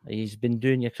Christmas. He's been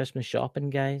doing your Christmas shopping,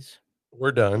 guys.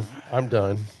 We're done. I'm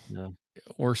done. No,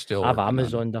 We're still I have working on it.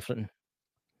 Amazon different.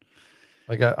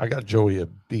 I got Joey a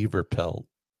beaver pelt.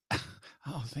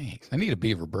 Oh, thanks. I need a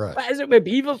beaver brush. What is it with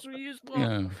beavers we use for?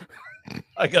 Yeah.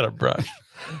 I got a brush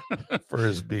for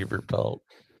his beaver pelt.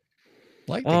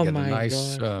 Like to Oh get a my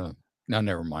nice God. no,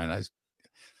 never mind.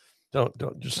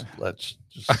 Don't just let's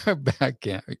just I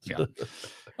can't. Yeah.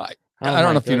 Oh I don't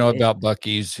my know if you know God, about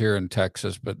Buc-ee's here in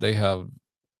Texas, but they have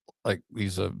like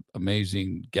these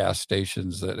amazing gas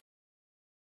stations that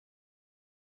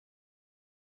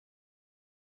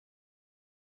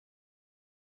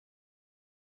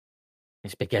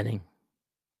It's beginning.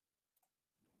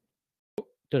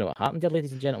 Don't know what happened there,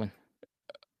 ladies and gentlemen.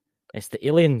 It's the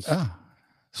aliens.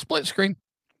 split screen.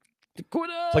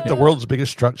 Dakota! it's like the world's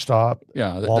biggest truck stop.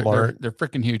 Yeah, Walmart. they're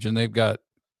freaking huge, and they've got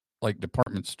like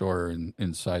department store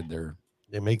inside there.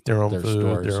 They make their own Their food,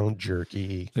 stores. their own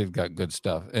jerky. They've got good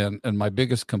stuff. And my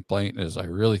biggest complaint is I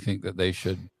really think that they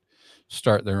should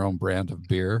start their own brand of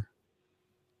beer,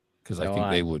 because I No, think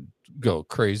I- they would go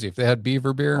crazy if they had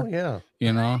beaver beer. Oh yeah.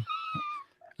 You know, I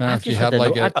don't know I've if you just had had a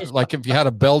like no- I've just- like if you had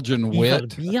a Belgian Beaver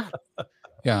wit. beer.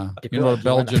 Yeah, The you know what a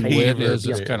girls want a Belgian wit beaver is?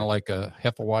 It's beer. kind of like a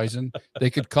Hefeweizen.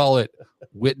 They could call it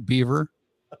wit beaver,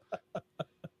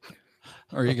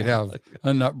 or you could have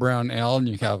a nut brown ale, and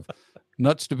you have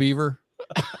nuts to beaver.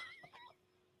 I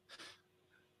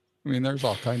mean, there's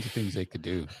all kinds of things they could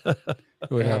do. It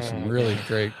would have some really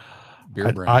great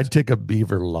beer brands. I'd take a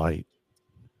beaver light.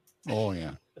 Oh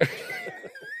yeah,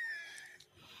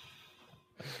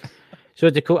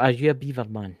 So Dakota, are you a beaver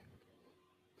man?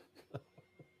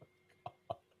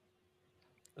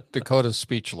 Dakota's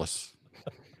speechless.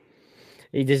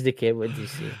 He doesn't care what you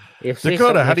say. He'll say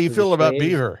Dakota, something how do you to feel the about phrase.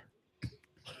 beaver?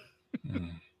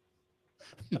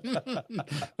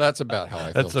 That's about how I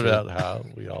feel. That's too. about how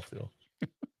we all feel.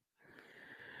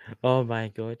 Oh my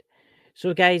God.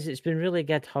 So guys, it's been really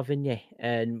good having you,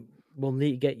 and we'll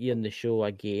need to get you on the show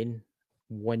again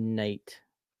one night,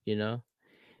 you know.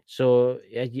 So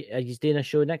are you doing a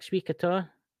show next week at all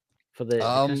for the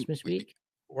Christmas week?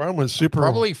 We're on with Super.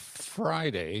 Probably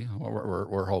Friday.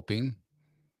 We're hoping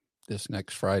this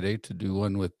next Friday to do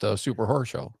one with Super Horror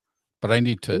Show, but I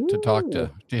need to talk to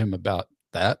him about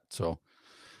that. So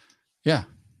yeah,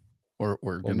 we're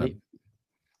gonna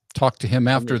talk to him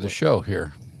after the show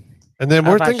here. And then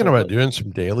we're I've thinking actually about doing some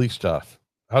daily stuff.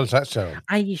 How does that sound?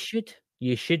 You should.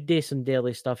 You should do some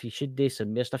daily stuff. You should do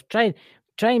some more stuff. Try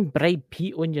and bribe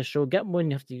Pete on your show. Get him on.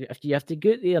 You have to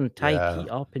go out there and tie Pete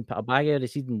up and put a bag out of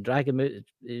seed and drag him out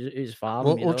his farm.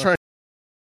 We'll try.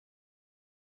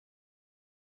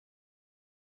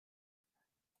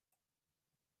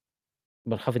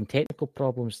 We're having technical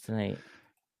problems tonight.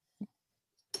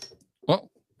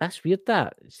 That's weird.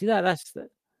 That's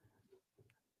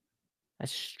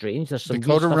strange. There's some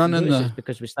Dakota weird stuff. running It's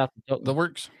because we started talking. The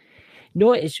works.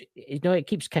 No, it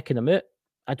keeps kicking him out.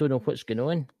 I don't know what's going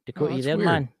on. Dakota, you that's there, weird.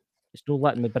 man? It's not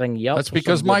letting me bring you up. That's for some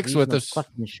because weird Mike's reason. with I'm us.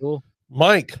 clicking the show.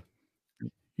 Mike.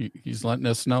 He's letting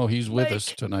us know he's with us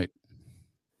tonight.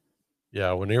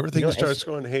 Yeah, when everything No, starts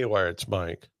going haywire, it's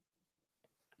Mike.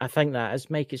 I think that is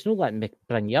Mike. It's not letting me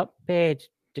bring you up,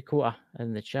 Dakota,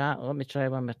 in the chat. Let me try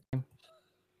one more time.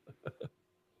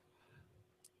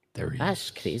 There he That's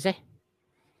is. crazy.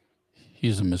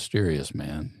 He's a mysterious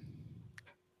man.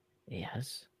 He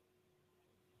is.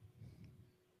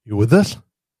 You with us?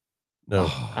 No.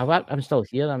 I'm still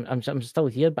here. I'm still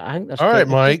here, but I think there's All right,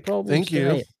 technical Mike. problems Thank you.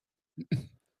 tonight.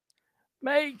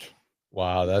 Mike.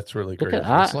 Wow, that's really Look crazy. at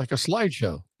that. It's like a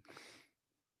slideshow.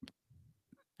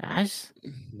 That's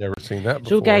Never seen that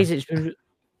before. so, guys. It's been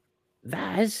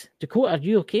that is Dakota. Are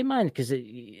you okay, man? Because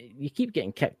you keep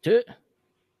getting kicked out. I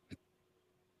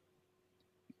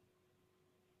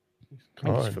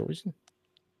think he's God. frozen.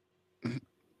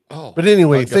 Oh, But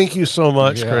anyway, I got- thank you so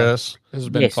much, Yeah. Chris, This has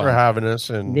been Yes, for fun. having us.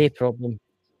 And No problem.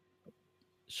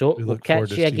 So We we'll look forward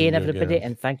catch to you seeing again, you everybody, again.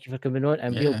 and thank you for coming on.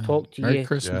 And Yeah. we'll talk to Merry you.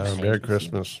 Christmas. yeah, Merry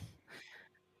Christmas.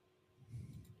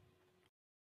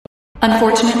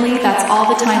 Unfortunately, that's all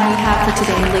the time we have for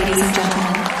today, ladies and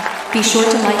gentlemen. Be sure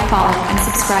to like, follow, and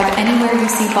subscribe anywhere you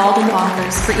see Bald and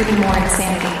Bonkers for even more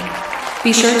insanity.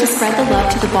 Be sure to spread the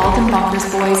love to the Bald and Bonkers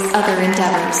boys' other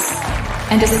endeavors.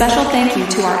 And a special thank you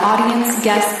to our audience,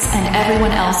 guests, and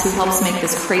everyone else who helps make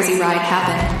this crazy ride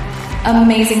happen.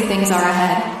 Amazing things are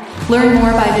ahead. Learn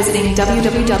more by visiting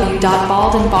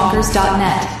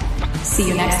www.baldandbonkers.net. See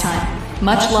you next time.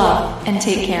 Much love and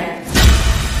take care.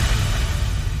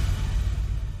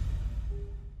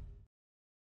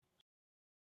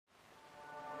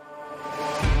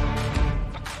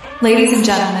 Ladies and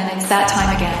gentlemen, it's that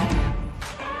time again.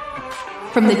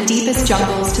 From the deepest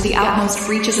jungles to the outmost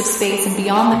reaches of space and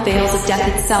beyond the veils of death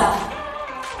itself,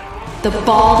 the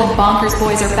Bald and Bonkers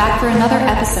boys are back for another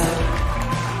episode.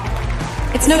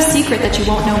 It's no secret that you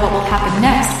won't know what will happen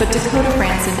next, but Dakota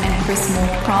Franson and Chris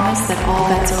Mole promise that all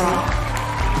bets are off.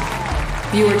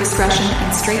 Viewer discretion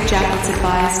and straitjackets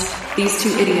advised. These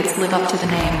two idiots live up to the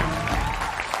name.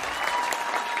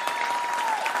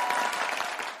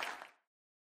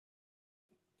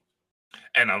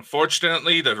 And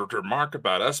unfortunately, the remark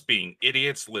about us being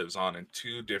idiots lives on in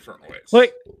two different ways.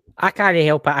 Look, I can't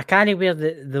help it. I can't wear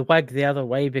the wig the other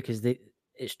way because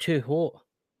it's too hot,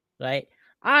 right?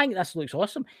 I think this looks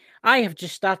awesome. I have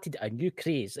just started a new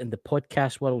craze in the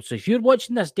podcast world. So if you're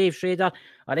watching this, Dave Schrader,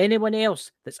 or anyone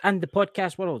else that's in the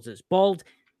podcast world that's bald,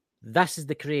 this is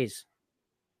the craze.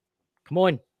 Come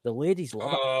on, the ladies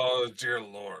love it. Oh, dear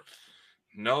Lord.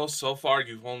 No, so far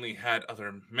you've only had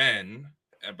other men.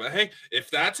 But hey, if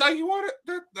that's how you want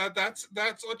it, that's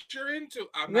what you're into.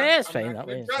 It's fine that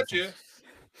way. Judge you.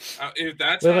 If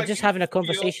that's We how were just you having a feel,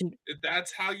 conversation. if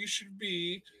that's how you should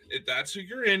be, if that's who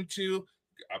you're into,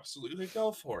 absolutely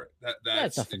go for it.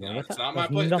 There's nothing wrong with it's it. not my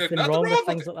There's place. nothing wrong with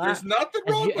things like that. There's nothing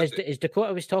wrong with it. As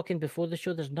Dakota was talking before the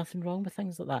show, there's nothing wrong with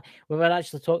things like that. We were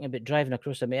actually talking about driving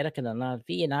across America in an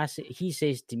RV, and he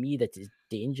says to me that it's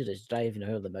dangerous driving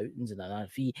over the mountains in an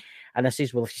RV. And I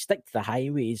says, well, if you stick to the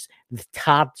highways, the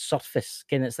tarred surface,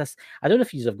 it's this. I don't know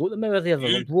if you've got them over there,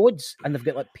 the roads, and they've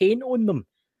got like paint on them.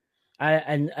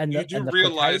 And you do and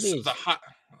realize highways.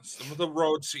 Some of the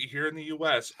roads here in the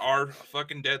U.S. are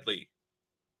fucking deadly.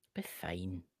 Be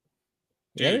fine.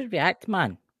 Dude. Overreact,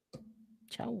 man.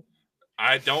 Chill.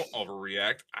 I don't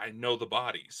overreact. I know the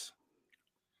bodies.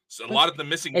 So a lot of the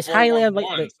missing it's highly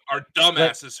 411s are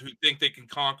dumbasses who think they can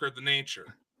conquer the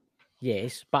nature.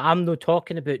 Yes, but I'm not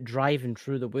talking about driving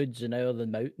through the woods and out of the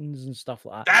mountains and stuff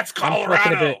like that. That's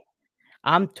Colorado.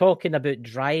 I'm talking about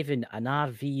driving an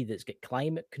RV that's got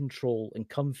climate control and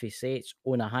comfy seats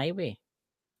on a highway.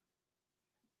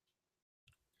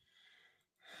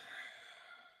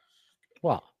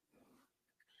 What?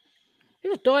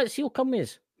 Here's Dots. He'll come with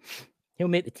us. He'll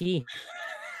make the tea.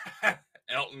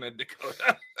 Elton and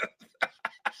Dakota.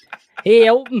 Hey,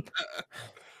 Elton.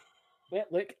 Wait,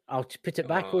 look, I'll put it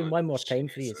back on one more time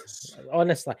for you.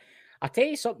 Honestly, I'll tell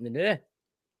you something now.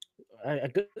 I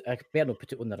better not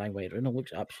put it on the wrong way around. It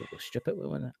looks absolutely stupid.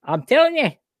 I'm telling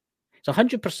you, it's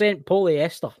 100%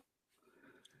 polyester.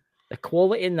 The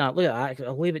quality in that, look at that.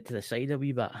 I'll leave it to the side a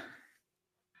wee bit.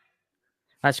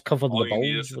 That's covered All the you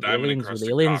need bulge is with the the diamond aliens, with the encrusted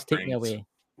aliens cock taking rings. away.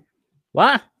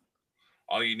 What?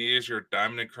 All you need is your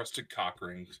diamond encrusted cock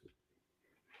rings.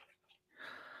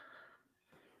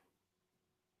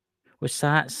 What's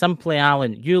that? Simply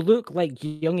Alan. You look like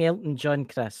young Elton John,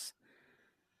 Chris.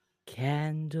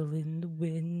 Candle in the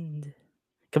wind.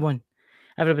 Come on,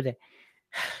 everybody.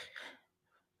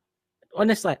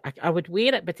 Honestly, I would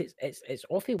wear it, but it's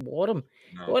awfully warm.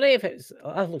 No. What if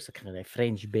that looks like kind of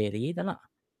French beret, doesn't it?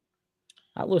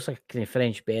 That looks like a kind of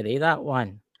French beret, that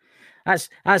one. That's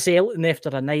Elton after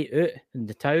a night out in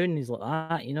the town. He's like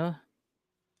that, you know.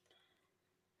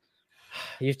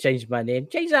 You've changed my name.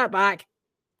 Change that back.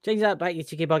 Change that back, you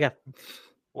cheeky bugger.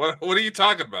 What are you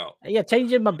talking about? You're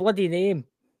changing my bloody name.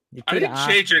 You I tear didn't it off.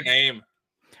 change your name.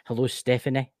 Hello,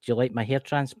 Stephanie. Do you like my hair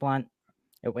transplant?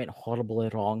 It went horribly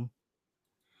wrong.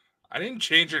 I didn't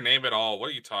change your name at all.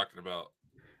 What are you talking about?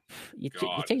 You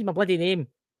God. changed my bloody name.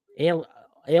 L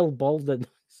Baldwin.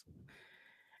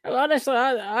 Honestly,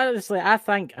 I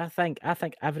think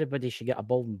everybody should get a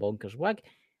Baldwin Bonkers wig,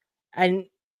 and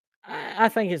I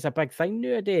think it's a big thing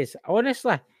nowadays.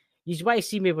 Honestly, you want to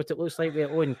see me what it looks like with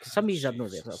it on, because some of you are not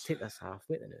there. I'll take this off.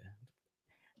 Wait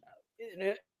a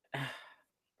minute.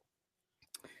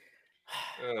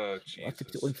 Oh, I have to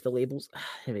put it Jesus. on for the labels.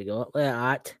 Here we go. Look at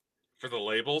that. For the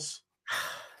labels?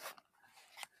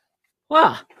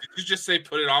 What? Did you just say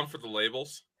put it on for the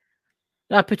labels?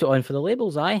 I put it on for the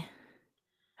labels, aye.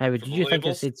 How did For the you think I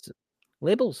labels? said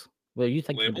labels? Well, you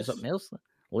think Labels? something else?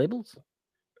 Labels?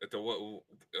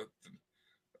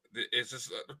 Is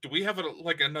this? Do we have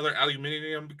another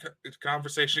aluminium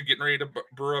conversation getting ready to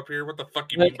brew up here? What the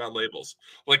fuck you mean by labels?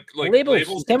 Like labels. labels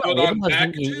You to tell put me what on label is,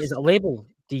 don't you? packages? Is it a label?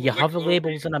 Do you Like, have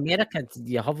labels in America? Do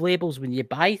you have labels when you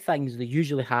buy things? They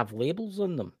usually have labels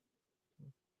on them.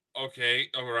 Okay,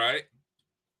 all right.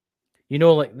 You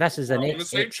know, like this is an We're on the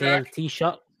same XXL track.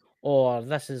 T-shirt, or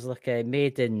this is like a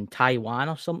made in Taiwan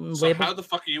or something. So label. how the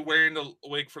fuck are you wearing the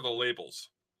wig for the labels?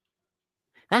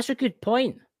 That's a good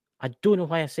point. I don't know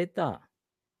why I said that.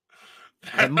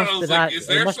 It must I be was that. like, is It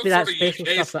there must some be that sort of special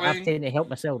UK stuff that I've slang? taken to help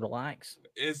myself relax.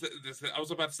 I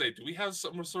was about to say, do we have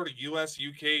some sort of US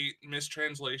UK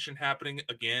mistranslation happening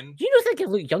again? Do you not think I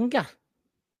look younger?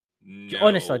 No.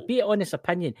 Honestly, be an honest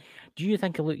opinion. Do you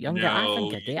think I look younger? I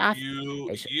think No, I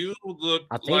do. you look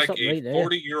I'll tell you like something a right now.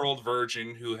 40-year-old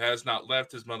virgin who has not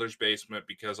left his mother's basement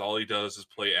because all he does is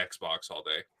play Xbox all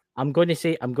day. I'm going to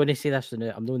say this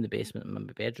now. I'm not in the basement. I'm in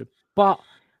my bedroom. But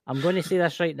I'm going to say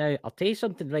this right now. I'll tell you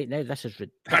something right now. This is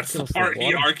That's ridiculous. the part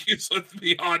he argues with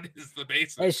me on is the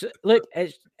basement.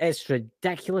 It's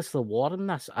ridiculously warm,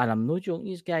 this, and I'm not joking,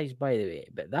 these guys, by the way.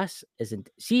 But this isn't.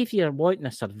 See, if you're wanting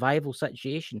a survival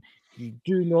situation, you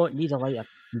do not need a lighter.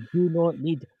 You do not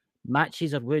need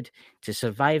matches or wood to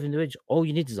survive in the woods. All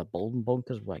you need is a Baldwin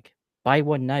Bonkers wig. Buy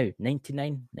one now,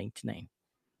 $99.99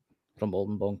 from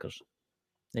Baldwin Bonkers.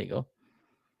 There you go.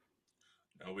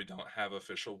 No, we don't have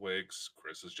official wigs.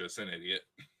 Chris is just an idiot.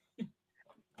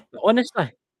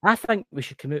 Honestly, I think we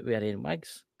should come out wearing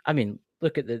wigs. I mean,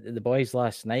 look at the boys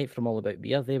last night from All About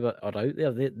Beer. They were out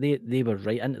there. They were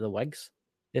right into the wigs.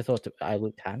 They thought I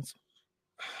looked handsome.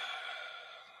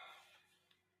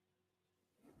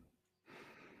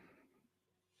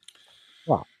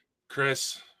 What?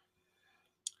 Chris,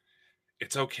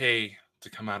 it's okay to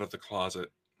come out of the closet.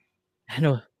 I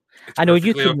know. It's I know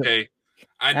you perfectly can. okay.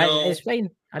 I know. It's fine.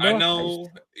 I know.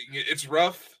 It's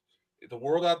rough. The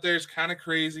world out there is kind of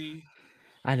crazy.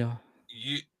 I know.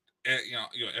 You know,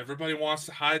 everybody wants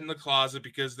to hide in the closet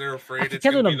because they're afraid it's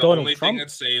kid going to on be the Donald only thing Trump.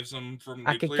 that saves them from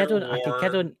I could nuclear kid war.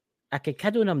 I could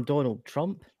kid on I'm Donald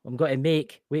Trump. I'm going to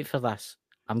wait for this.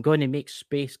 I'm going to make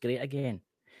space great again.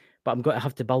 But I'm going to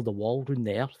have to build a wall around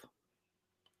the earth.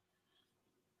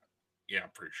 Yeah, I'm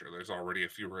pretty sure there's already a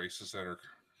few races that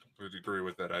would agree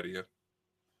with that idea.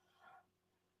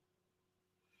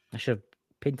 I should have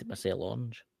painted myself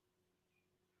orange.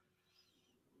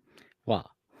 What?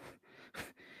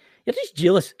 You're just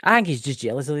jealous. I think he's just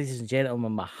jealous, ladies and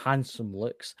gentlemen, my handsome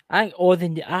looks. I think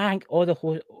all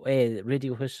the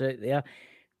radio hosts out there,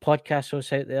 podcast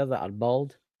hosts out there that are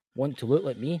bald, want to look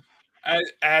like me.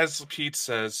 As Pete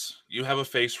says, you have a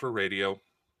face for radio.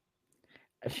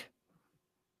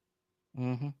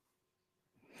 Mm-hmm.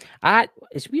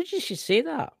 It's weird you should say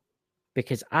that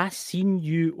because I seen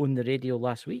you on the radio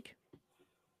last week.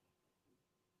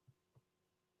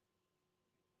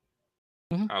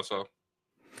 Mm-hmm. How so?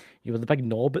 You were the big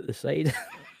knob at the side.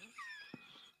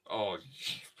 Oh,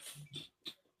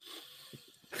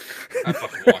 I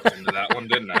fucking walked into that one,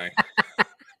 didn't I?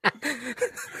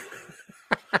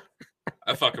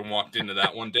 I fucking walked into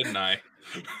that one, didn't I?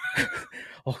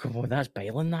 Oh, come on, that's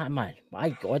bailing that, man. My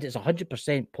God, it's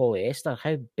 100% polyester.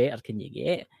 How better can you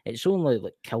get? It's only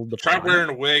like killed the Try planet. wearing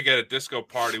a wig at a disco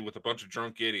party with a bunch of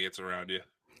drunk idiots around you.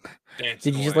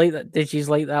 Did you just like that? Did you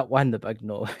like that one, the big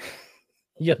no?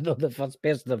 You're not the first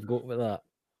person I've got with that.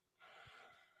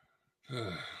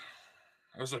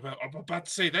 I'm about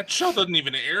to say, that show doesn't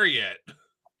even air yet.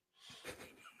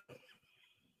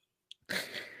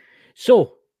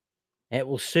 So, it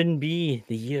will soon be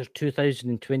the year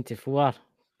 2024.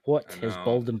 What I has know.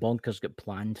 Bald and Bonkers got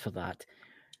planned for that?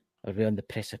 Are we on the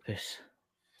precipice?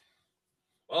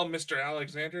 Well, Mr.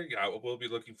 Alexander, yeah, we'll be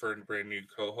looking for a brand new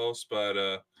co-host,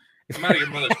 but come out of your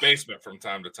mother's basement from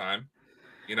time to time.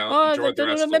 You know, Oh, enjoy the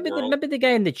rest of maybe the world. maybe the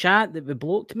guy in the chat that we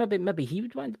blocked, maybe he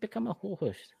would want to become a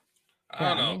co-host. I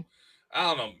don't know.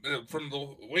 I don't know. From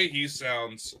the way he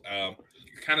sounds, it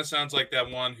kind of sounds like that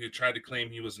one who tried to claim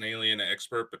he was an alien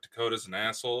expert, but Dakota's an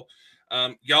asshole.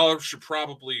 Y'all should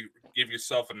probably give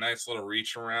yourself a nice little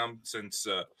reach around, since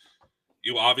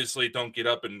you obviously don't get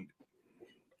up and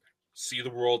see the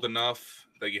world enough,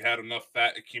 that you had enough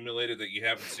fat accumulated that you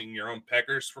haven't seen your own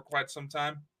peckers for quite some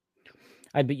time.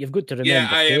 But you've got to remember. Yeah,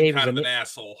 I am Faye kind of was an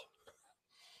asshole.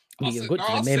 You've got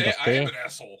to remember. I am an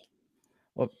asshole.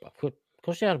 Well, of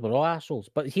course you are. We're all assholes.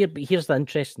 But here's the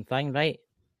interesting thing, right?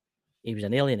 He was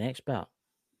an alien expert,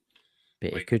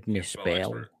 but he couldn't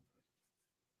spell.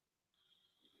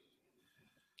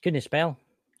 Couldn't spell.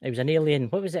 He was an alien.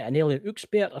 What was it? An alien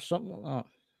expert or something like that.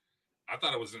 I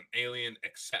thought it was an alien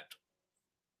accept.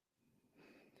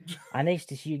 Nice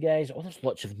to see you guys. Oh, there's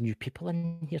lots of new people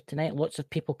in here tonight. Lots of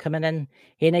people coming in.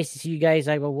 Hey, nice to see you guys.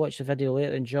 I will watch the video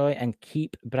later. Enjoy and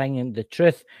keep bringing the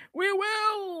truth. We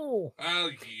will.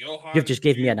 Johan, You've just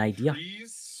gave me an idea.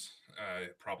 I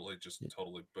probably just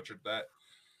totally butchered that.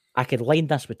 I could line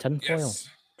this with tinfoil Yes.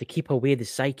 to keep away the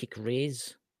psychic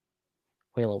rays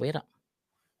while I wear it.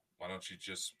 Why don't you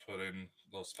just put in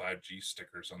those 5G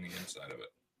stickers on the inside of it?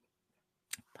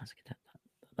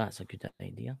 That's a good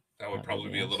idea. That would probably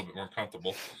be a little bit more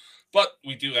comfortable. But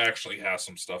we do actually have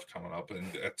some stuff coming up,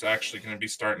 and it's actually going to be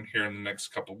starting here in the next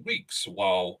couple of weeks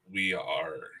while we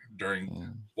are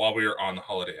on the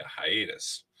holiday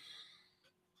hiatus.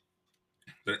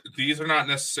 These are not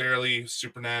necessarily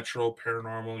supernatural,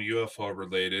 paranormal, UFO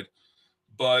related,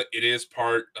 but it is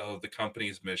part of the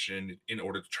company's mission in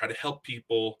order to try to help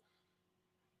people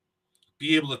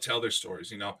be able to tell their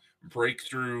stories, break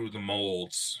through the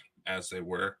molds, as they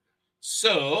were.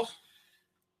 So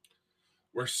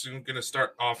we're soon going to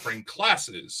start offering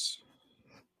classes.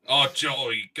 Oh,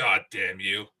 Joey, goddamn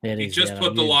you. He just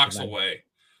put the locks away.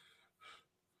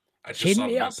 I just saw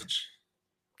the message.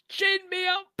 Chain me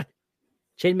up.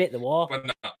 Chain me at the wall. But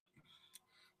no,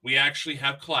 we actually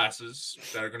have classes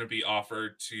that are going to be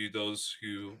offered to those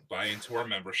who buy into our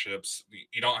memberships.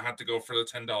 You don't have to go for the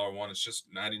 $10 one. It's just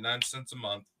 99 cents a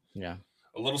month. Yeah.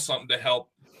 A little something to help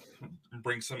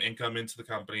bring some income into the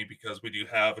company, because we do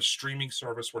have a streaming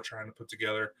service we're trying to put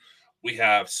together. We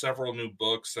have several new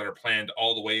books that are planned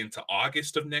all the way into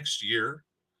August of next year,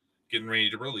 getting ready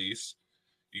to release.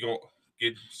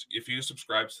 If you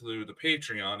subscribe to the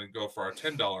Patreon and go for our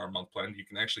 $10 a month plan, you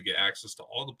can actually get access to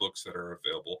all the books that are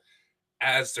available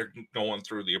as they're going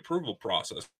through the approval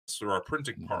process through our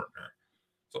printing partner.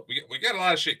 So we got a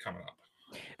lot of shit coming up.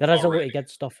 There is a lot of good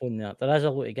stuff on there.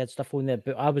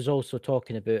 But I was also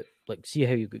talking about, see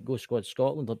how you could Go Squad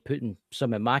Scotland, putting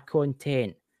some of my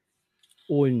content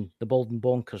on the Bald and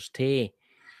Bonkers Tay,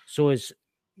 so as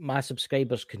my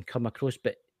subscribers can come across.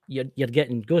 But you're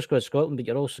getting Go Squad Scotland, but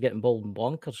you're also getting Bald and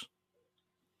Bonkers.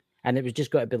 And it was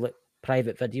just got to be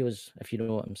private videos, if you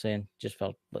know what I'm saying, just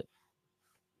for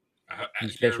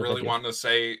you really want to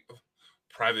say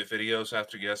private videos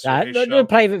after yesterday's show? No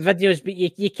private videos, but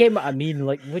you came what I mean.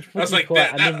 What do you call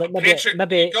it? I mean, maybe a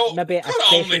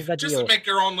special video. Just make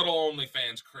your own little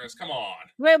OnlyFans, Chris. Come on.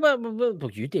 Well,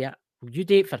 you do it. You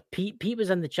do it for Pete. Pete was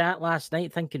in the chat last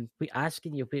night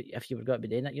asking you if you were going to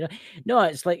be doing it. No,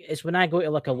 it's when I go to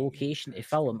a location to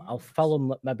film, I'll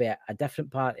film maybe a different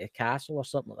part of the castle or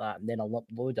something like that, and then I'll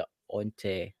upload it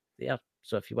onto there.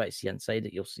 So if you want to see inside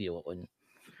it, you'll see it on.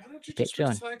 Why don't you just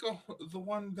recycle the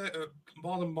one that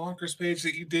Bald and Bonkers page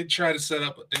that you did try to set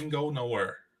up but didn't go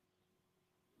nowhere?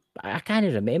 I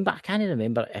can't remember how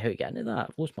to get into that.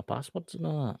 I've lost my passwords and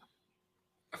all that.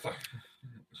 I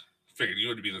figured you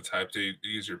would be the type to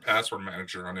use your password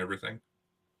manager on everything.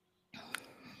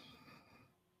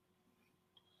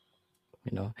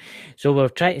 So we're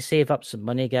trying to save up some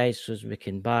money, guys, so as we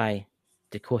can buy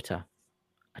Dakota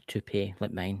a toupee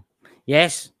like mine.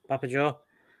 Yes, Papa Joe.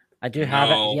 I do have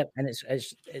it here, and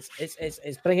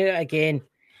it's bringing it out again.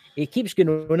 He keeps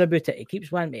going on about it. He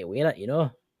keeps wanting me to wear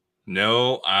it,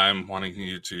 No, I'm wanting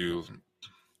you to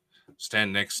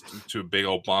stand next to a big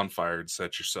old bonfire and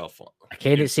set yourself up.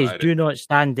 Okay, it says, do not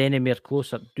stand anywhere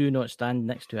closer. Do not stand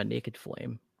next to a naked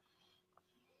flame.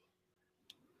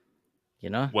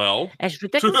 Well, it's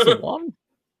ridiculously warm.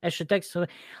 It's ridiculous.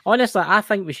 Honestly, I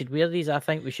think we should wear these. I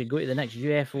think we should go to the next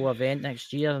UFO event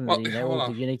next year in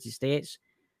the United States.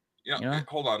 Yeah, You know?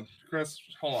 hold on, Chris.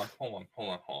 Hold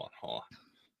on.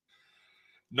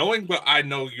 Knowing what I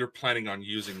know you're planning on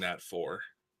using that for,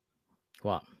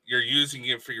 What? you're using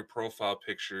it for your profile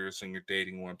pictures and your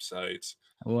dating websites.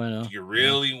 Well, Do you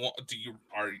really want?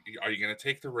 Are you going to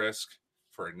take the risk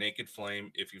for a naked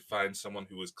flame if you find someone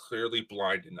who is clearly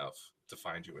blind enough to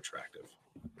find you attractive?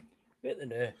 What the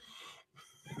no?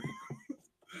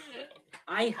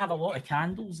 I have a lot of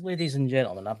candles, ladies and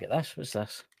gentlemen. I've got this. What's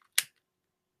this?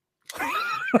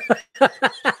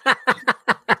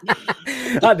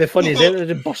 That'd be funny, is it?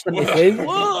 It'd burst into flames.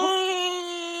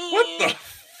 What the?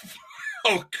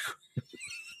 Oh,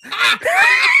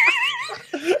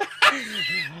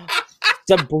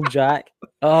 Simple Jack.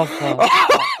 Oh,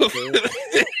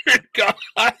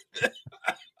 God.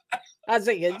 that's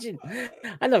engine.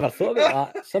 I never thought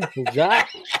about that. Simple Jack.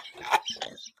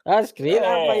 That's great.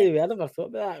 That, by the way, I never thought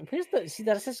about that. Where's the? See,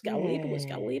 there's this got a label. It's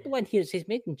got a label in here. It says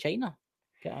made in China.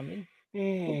 Get what I mean?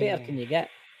 What better can you get?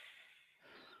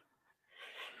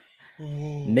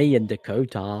 Me and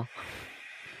Dakota,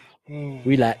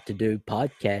 we like to do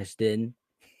podcasting.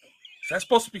 Is that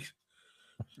supposed to be?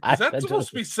 Is that supposed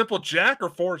to be Simple Jack or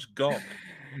Forrest Gump?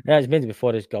 Yeah, it's meant to be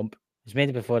Forrest Gump. It's meant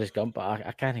to be Forrest Gump, but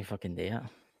I can't even fucking do it.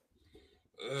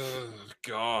 Oh,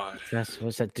 God. That's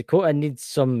what's it. Dakota needs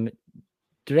some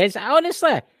dress.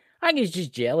 Honestly, I think he's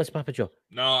just jealous, Papa Joe.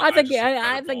 No, I think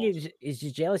he's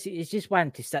just jealous. He's just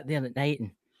wanting to sit there at night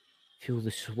and feel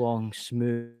the long,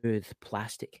 smooth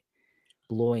plastic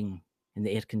blowing in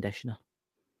the air conditioner.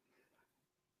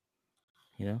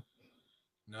 You know?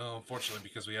 No, unfortunately,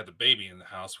 because we had the baby in the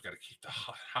house, we got to keep the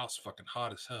house fucking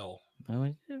hot as hell.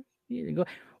 Well, here you go.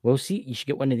 Well, see, you should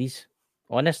get one of these.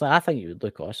 Honestly, I think you would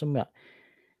look awesome.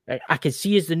 I could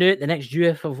see as the new at the next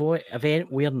UFO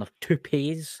event wearing their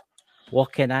toupees,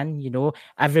 walking in, you know,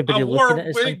 everybody looking at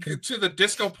us. I wore to the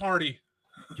disco party.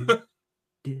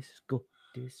 Disco.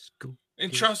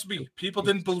 And trust me, people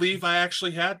didn't believe I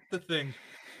actually had the thing.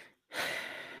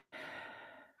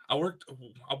 I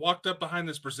walked up behind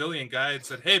this Brazilian guy and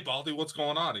said, "Hey, Baldy, what's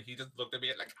going on?" And he just looked at me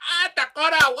like,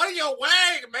 Dakota, what are you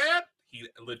wearing, man? He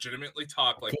legitimately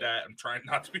talked like that. I'm trying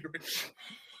not to be rich.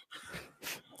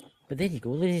 But there you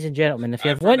go, ladies and gentlemen. If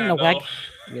you're wanting a wig,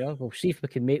 you know, we'll see if we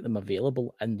can make them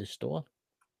available in the store.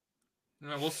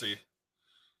 Yeah, we'll see.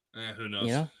 Who knows?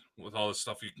 You know? With all the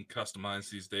stuff you can customize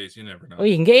these days, you never know. Oh,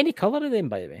 you can get any color of them,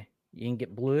 by the way. You can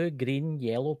get blue, green,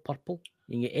 yellow, purple.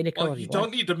 You can get any color. You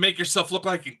don't need to make yourself look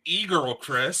like an e-girl,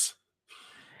 Chris.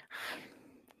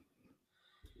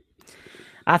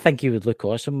 I think you would look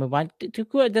awesome with one.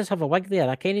 Dakota does have a wig there.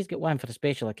 I can't get one for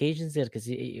special occasions there because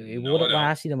he wore it when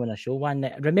I seen him on a show one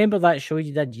night. Remember that show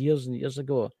you did years and years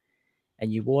ago,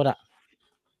 and you wore it.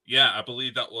 Yeah, I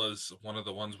believe that was one of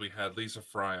the ones we had Lisa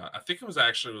Fry on. I think it was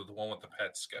actually the one with the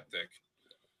pet skeptic.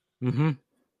 Mm-hmm.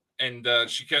 And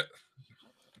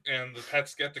and the pet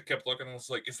skeptic kept looking and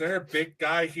was like, "Is there a big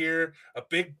guy here? A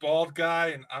big bald guy?"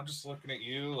 And I'm just looking at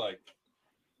you like,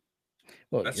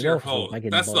 well, that's your host.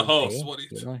 That's the host. What do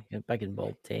you know? You're big and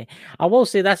bald, I will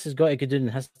say this has got to go down in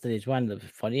history as one of the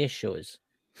funniest shows.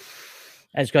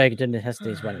 It's got to go down in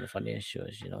history as one of the funniest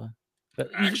shows, you know.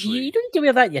 But actually, you don't need to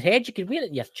wear that in your head. You can wear it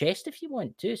in your chest if you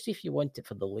want to. See if you want it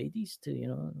for the ladies too, you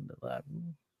know.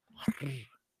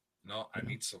 No, I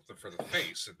need something for the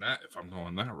face and that if I'm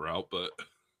going that route, but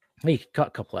well, you could cut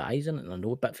a couple of eyes in it and a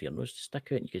nose bit for your nose to stick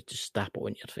out and you could just stab it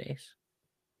on your face.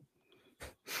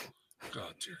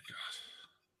 God, dear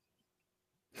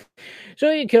God.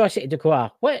 So curiosity,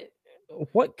 Dakota,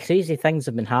 what crazy things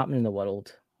have been happening in the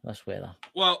world this weather?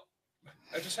 Well,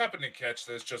 I just happened to catch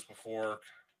this just before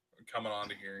coming on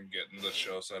to here and getting the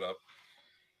show set up.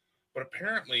 But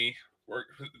apparently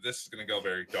this is going to go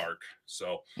very dark.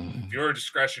 So viewer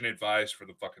discretion advised for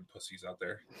the fucking pussies out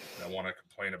there that want to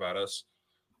complain about us.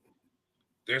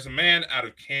 There's a man out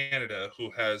of Canada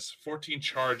who has 14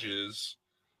 charges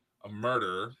of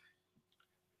murder.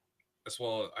 As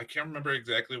well, I can't remember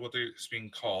exactly what it's being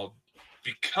called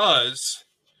because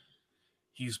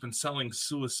he's been selling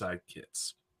suicide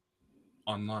kits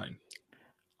online.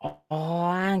 Oh,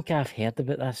 I think I've heard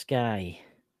about this guy.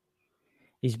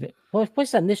 He's been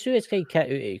what's in the suicide kit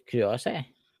out of curiosity?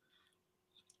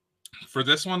 For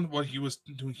this one, what he was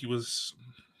doing, he was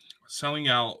selling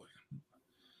out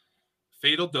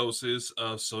fatal doses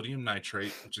of sodium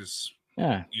nitrate, which is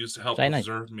used to help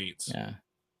preserve meats. Yeah.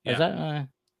 Is that?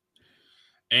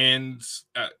 And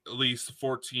at least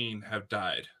 14 have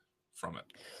died from it,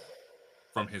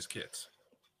 from his kits.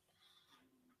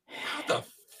 How the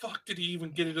fuck did he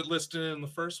even get it listed in the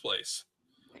first place?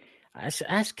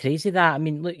 That's crazy. That I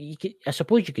mean, look, I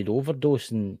suppose you could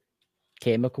overdose in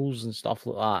chemicals and stuff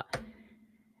like that.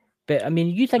 But I mean,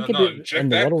 you think No, about inject in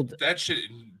the world. that shit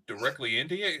directly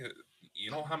into you.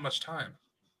 You don't have much time.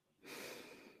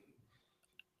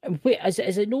 Wait, is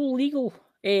it no legal?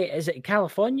 Is it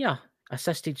California?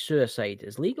 Assisted suicide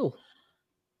is legal.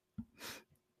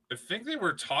 I think they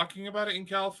were talking about it in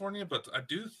California, but I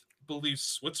do believe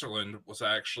Switzerland was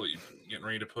actually getting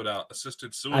ready to put out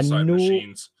assisted suicide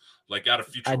machines, like out of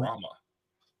Futurama.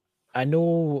 I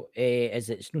know.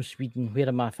 It's no Sweden? Where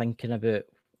am I thinking about?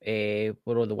 Where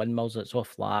all the windmills that's off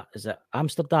flat? Is it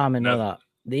Amsterdam and all that?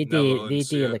 They do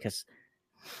like a.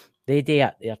 They do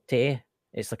it there too.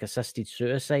 It's like assisted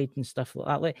suicide and stuff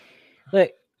like that.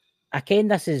 Look, I ken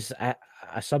this is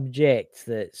a subject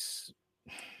that's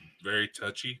very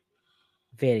touchy.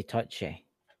 Very touchy.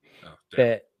 Oh,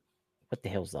 but what the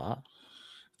hell's that?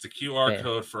 It's a QR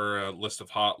code for a list of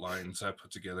hotlines I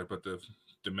put together, but the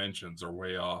dimensions are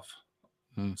way off.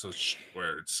 So it's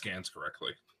where it scans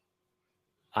correctly.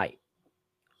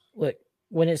 Look,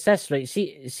 when it says, right,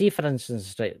 see for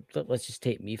instance, right, let's just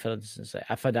take me for instance. Right,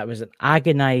 I found I was I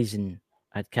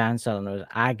had cancer and I was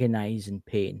agonizing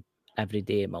pain every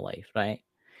day of my life, right?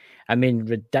 I mean,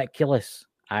 ridiculous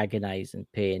agonizing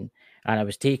pain. And I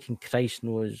was taking Christ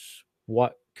knows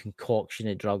what concoction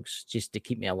of drugs just to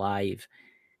keep me alive.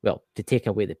 Well, to take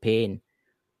away the pain.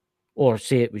 Or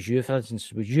say it was you, for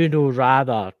instance, would you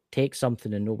rather take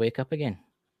something and no wake up again?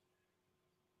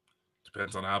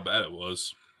 Depends on how bad it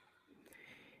was.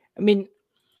 I mean,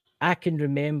 I can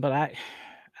remember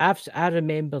I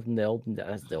remember in the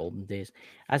olden days.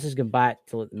 This is going back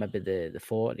to maybe the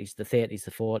 40s, the 30s,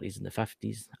 the 40s, and the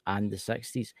 50s, and the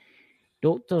 60s.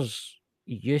 Doctors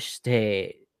used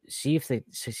to see if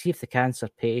the cancer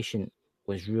patient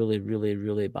was really, really,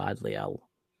 really badly ill,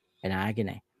 in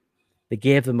agony. They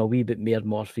gave them a wee bit more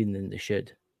morphine than they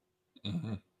should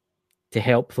to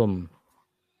help them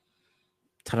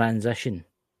transition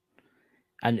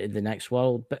into the next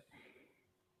world. But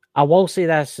I will say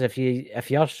this: if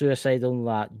you're suicidal and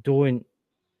that, don't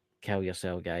kill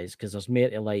yourself, guys, because there's more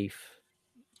to life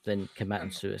than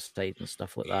committing suicide and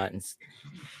stuff like that. And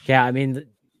yeah, I mean,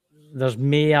 there's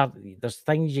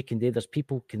things you can do. There's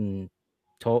people can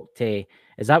talk to.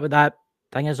 Is that what that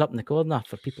thing is up in the corner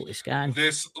for people to scan?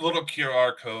 This little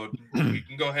QR code, you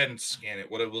can go ahead and scan it.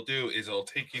 What it will do is it'll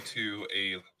take you to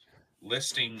a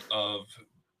listing of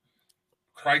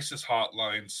crisis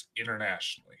hotlines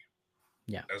internationally.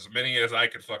 Yeah. As many as I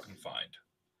could fucking find.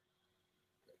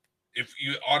 If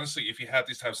you have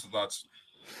these types of thoughts,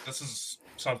 this is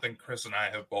something Chris and I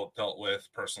have both dealt with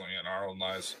personally in our own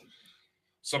lives.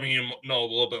 Some of you know a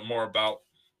little bit more about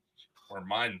where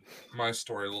my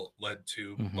story led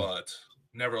to, but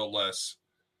nevertheless,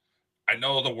 I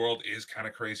know the world is kind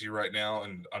of crazy right now,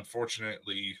 and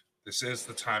unfortunately, this is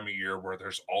the time of year where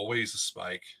there's always a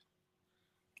spike.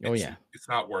 It's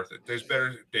not worth it. There's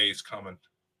better days coming,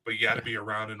 but you got to be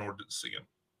around in order to see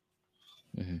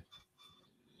them.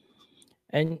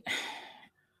 And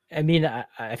I mean,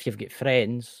 if you've got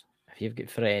friends,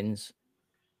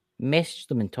 message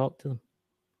them and talk to them,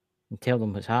 and tell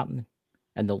them what's happening,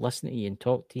 and they'll listen to you and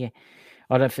talk to you.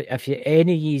 Or if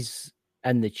any of yous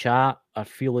in the chat are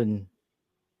feeling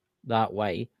that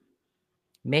way,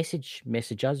 message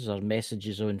us or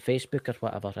messages on Facebook or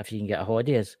whatever if you can get a hold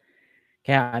of us.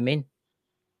 Can't I mean?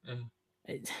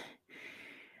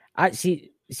 I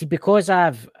see because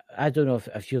I don't know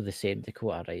if you're the same,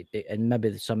 Dakota, right? And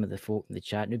maybe some of the folk in the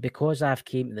chat now, because I've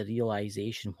came to the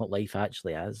realization what life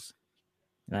actually is,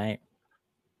 right?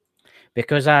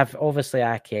 Because I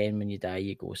can, when you die,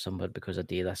 you go somewhere because I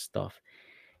do this stuff.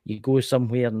 You go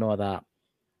somewhere and all that.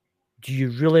 Do you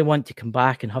really want to come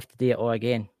back and have to do it all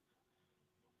again?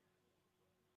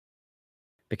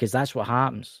 Because that's what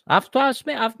happens. I've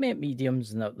met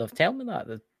mediums and they've told me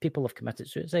that people have committed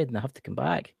suicide and they have to come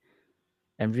back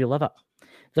and relive it.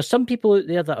 There's some people out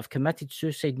there that have committed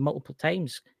suicide multiple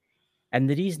times, and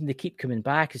the reason they keep coming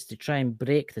back is to try and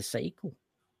break the cycle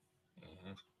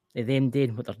of them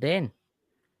doing what they're doing.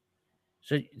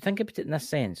 So think about it in this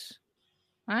sense.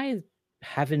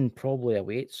 Heaven probably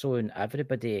awaits on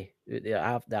everybody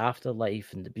out the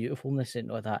afterlife and the beautifulness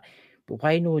and all that. But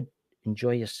why not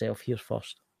enjoy yourself here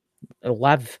first?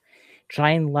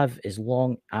 Try and live as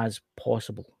long as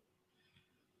possible.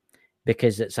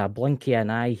 Because it's a blink of an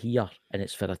eye here and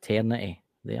it's for eternity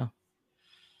there.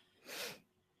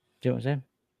 Do you know what I'm saying?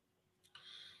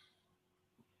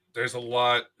 There's a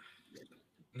lot.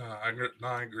 No,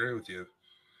 I agree with you.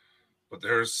 But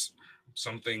there's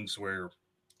some things where,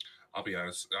 I'll be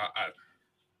honest, I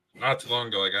not too long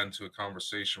ago, I got into a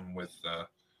conversation with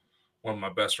one of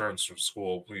my best friends from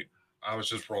school. I was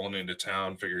just rolling into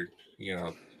town, figured,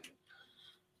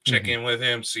 check in with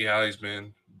him, see how he's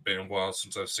been been a while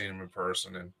since I've seen him in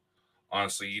person, and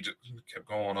honestly, he just kept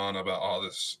going on about all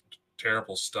this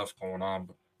terrible stuff going on,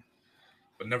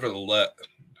 but nevertheless,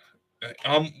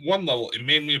 on one level, it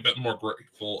made me a bit more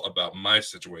grateful about my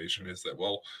situation. Is that,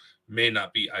 well, may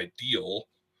not be ideal.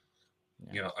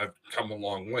 You know, I've come a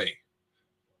long way.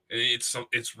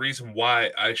 It's reason why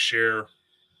I share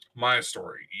my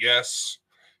story. Yes,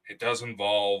 it does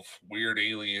involve weird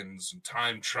aliens and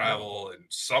time travel and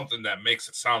something that makes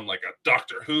it sound like a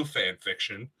Doctor Who fan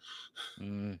fiction.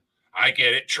 I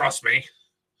get it, trust me.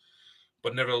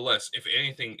 But nevertheless, if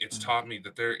anything, it's taught me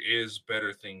that there is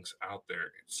better things out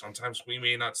there. Sometimes we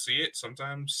may not see it.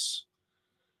 Sometimes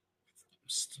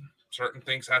certain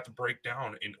things have to break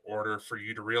down in order for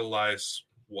you to realize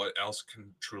what else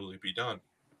can truly be done.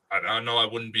 I know I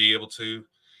wouldn't be able to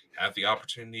have the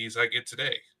opportunities I get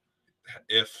today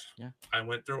if I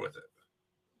went through with it.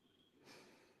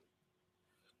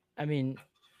 I mean,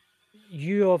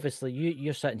 you obviously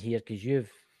you're sitting here because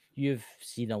you've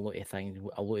seen a lot of things,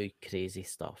 a lot of crazy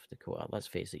stuff, Dakota. Let's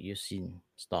face it, you've seen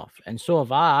stuff, and so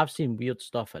have I. I've seen weird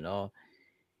stuff and all,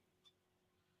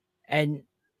 and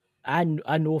I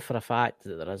know for a fact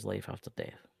that there is life after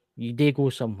death. You do go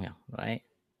somewhere, right?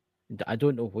 I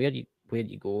don't know where you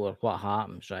go or what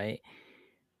happens, right?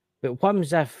 But what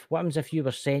happens if you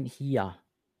were sent here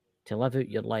to live out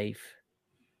your life,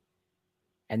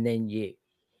 and then you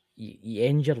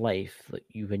end your life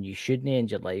when you shouldn't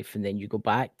end your life, and then you go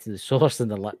back to the source and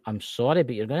they're like, I'm sorry,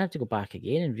 but you're going to have to go back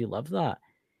again and relive that.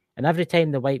 And every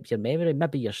time they wipe your memory,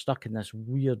 maybe you're stuck in this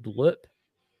weird loop,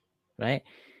 right?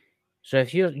 So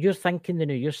if you're thinking,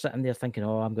 you're sitting there thinking,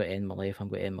 oh, I'm going to end my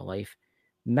life.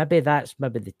 Maybe that's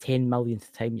the 10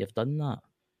 millionth time you've done that.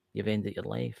 You've ended your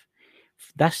life.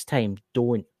 This time,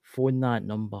 don't phone that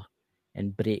number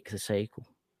and break the cycle.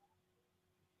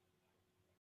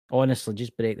 Honestly,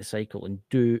 just break the cycle and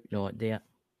do not do it.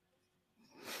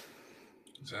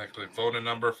 Exactly. Phone a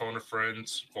number, phone a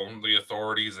friends, phone the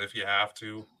authorities if you have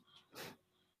to.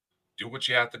 Do what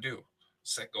you have to do.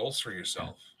 Set goals for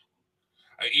yourself.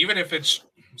 Even if it's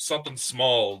something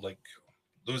small, like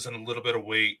losing a little bit of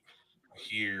weight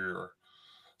here, or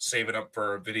saving up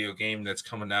for a video game that's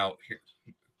coming out here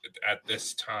at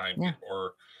this time,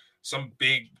 or some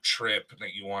big trip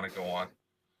that you want to go on.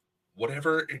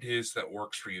 Whatever it is that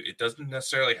works for you. It doesn't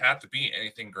necessarily have to be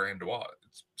anything grandiose.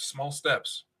 It's small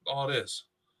steps. All it is.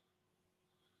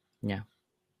 Yeah.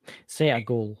 Set a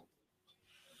goal.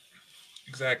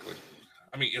 Exactly.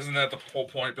 I mean, isn't that the whole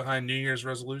point behind New Year's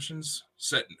resolutions?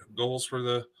 Setting goals for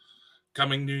the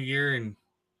coming new year, and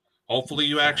hopefully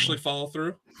you actually follow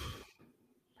through?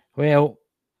 Well,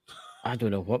 I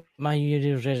don't know what my New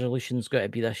Year's resolution's got to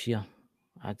be this year.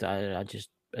 I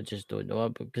just don't know,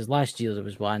 because last year there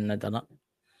was one and I done it,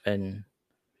 and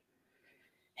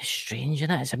it's strange, isn't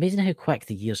it? It's amazing how quick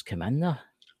the years come in there.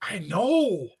 I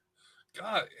know.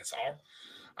 God, it's all.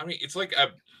 I mean, it's like I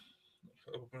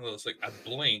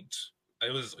blinked.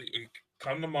 It was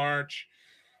come to March.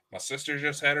 My sister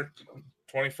just had her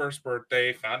 21st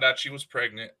birthday. Found out she was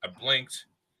pregnant. I blinked.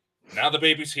 Now the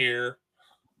baby's here.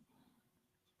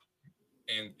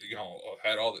 And, I've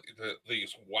had all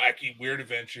these wacky, weird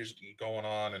adventures going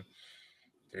on. And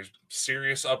there's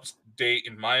serious update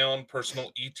in my own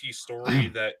personal ET story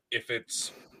that if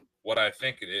it's what I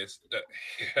think it is, that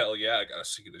hell yeah, I got to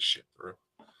see this shit through.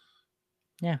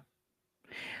 Yeah.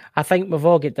 I think we've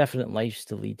all got different lives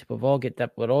to lead.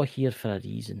 We're all here for a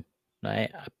reason, right?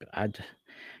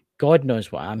 God knows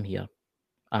why I'm here.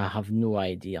 I have no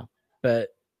idea. But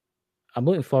I'm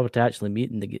looking forward to actually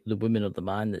meeting the woman or the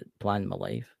man that planned my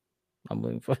life. I'm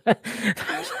looking for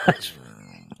that's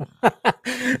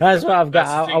what I've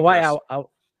got.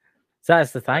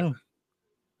 That's the thing.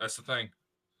 That's the thing.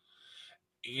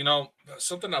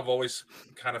 Something I've always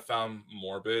kind of found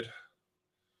morbid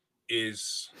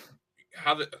is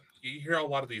how you hear a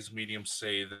lot of these mediums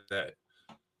say that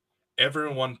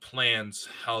everyone plans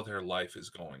how their life is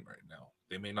going right now.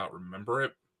 They may not remember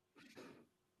it,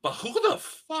 but who the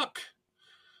fuck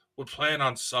would plan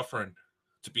on suffering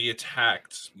to be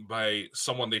attacked by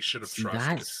someone they should have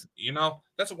trusted?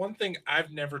 That's one thing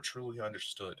I've never truly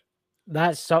understood.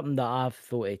 That's something that I've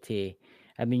thought it too.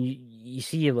 I mean, you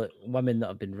see like women that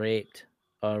have been raped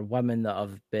or women that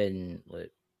have been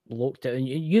like locked out. And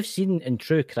you've seen in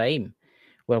true crime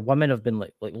where women have been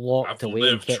like locked away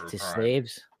and kept as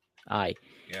slaves. Aye.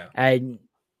 Yeah. And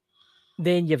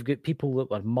then you've got people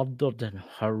that were murdered in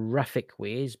horrific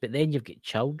ways, but then you've got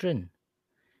children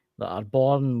that are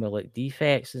born with like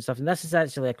defects and stuff. And this is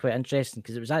actually quite interesting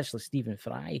because it was actually Stephen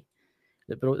Fry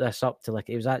that brought this up to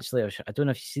it was actually, I don't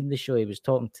know if you've seen the show, he was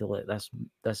talking to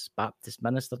this Baptist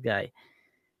minister guy,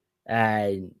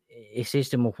 And he says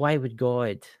to him, well, why would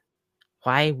God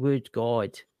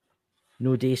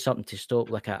no do something to stop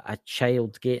like a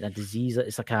child getting a disease?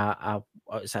 It's like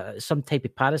some type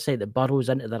of parasite that burrows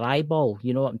into their eyeball.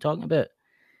 You know what I'm talking about?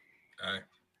 Aye.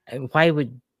 And why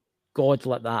would God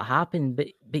let that happen? But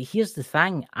here's the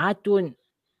thing: I don't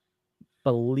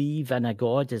believe in a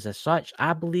God as such.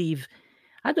 I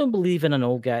don't believe in an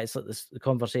old guy. It's like the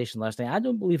conversation last night. I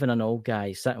don't believe in an old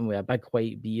guy sitting with a big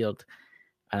white beard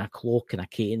and a cloak and a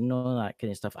cane and all that kind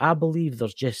of stuff. I believe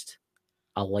there's just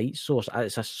a light source.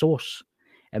 It's a source.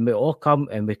 And we all come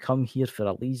here for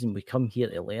a reason. We come here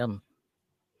to learn.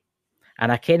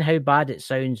 And I ken how bad it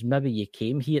sounds. Maybe you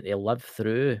came here to live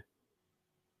through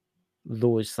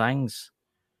those things.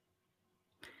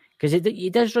 Because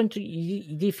it does run to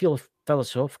you do feel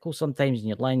philosophical sometimes when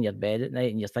you're lying in your bed at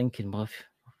night and you're thinking, well,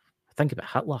 think about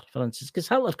Hitler, for instance, because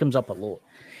Hitler comes up a lot.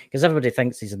 Because everybody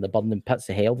thinks he's in the burning pits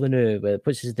of hell now, where it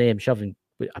puts his name shoving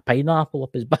a pineapple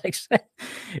up his backside.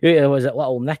 Was it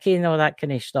Little Nicky and all that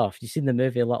kind of stuff? You seen the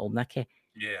movie Little Nicky?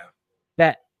 Yeah.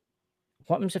 But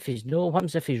what happens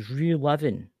if he's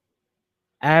reliving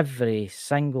every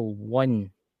single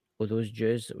one of those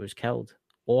Jews that was killed,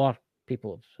 or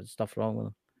people have had stuff wrong with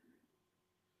them?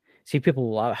 See,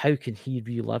 people, how can he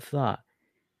relive that?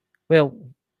 Well,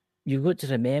 you've got to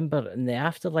remember in the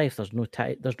afterlife, there's no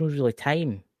time. There's no really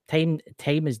time. Time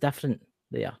is different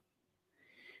there.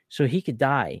 So he could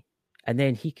die, and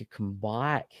then he could come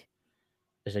back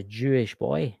as a Jewish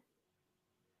boy,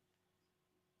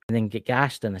 and then get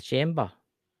gassed in a chamber.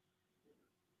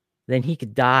 Then he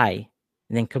could die,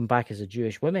 and then come back as a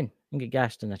Jewish woman and get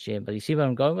gassed in a chamber. You see where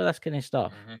I'm going with this kind of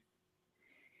stuff? Mm-hmm.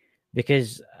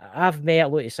 Because I've met a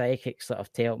lot of psychics that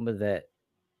have told me that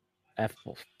if,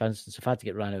 for instance, if I had to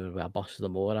get run over with a bus of the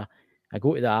Mora, I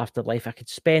go to the afterlife, I could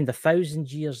spend 1,000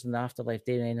 years in the afterlife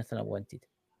doing anything I wanted,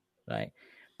 right?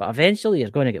 But eventually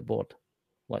you're going to get bored.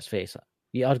 Let's face it.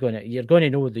 You're going to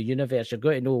know the universe. You're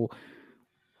going to know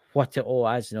what it all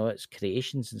is, its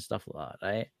creations and stuff like that,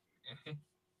 right? Mm-hmm.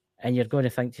 And you're going to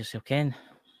think to yourself, Ken,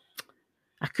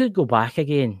 I could go back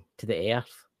again to the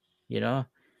earth,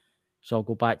 So I'll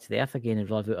go back to the earth again and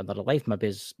live out another life. Maybe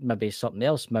it's something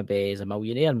else. Maybe it's a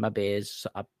millionaire. Maybe it's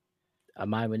a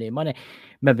man with no money.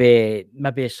 Maybe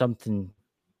it's something,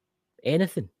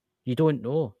 anything. You don't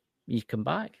know. You come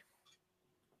back.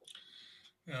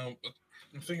 The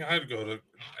thing I'd go to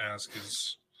ask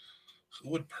is, who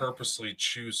would purposely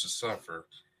choose to suffer?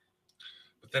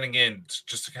 But then again,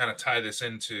 just to kind of tie this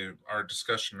into our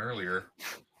discussion earlier,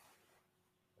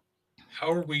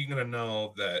 how are we going to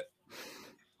know that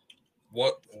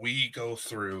what we go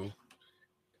through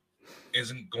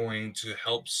isn't going to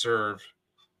help serve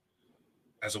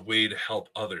as a way to help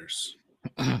others?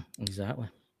 Exactly.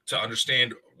 To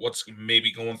understand what's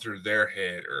maybe going through their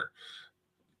head, or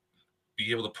be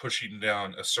able to push you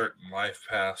down a certain life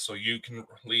path so you can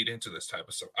lead into this type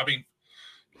of stuff. I mean,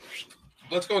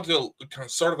 let's go to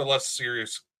sort of a less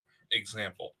serious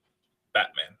example.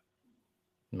 Batman.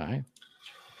 Right.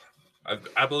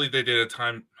 I believe they did a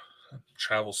time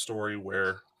travel story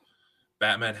where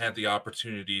Batman had the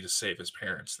opportunity to save his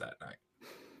parents that night.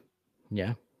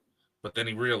 Yeah. But then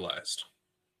he realized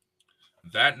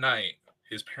that night,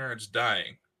 his parents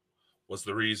dying was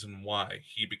the reason why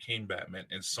he became Batman,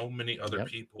 and so many other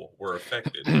people were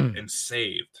affected and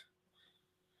saved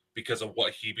because of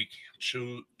what he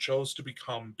chose to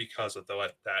become because of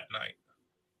that night.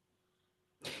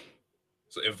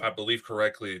 So if I believe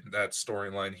correctly, that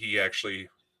storyline, he actually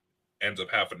ends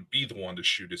up having to be the one to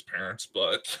shoot his parents,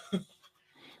 but...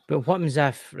 But what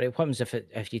happens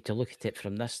if you to look at it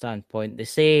from this standpoint? They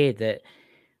say that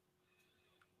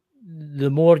the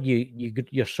more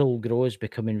your soul grows,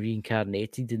 becoming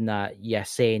reincarnated in that, you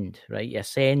ascend, right? You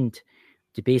ascend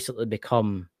to basically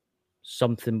become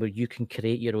something where you can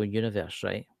create your own universe,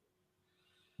 right?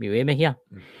 You with me here?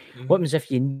 Mm-hmm. What happens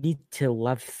if you need to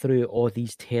live through all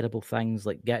these terrible things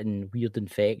like getting weird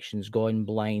infections, going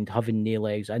blind, having no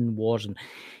legs, in wars, and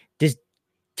these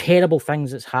terrible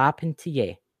things that's happened to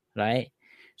you, right?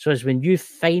 So it's when you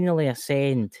finally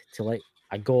ascend to like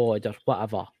a god or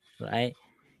whatever, right?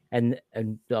 And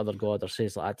the other god or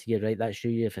says like that to you, right? That's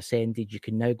you've ascended. You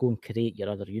can now go and create your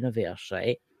other universe,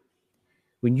 right?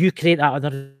 When you create that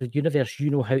other universe,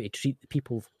 you know how to treat the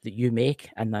people that you make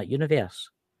in that universe.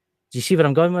 Do you see where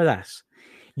I'm going with this?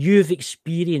 You've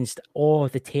experienced all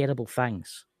the terrible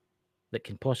things that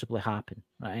can possibly happen,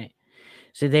 right?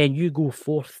 So then you go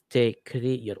forth to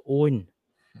create your own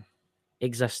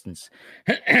existence.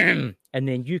 And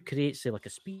then you create, say, like a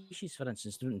species, for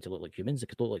instance, they don't need to look like humans, they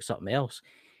could look like something else.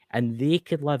 And they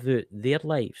could live out their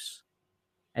lives.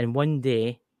 And one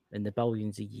day, in the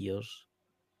billions of years,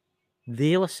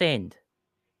 they'll ascend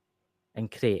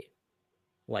and create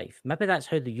life. Maybe that's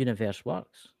how the universe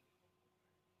works.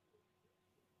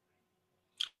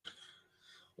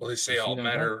 Well, they say You see all what I'm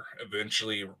saying? matter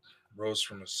eventually rose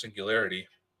from a singularity.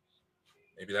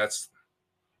 Maybe that's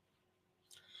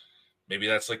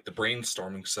like the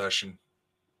brainstorming session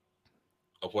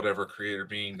of whatever creator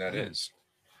being that is.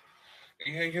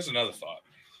 Yeah, here's another thought.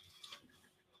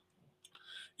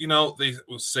 You know, they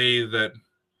will say that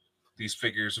these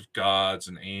figures of gods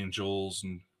and angels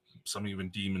and some even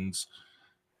demons,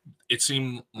 it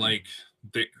seemed like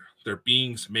they're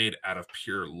beings made out of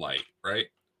pure light, right?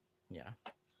 Yeah.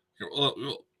 Here,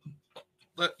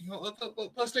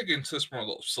 let's dig into this from a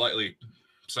little slightly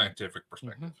scientific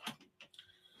perspective.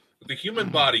 The human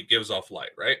body gives off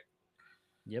light, right?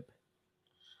 Yep.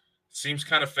 Seems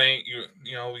kind of faint. You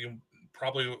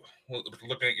probably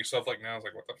looking at yourself like now. It's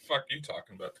like, what the fuck are you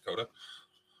talking about, Dakota?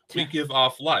 We give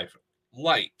off light.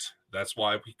 That's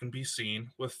why we can be seen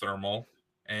with thermal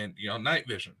and night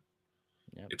vision.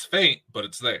 Yep. It's faint, but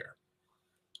it's there.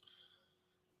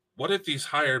 What if these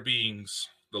higher beings,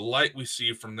 the light we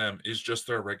see from them is just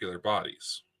their regular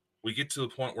bodies? We get to the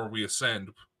point where we ascend,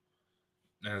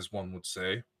 as one would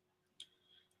say.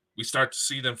 We start to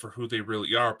see them for who they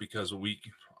really are because we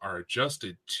are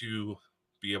adjusted to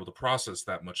be able to process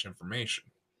that much information.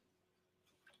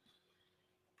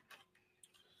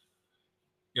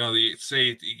 They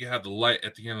say you have the light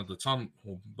at the end of the tunnel,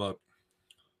 but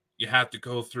you have to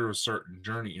go through a certain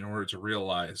journey in order to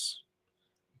realize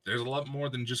there's a lot more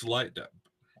than just light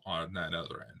on that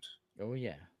other end. Oh,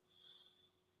 yeah.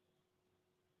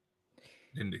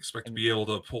 Didn't expect to be able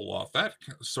to pull off that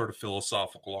sort of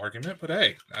philosophical argument, but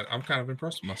hey, I'm kind of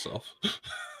impressed with myself.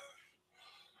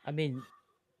 I mean,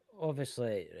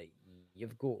 obviously, right,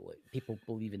 you've got people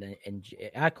believing in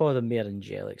I call them mere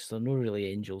angelics. They're not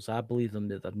really angels. I believe them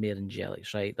that they're mere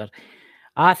angelics, right?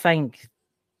 I think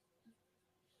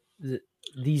that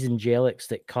these angelics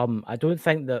that come, I don't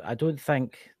think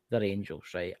they're angels,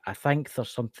 right? I think there's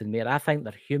something more. I think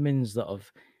they're humans that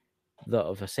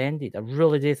have ascended. I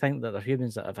really do think that they're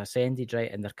humans that have ascended,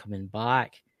 right? And they're coming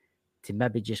back to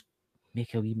maybe just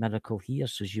make a wee miracle here,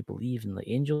 so you believe in the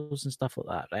angels and stuff like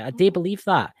that, right? I do believe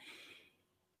that.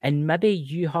 And maybe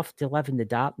you have to live in the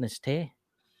darkness too.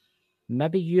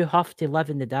 Maybe you have to live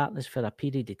in the darkness for a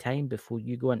period of time before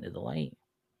you go into the light.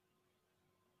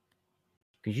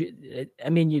 Because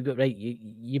you've got right.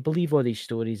 You believe all these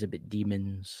stories about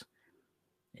demons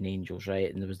and angels,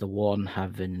 right? And there was the war in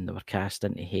heaven, and they were cast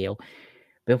into hell.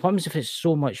 But what happens if it's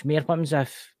so much more? What happens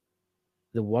if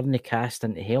they weren't cast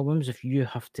into hell? What happens if you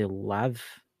have to live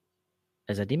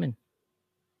as a demon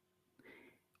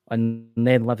and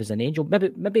then live as an angel?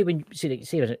 Maybe when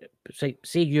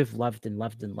say you've lived and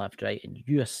lived and lived, right, and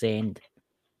you ascend,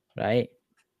 right,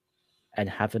 in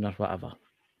heaven or whatever,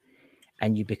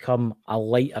 and you become a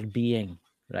lighter being,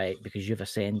 right, because you've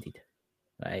ascended,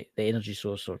 right? The energy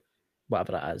source or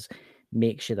whatever it is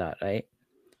makes you that, right?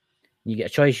 You get a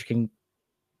choice.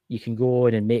 You can go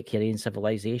on and make your own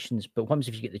civilizations, but what happens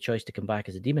if you get the choice to come back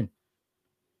as a demon?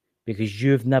 Because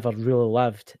you've never really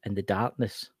lived in the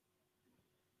darkness.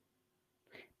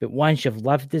 But once you've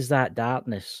lived as that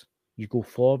darkness, you go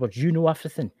forward. You know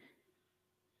everything.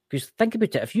 Because think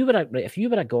about it: if you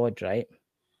were a god, right,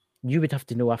 you would have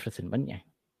to know everything, wouldn't you?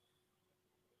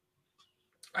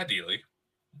 Ideally.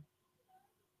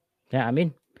 Yeah, I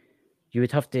mean, you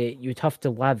would have to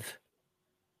live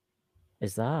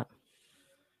as that.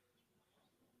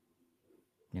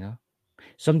 You know,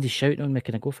 somebody's shouting on me.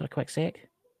 Can I go for a quick sec?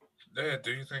 Yeah,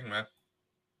 do your thing, man.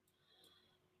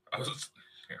 I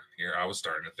was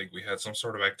starting to think we had some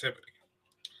sort of activity.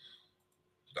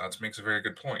 That makes a very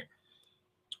good point.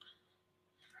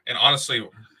 And honestly,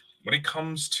 when it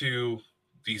comes to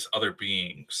these other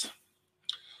beings,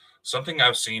 something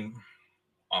I've seen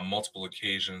on multiple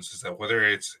occasions is that whether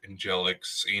it's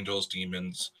angelics, angels,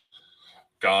 demons,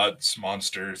 gods,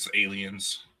 monsters,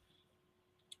 aliens,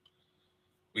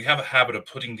 we have a habit of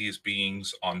putting these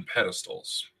beings on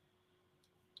pedestals.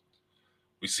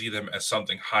 We see them as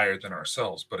something higher than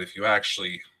ourselves. But if you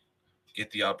actually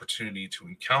get the opportunity to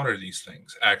encounter these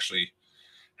things, actually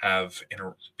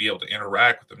be able to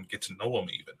interact with them, get to know them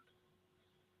even,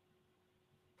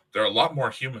 they're a lot more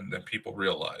human than people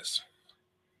realize.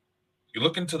 You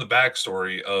look into the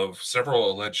backstory of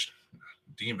several alleged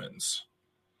demons,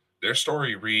 their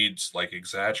story reads like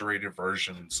exaggerated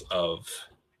versions of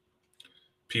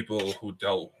people who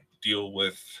deal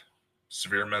with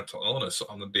severe mental illness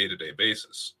on a day-to-day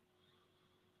basis.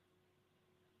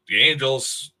 The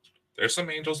angels, there's some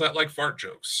angels that like fart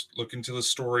jokes. Look into the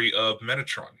story of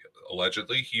Metatron.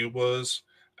 Allegedly, he was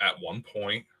at one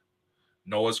point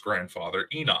Noah's grandfather,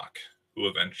 Enoch, who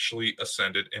eventually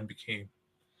ascended and became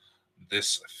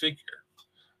this figure.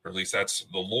 Or at least that's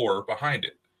the lore behind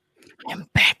it. I'm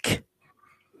back.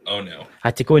 Oh no. I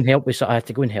had to go and help with something.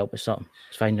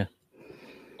 It's fine now.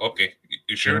 Okay.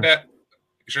 You sure Yeah. that?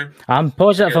 You sure? I'm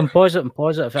positive. Here. I'm positive. I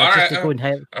All just right, had to go and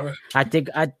help.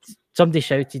 Somebody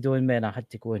shouted on me, and I had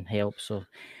to go and help. So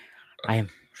I am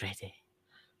ready.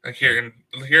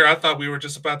 Here, I thought we were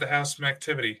just about to have some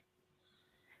activity.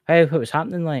 How? What was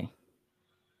happening? Like?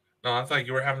 No, I thought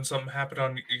you were having something happen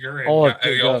on your end. Oh,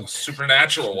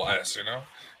 supernatural wise,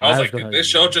 I was like, did this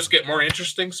show just get more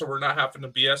interesting so we're not having to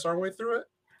BS our way through it?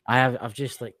 I've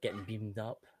just like getting beamed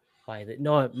up by the.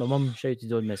 No, my mum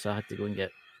shouted on me, so I had to go and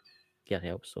get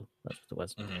help. So that's what it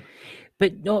was.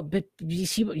 Mm-hmm. But you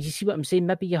see what I'm saying?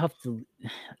 Maybe you have to.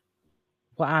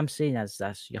 What I'm saying is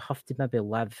this: you have to maybe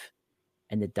live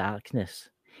in the darkness,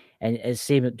 and as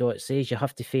same what Dot says, you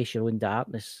have to face your own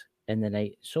darkness in the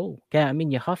night soul. Okay, I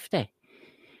mean, you have to.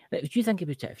 If you think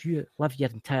about it, if you live your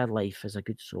entire life as a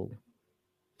good soul,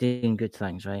 doing good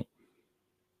things, right?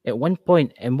 At one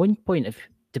point, if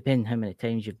depending how many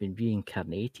times you've been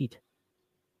reincarnated,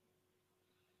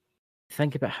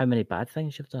 think about how many bad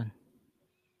things you've done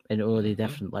in all the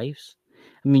different lives.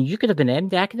 I mean, you could have been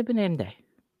MD, I could have been MD.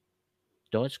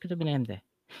 Dodge could have been MD.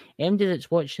 MD that's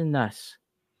watching this,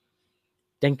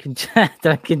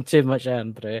 drinking too much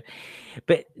iron brew.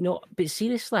 But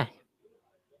seriously,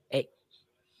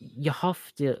 you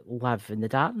have to live in the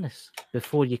darkness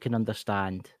before you can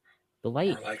understand the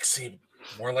light.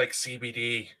 More like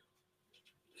CBD.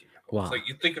 Wow. It's like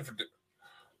you think of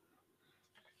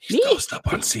he's dosed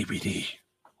up on CBD.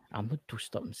 I'm not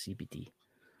dosed up on CBD.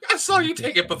 I saw you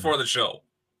take it before the show.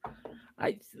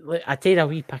 I take a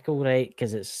wee pickle, right?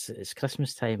 Because it's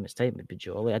Christmas time. It's time to be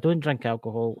jolly. I don't drink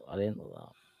alcohol or anything like that.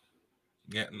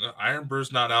 Yeah, no, Iron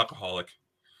Brew's not alcoholic.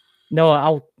 But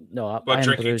Iron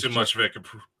drinking Brew's too much of it,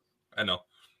 I know.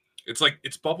 It's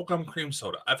bubblegum cream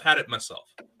soda. I've had it myself.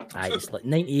 It's like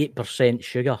 98%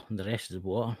 sugar, and the rest is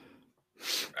water.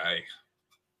 Aye.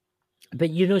 But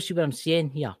see what I'm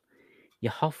saying here? You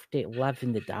have to live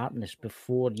in the darkness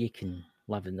before you can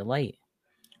live in the light.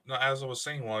 No, as I was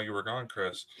saying while you were gone,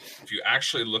 Chris, if you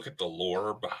actually look at the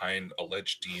lore behind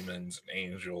alleged demons and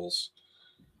angels,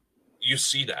 you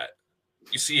see that.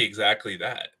 You see exactly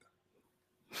that.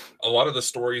 A lot of the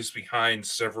stories behind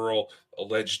several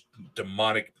alleged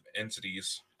demonic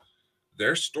entities,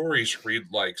 their stories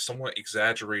read like somewhat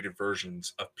exaggerated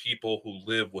versions of people who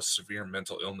live with severe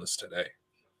mental illness today.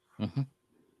 Mm-hmm.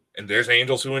 And there's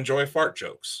angels who enjoy fart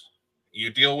jokes.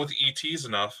 You deal with ETs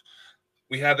enough.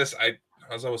 We had this,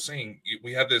 as I was saying,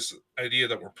 we had this idea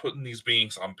that we're putting these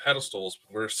beings on pedestals.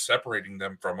 We're separating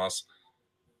them from us.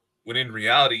 When in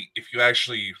reality, if you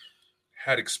actually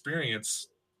had experience,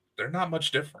 they're not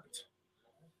much different.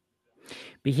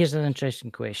 But here's an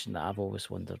interesting question that I've always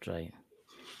wondered, right?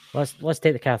 Let's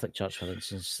take the Catholic Church, for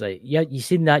instance. Like, yeah, you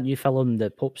seen that new film, The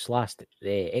Pope's Last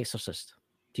Exorcist,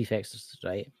 Chief Exorcist,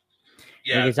 right?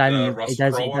 Yeah, he goes in and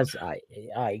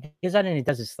he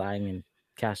does his thing and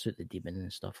casts out the demon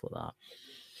and stuff like that.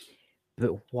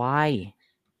 But why,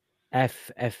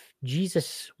 if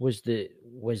Jesus was the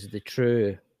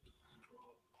true,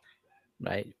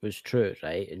 right,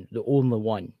 and the only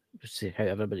one, how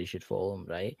everybody should follow him,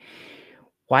 right?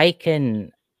 Why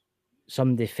can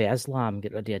somebody for Islam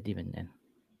get rid of a demon then?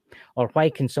 Or why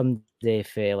can somebody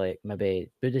for like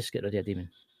maybe Buddhists get rid of a demon?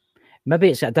 Maybe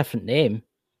it's a different name.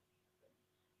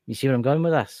 You see where I'm going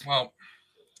with this? Well,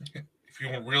 if you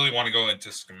really want to go into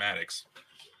schematics,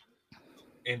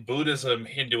 in Buddhism,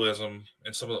 Hinduism,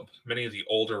 and many of the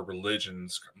older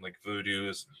religions like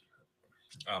voodoo,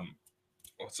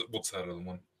 what's that other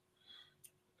one?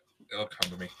 It'll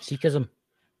come to me. Sikhism.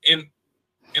 In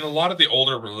a lot of the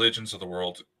older religions of the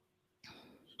world,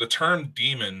 the term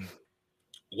demon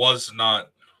was not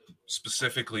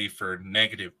specifically for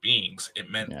negative beings.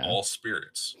 It meant all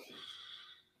spirits.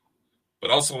 But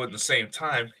also at the same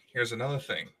time, here's another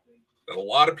thing that a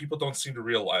lot of people don't seem to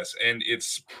realize, and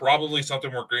it's probably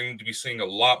something we're going to be seeing a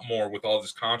lot more with all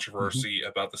this controversy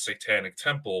about the Satanic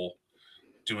Temple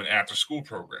doing after-school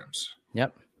programs.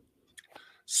 Yep.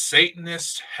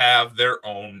 Satanists have their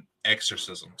own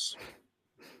exorcisms.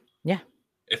 Yeah.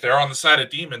 If they're on the side of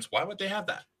demons, why would they have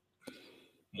that?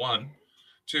 One.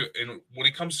 Two, and when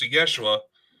it comes to Yeshua,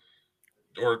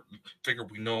 or figure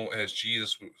we know as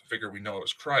Jesus, figure we know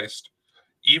as Christ,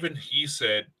 even he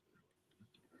said,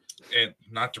 and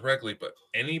not directly, but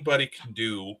anybody can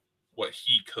do what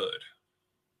he could.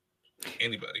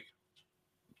 Anybody.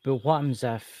 But what happens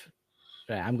if,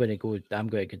 right, I'm going to go down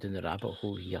the rabbit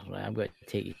hole here, right? I'm going to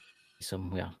take you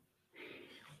somewhere.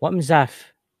 What happens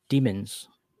if demons,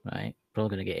 right?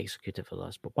 Probably going to get executed for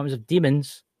this. But what happens if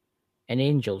demons and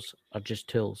angels are just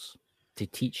tools to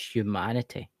teach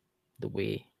humanity the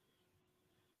way?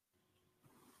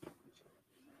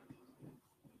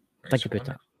 Think about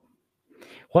that.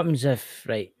 What happens if,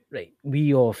 right,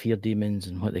 we all fear demons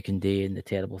and what they can do and the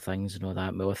terrible things and all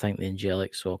that. We all think the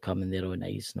angelics all come and they're all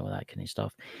nice and all that kind of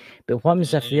stuff. But what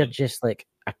happens if they're just like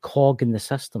a cog in the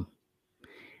system?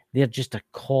 They're just a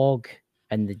cog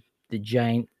in the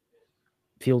giant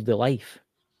field of life,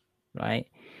 right?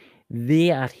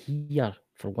 They are here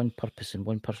for one purpose and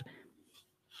one person.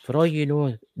 For all you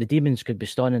know, the demons could be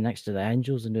standing next to the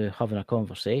angels and they're having a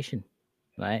conversation,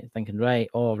 right? Thinking, right,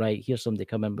 all right, here's somebody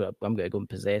coming, but I'm going to go and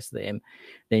possess them.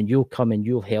 Then you'll come and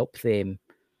you'll help them,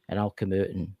 and I'll come out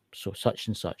and so such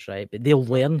and such, right? But they'll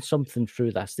learn something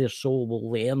through this. Their soul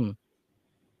will learn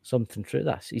something through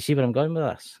this. You see where I'm going with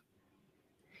this?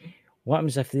 What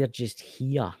happens if they're just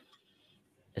here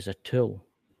as a tool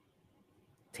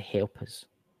to help us?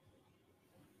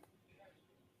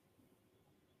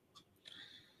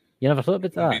 You never thought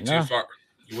about that? No?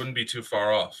 You wouldn't be too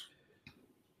far off.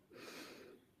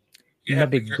 Yeah,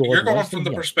 you're going from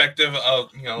the perspective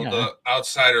of the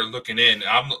outsider looking in.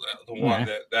 I'm the one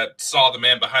that saw the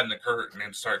man behind the curtain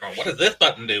and started going, "What does this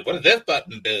button do? What does this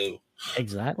button do?"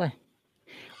 Exactly.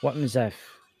 What happens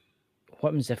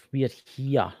if we're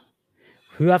here?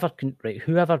 Whoever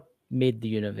made the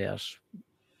universe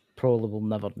probably will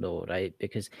never know, right?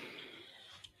 Because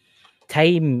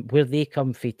time, where they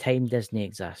come from, time doesn't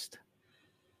exist,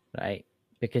 right?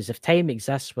 Because if time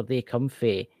exists where they come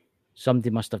from, somebody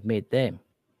must have made them.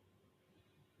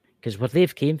 Because where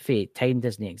they've came from, time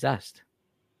doesn't exist.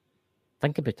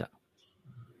 Think about it.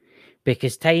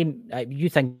 Because time, you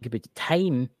think about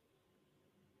time.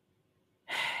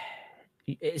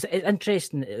 It's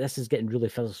interesting. This is getting really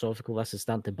philosophical. This is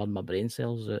starting to burn my brain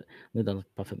cells out. I'm done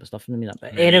puffing my stuff in a minute.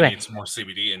 But anyway, you need some more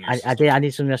CBD in your I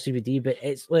need some more CBD. But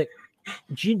it's like,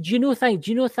 do you know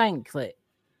think like,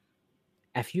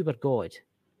 if you were God,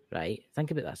 right?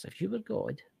 Think about this. If you were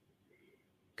God,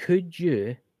 could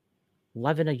you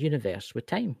live in a universe with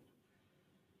time?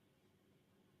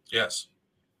 Yes.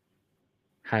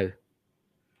 How?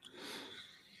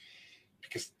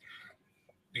 Because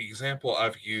the example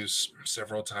I've used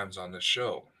several times on this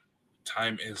show,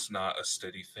 time is not a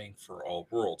steady thing for all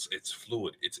worlds. It's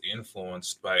fluid. It's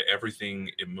influenced by everything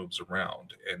it moves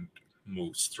around and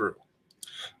moves through.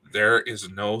 There is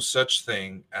no such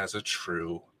thing as a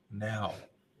true now.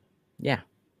 Yeah.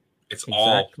 It's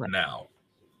exactly. All now.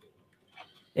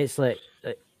 It's like,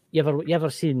 you ever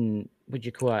seen, would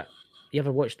you call it, you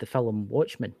ever watched the film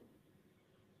Watchmen?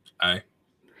 Aye.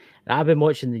 I've been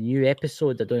watching the new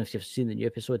episode. I don't know if you've seen the new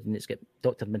episode, and it's got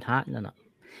Dr. Manhattan in it.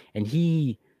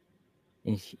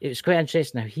 And it's quite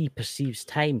interesting how he perceives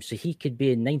time. So he could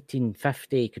be in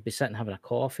 1950, he could be sitting having a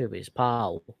coffee with his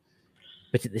pal,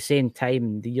 but at the same time,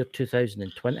 in the year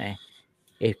 2020,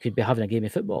 he could be having a game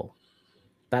of football.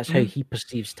 That's how he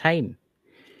perceives time.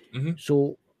 Mm-hmm.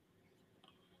 So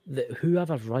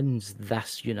whoever runs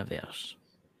this universe,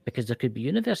 because there could be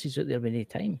universes out there with no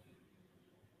time,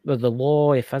 where the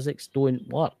law of physics don't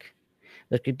work.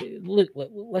 There could be,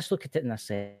 let's look at it in a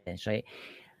sense, right?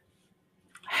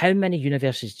 How many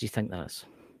universes do you think there is?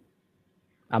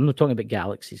 I'm not talking about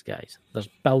galaxies, guys. There's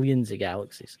billions of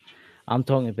galaxies. I'm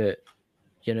talking about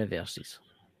universes.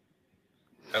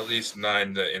 At least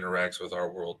 9 that interacts with our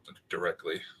world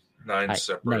directly. 9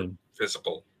 separate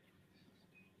physical.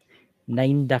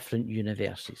 9 different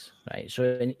universes, right?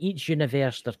 So in each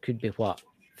universe, there could be what?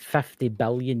 50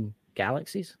 billion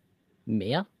galaxies?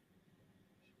 More?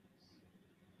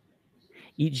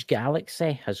 Each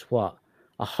galaxy has what?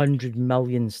 100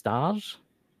 million stars?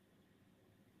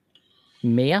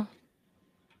 More?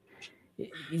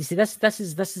 You see, this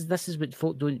is what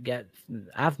folk don't get.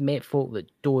 I've met folk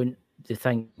that don't. They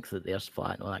think that there's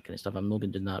flat and all that kind of stuff. I'm not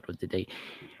going to do that road today,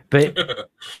 but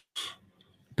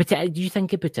you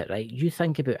think about it, right? You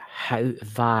think about how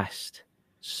vast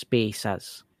space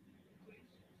is,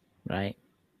 right?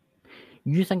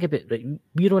 You think about, right,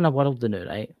 we're on a world now,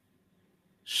 right?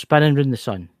 Spinning around the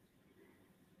sun,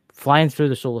 flying through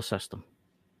the solar system,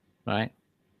 right?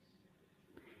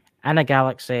 In a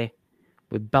galaxy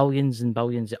with billions and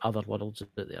billions of other worlds out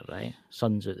there, right?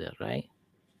 Suns out there, right?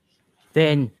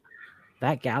 Then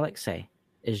that galaxy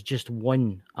is just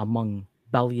one among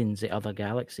billions of other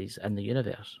galaxies in the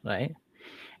universe, right?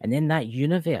 And then that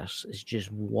universe is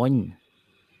just one,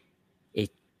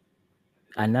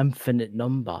 an infinite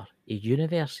number of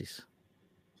universes.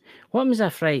 What happens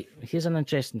if, right, here's an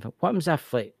interesting thing. What happens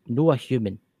if, like, no a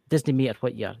human, doesn't matter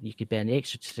what you could be an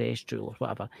extraterrestrial or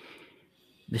whatever,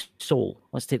 the soul.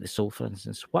 Let's take the soul, for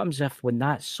instance. What happens if when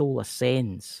that soul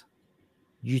ascends,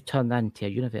 you turn into a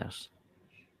universe?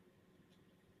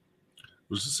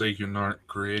 Who's to say you're not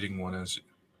creating one as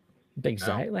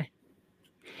Exactly.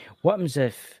 What happens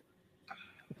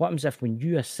if when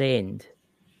you ascend,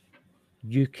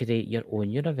 you create your own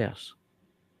universe,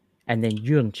 and then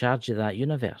you're in charge of that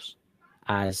universe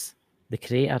as the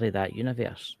creator of that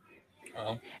universe?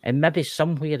 And maybe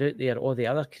somewhere out there, all the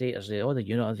other creators, all the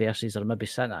universes are maybe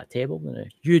sitting at a table now.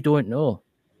 You don't know.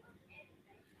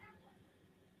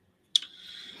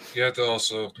 You have to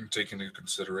also take into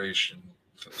consideration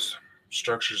the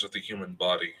structures of the human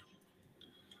body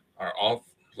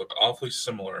look awfully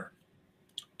similar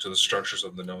to the structures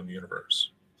of the known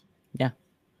universe. Yeah.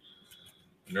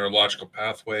 Neurological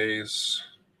pathways,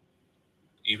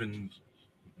 even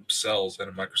cells at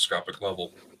a microscopic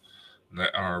level,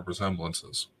 that are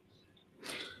resemblances.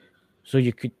 So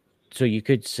you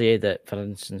could say that, for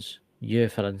instance,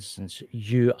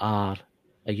 you are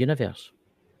a universe.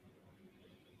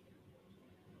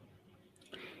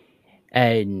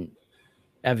 And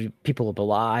people will be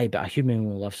like, aye, but a human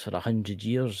will live for 100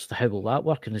 years. How will that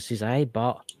work? And it says, aye,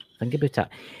 but think about it.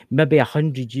 Maybe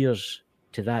 100 years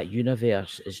to that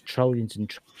universe is trillions and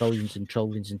trillions and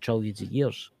trillions and trillions of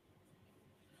years.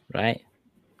 Right?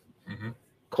 Mm-hmm.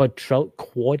 Quad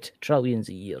trillions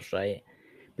of years, right?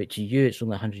 But to you, it's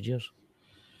only 100 years.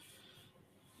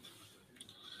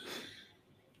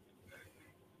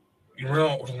 You really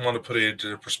want to put it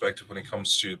into perspective when it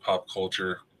comes to pop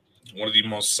culture. One of the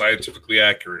most scientifically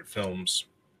accurate films,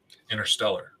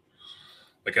 Interstellar.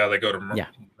 Like how they go to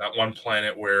that one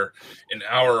planet where an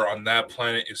hour on that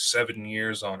planet is 7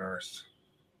 years on Earth.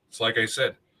 It's like I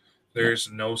said, there's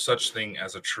no such thing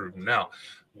as a true now.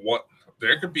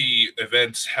 There could be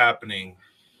events happening,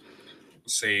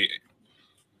 say,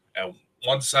 at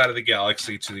one side of the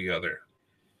galaxy to the other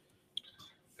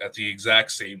at the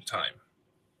exact same time.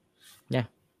 Yeah.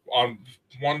 On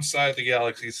one side of the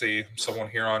galaxy, say someone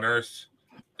here on Earth,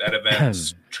 that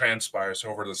event transpires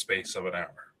over the space of an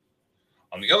hour.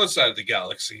 On the other side of the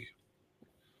galaxy,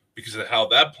 because of how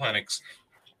that planet's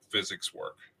physics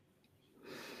work,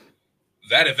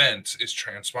 that event is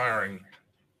transpiring.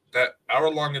 That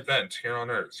hour-long event here on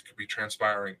Earth could be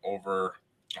transpiring over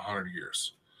 100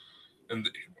 years. And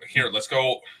here, let's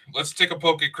take a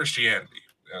poke at Christianity.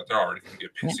 They're already going to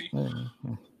get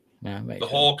pissy. The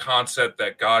whole concept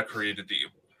that God created the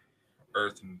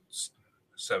Earth in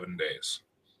 7 days.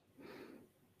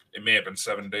 It may have been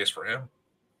 7 days for him.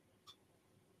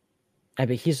 But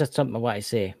here's something I want to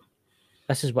say.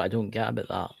 This is what I don't get about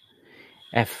that.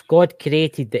 If God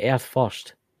created the Earth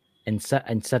first in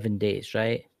 7 days,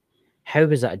 right? How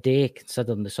was it a day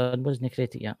considering the sun wasn't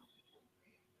created yet?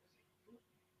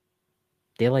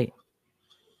 Daylight.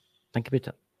 Think about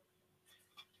it.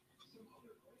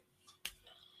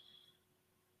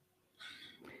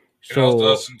 It also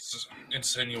does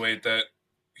insinuate that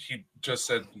he just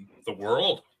said the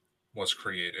world was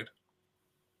created.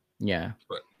 Yeah.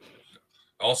 But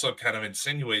also kind of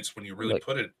insinuates when you really look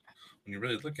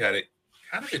at it,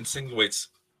 kind of insinuates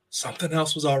something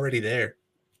else was already there.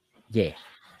 Yeah.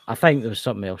 I think there was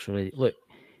something else already. Look,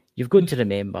 you've got to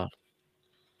remember,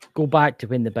 go back to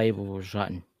when the Bible was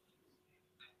written.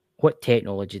 What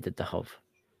technology did they have?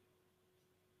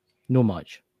 No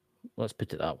much. Let's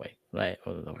put it that way, right?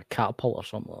 Or a catapult or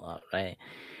something like that,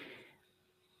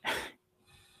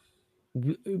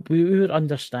 right? Our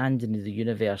understanding of the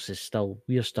universe is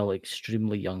we're still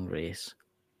extremely young race.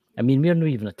 I mean, we're not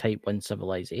even a type 1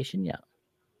 civilization yet.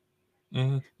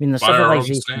 Mm-hmm. I mean, the by our own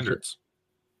civilization standards.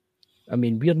 I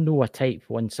mean, we're no a type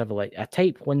 1 civilization.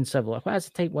 What is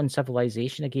a type 1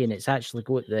 civilization again? It's actually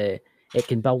got it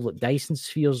can build like Dyson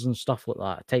spheres and stuff like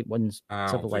that. Type 1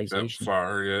 civilization. Think that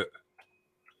far yet.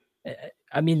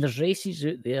 I mean, there's races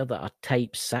out there that are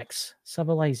type 6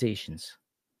 civilizations.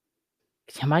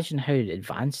 Can you imagine how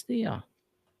advanced they are?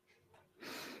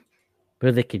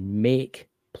 Where they can make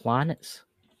planets.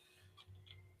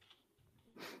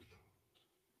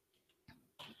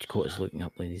 Dakota's looking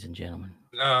up, ladies and gentlemen.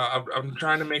 I'm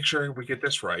trying to make sure we get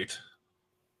this right.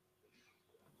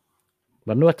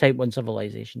 We're not a type 1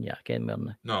 civilization yet, again, we're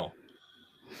not. No.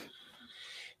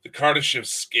 The Kardashev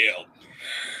scale.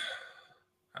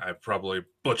 I probably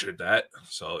butchered that.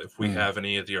 So if we have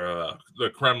any of the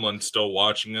Kremlin still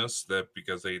watching us, that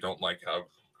because they don't like how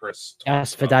Chris.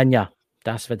 Das Vidania.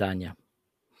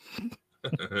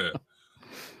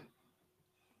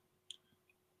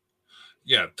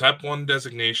 Yeah, type 1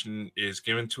 designation is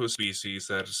given to a species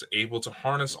that is able to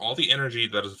harness all the energy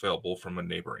that is available from a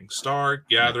neighboring star,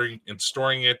 gathering and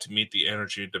storing it to meet the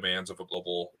energy demands of a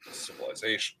global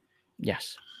civilization.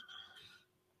 Yes.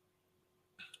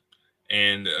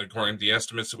 And according to the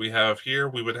estimates that we have here,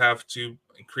 we would have to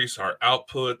increase our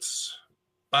outputs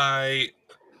by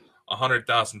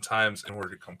 100,000 times in order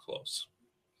to come close.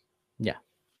 Yeah.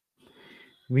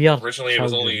 We are Originally, it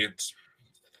was children. only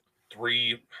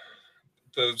 3.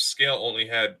 The scale only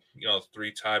had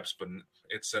 3 types, but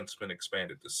it's since been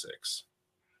expanded to 6.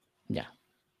 Yeah.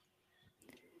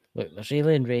 Look, there's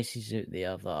alien races out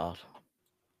there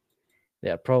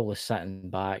that are probably sitting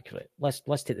back. Right?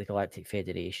 Let's take the Galactic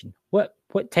Federation. What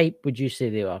type would you say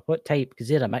they are? What type? Because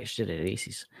they're a mixture of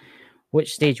races.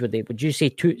 Which stage would they? Would you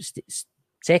say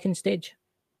second stage,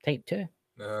 type 2?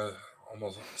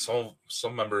 Almost.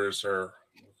 Some members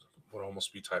would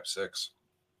almost be type 6.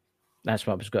 That's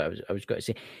what I was going to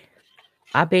say.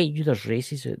 I bet you there's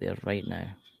races out there right now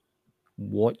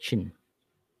watching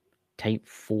type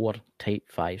 4, type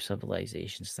 5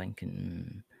 civilizations,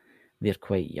 thinking they're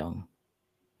quite young,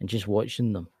 and just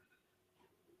watching them.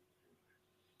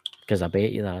 Because I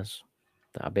bet you there's.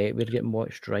 I bet we're getting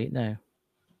watched right now.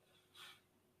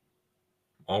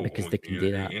 Oh, because they can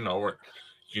do that. We're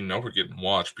getting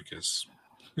watched because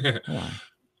Why?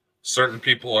 certain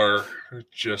people are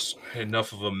just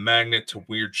enough of a magnet to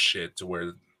weird shit to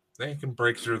where they can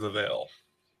break through the veil.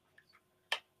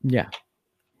 Yeah.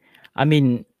 I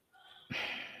mean,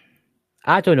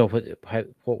 I don't know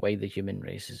what way the human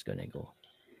race is going to go.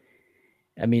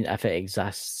 I mean, if it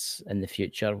exists in the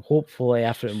future, hopefully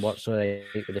everything works all right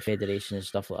with the Federation and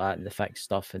stuff like that and the fixed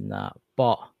stuff and that.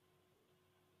 But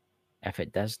if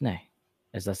it doesn't,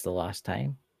 is this the last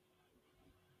time?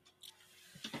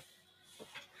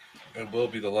 It will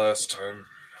be the last time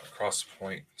across the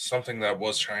point. Something that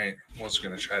was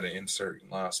going to try to insert in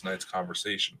last night's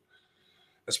conversation.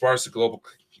 As far as the global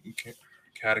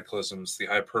cataclysms, the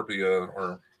Hyperborea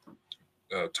or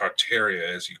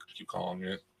Tartaria, as you keep calling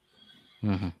it,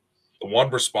 mm-hmm. The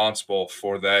one responsible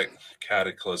for that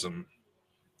cataclysm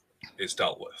is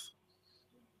dealt with.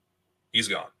 He's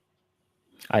gone.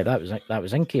 Aye, that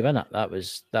was Enki, wasn't it? That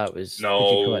was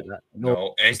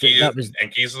no.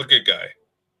 Enki's the good guy.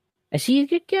 Is he a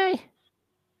good guy?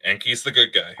 Enki's the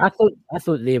good guy. I thought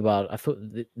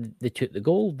they took the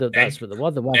gold. That's what they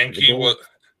were. The one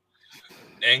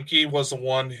Enki was the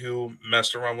one who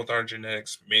messed around with our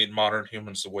genetics, made modern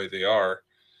humans the way they are,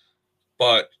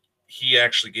 but he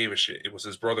actually gave a shit. It was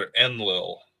his brother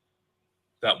Enlil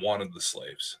that wanted the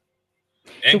slaves.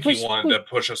 Enki wanted to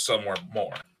push us somewhere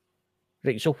more.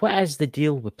 Right, so what is the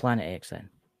deal with Planet X then?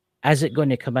 Is it going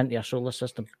to come into our solar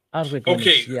system? Are we going to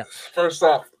see it? First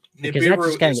off, Nibiru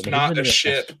is not a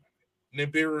ship.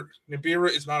 Nibiru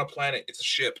is not a planet. It's a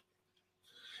ship.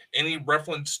 Any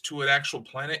reference to an actual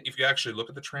planet, if you actually look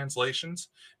at the translations,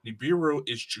 Nibiru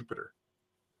is Jupiter.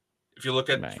 If you look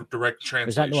at direct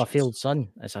translations. Is that not a failed sun?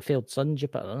 It's a failed sun,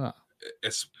 Jupiter,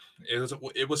 isn't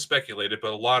it? It was speculated,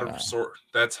 but a lot of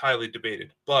that's highly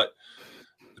debated. But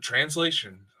the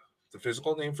translation, the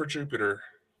physical name for Jupiter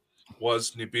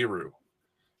was Nibiru.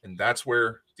 And that's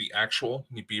where the actual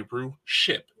Nibiru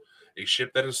ship, a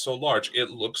ship that is so large, it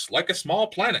looks like a small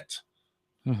planet,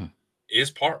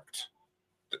 is parked.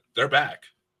 They're back.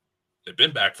 They've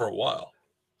been back for a while.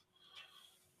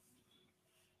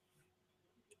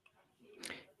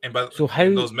 And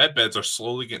those med beds are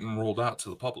slowly getting rolled out to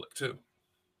the public too.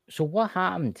 So what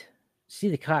happened? See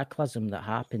the cataclysm that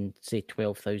happened, say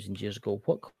 12,000 years ago.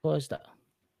 What caused it?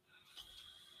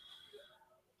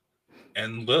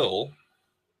 Enlil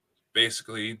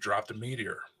basically dropped a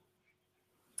meteor,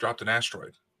 dropped an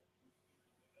asteroid.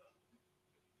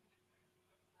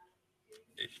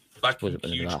 I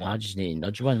just need to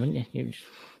nudge one, wouldn't you? You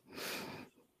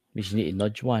just need to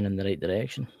nudge one in the right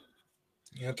direction.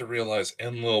 You have to realize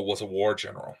Enlil was a war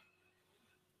general.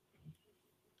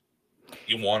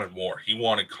 He wanted war. He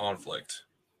wanted conflict.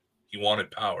 He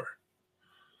wanted power.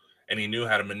 And he knew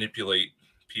how to manipulate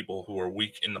people who were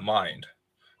weak in the mind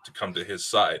to come to his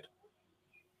side.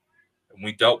 And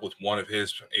we dealt with one of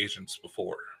his agents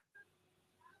before.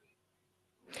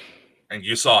 And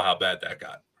you saw how bad that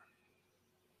got.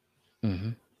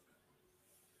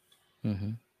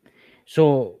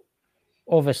 So,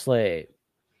 obviously,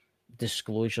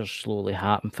 disclosures slowly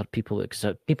happen for people because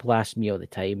people ask me all the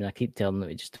time, and I keep telling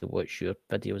them just to watch your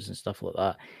videos and stuff like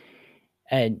that.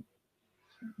 And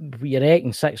you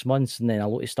reckon 6 months, and then a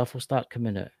lot of stuff will start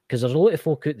coming out because there's a lot of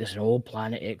folk out there saying, "Oh,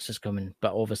 Planet X is coming,"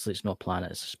 but obviously it's not a planet;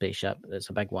 it's a spaceship. It's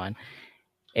a big one.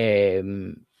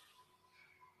 So,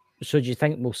 do you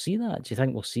think we'll see that? Do you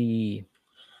think we'll see?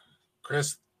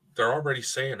 Chris, they're already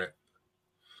saying it.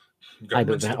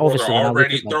 They're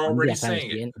already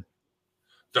saying it.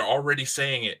 They're already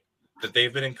saying it that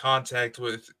they've been in contact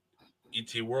with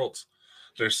ET Worlds.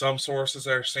 There's some sources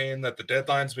that are saying that the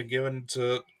deadline's been given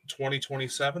to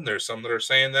 2027. There's some that are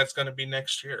saying that's going to be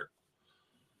next year.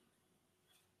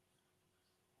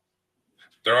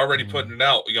 They're already putting it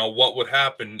out. What would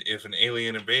happen if an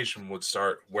alien invasion would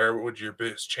start? Where would your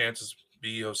best chances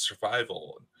be of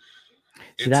survival?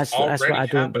 See, that's what I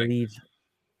don't believe.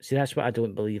 See, that's what I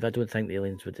don't believe. I don't think the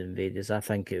aliens would invade us. I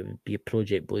think it would be a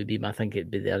Project Bluebeam. I think it'd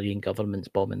be the Aryan government's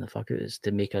bombing the fuck out of us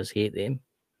to make us hate them.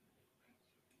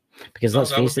 Because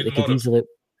let's face it,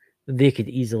 they could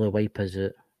easily wipe us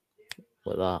out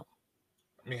like that.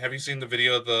 I mean, have you seen the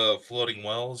video of the floating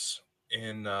wells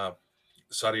in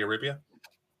Saudi Arabia?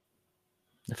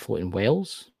 The floating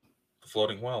wells? The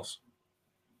floating wells.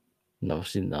 Never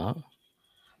seen that.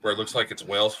 Where it looks like it's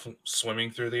whales swimming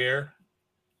through the air?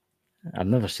 I've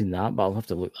never seen that, but I'll have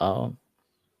to look that up.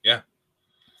 Yeah.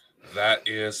 That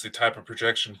is the type of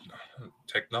projection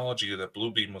technology that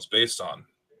Bluebeam was based on.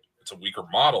 It's a weaker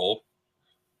model,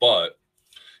 but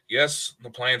yes,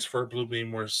 the plans for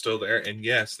Bluebeam were still there. And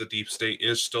yes, the deep state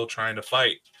is still trying to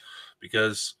fight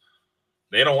because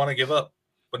they don't want to give up.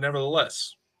 But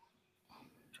nevertheless,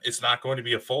 it's not going to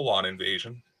be a full-on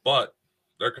invasion, but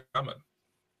they're coming.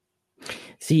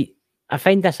 See, I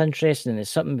find this interesting.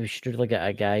 It's something we should really get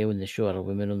a guy on the show or a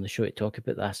woman on the show to talk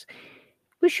about this.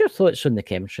 What's your thoughts on the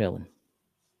chemtrailing?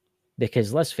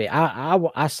 Because let's face it,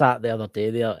 I sat the other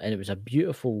day there and it was a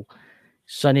beautiful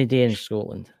sunny day in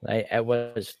Scotland, right? It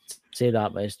was, say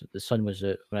that, but the sun was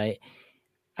out, right?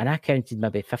 And I counted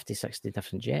maybe 50, 60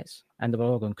 different jets and they were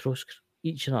all going cross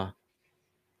each other.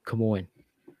 Come on.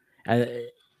 And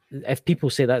if people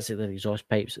say that's the exhaust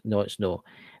pipes, no, it's not.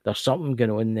 There's something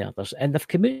going on there. And they've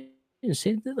come out and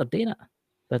said that they're doing it.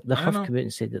 They have come out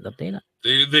and said that they're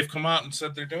doing it. They've come out and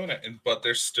said they're doing it, but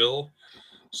there's still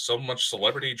so much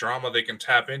celebrity drama they can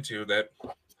tap into that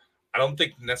I don't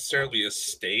think necessarily is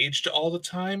staged all the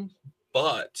time,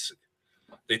 but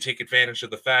they take advantage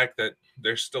of the fact that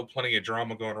there's still plenty of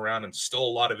drama going around and still a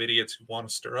lot of idiots who want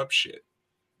to stir up shit.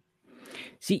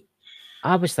 See,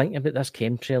 I was thinking about this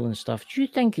chemtrail and stuff. Do you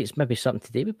think it's maybe something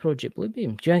to do with Project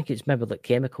Bluebeam? Do you think it's maybe like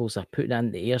chemicals they're putting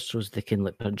in the air so they can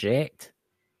like project?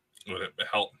 Would it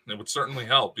help? It would certainly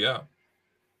help, yeah.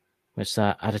 It's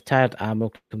a retired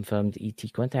admiral confirmed ET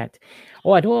contact.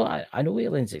 Oh, I know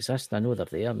aliens exist. I know they're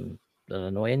there and they're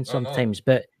annoying sometimes,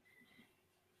 but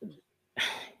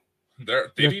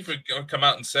they've even come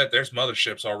out and said there's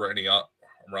motherships already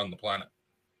around the planet.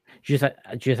 Do you think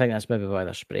that's maybe why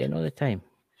they're spraying all the time?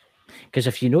 Because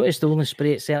if you notice, they only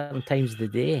spray at certain times of the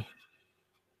day,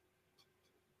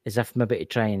 as if maybe to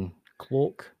try and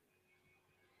cloak.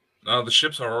 No, the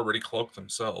ships are already cloaked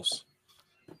themselves.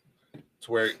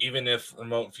 To where even if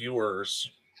remote viewers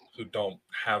who don't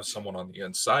have someone on the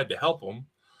inside to help them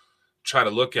try to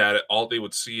look at it, all they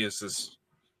would see is this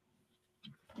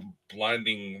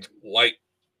blinding light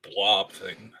blob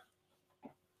thing.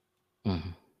 Mm-hmm.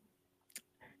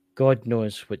 God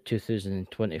knows what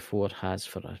 2024 has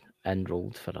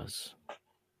enrolled for us.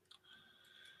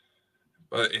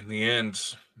 But in the end,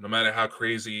 no matter how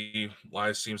crazy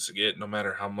life seems to get, no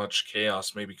matter how much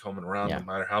chaos may be coming around, no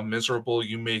matter how miserable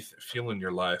you may feel in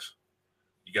your life,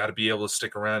 you got to be able to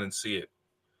stick around and see it.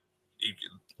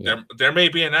 There may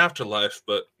be an afterlife,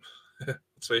 but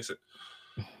let's face it,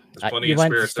 there's plenty of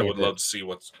spirits that would love to see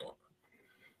what's going on.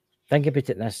 Think about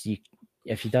it this: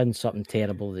 if you've done something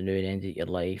terrible, the new end of your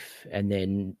life, and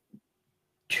then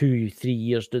 2-3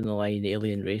 years down the line,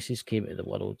 alien races came to the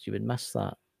world, you would miss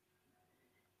that.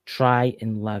 Try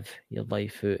and live your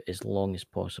life out as long as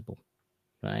possible,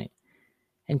 right?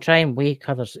 And try and wake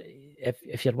others.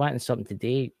 If you're wanting something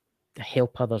today,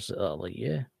 help others that are like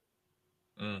you,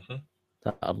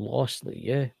 that are lost like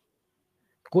you.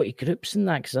 Go to groups and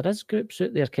that, because there is groups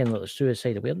out there, kind of like the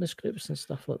suicide awareness groups and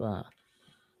stuff like that.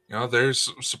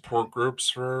 There's support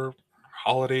groups for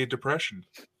holiday depression.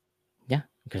 Yeah,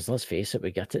 because let's face it,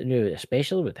 we got it now,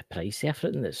 especially with the price of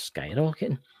everything that's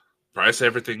skyrocketing. Price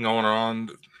everything going on.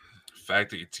 The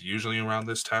fact that it's usually around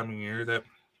this time of year that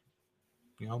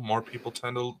more people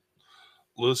tend to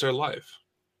lose their life.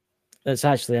 It's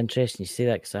actually interesting you say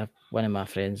that, because one of my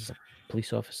friends is a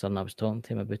police officer and I was talking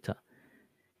to him about it,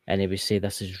 and he would say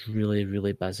this is really,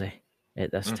 really busy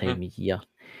at this time of year.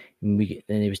 And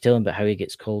he was telling about how he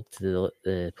gets called to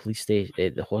the police station,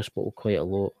 the hospital quite a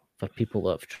lot for people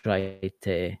that have tried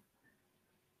to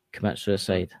commit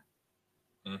suicide.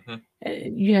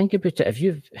 You think about it,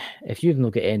 if you've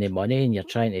not got any money and you're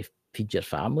trying to feed your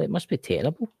family, it must be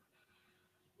terrible.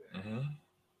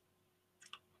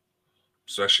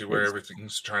 Especially where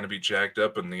everything's trying to be jacked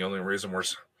up, and the only reason we're,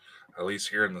 at least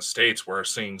here in the States, we're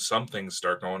seeing some things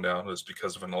start going down is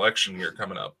because of an election year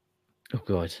coming up. Oh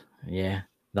God, yeah.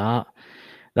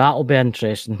 That'll be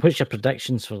interesting. What's your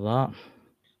predictions for that?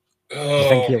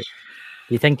 Oh,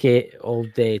 Do you think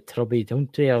old Trubby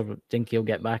Hunty, or do you think he'll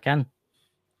get back in?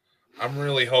 I'm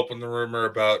really hoping the rumor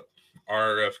about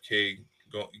RFK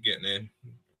getting in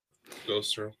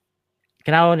goes through.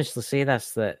 Can I honestly say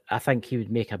this, that I think he would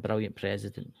make a brilliant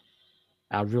president?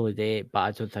 I really do, but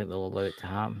I don't think they'll allow it to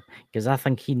happen, because I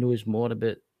think he knows more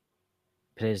about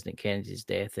President Kennedy's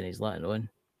death than he's letting on.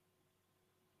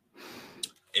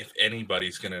 If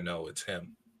anybody's going to know, it's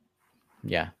him.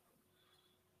 Yeah.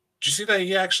 Did you see that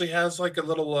he actually has like a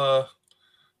little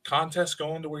contest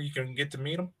going to where you can get to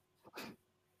meet him?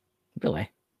 Really?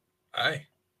 Aye.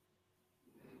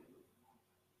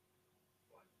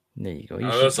 There you go. I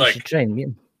You was like- should try and meet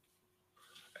him.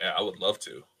 Yeah, I would love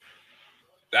to.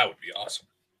 That would be awesome.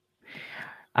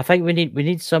 I think we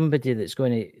need somebody that's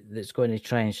going to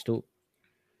try and stop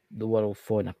the world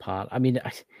falling apart. I mean,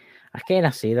 I kind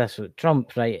of say this with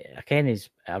Trump, right? I kind of he's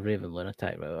a raving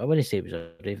lunatic. Right? I wouldn't say he was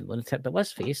a raving lunatic, but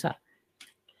let's face it.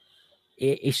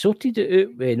 He sorted it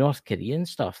out with North Korea and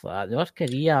stuff like that. North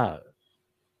Korea,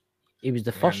 he was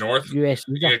the first US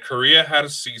leader. Yeah, Korea had a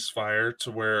ceasefire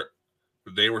to where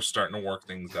they were starting to work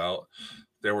things out.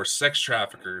 There were sex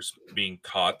traffickers being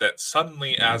caught that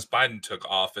suddenly, as Biden took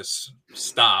office,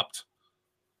 stopped.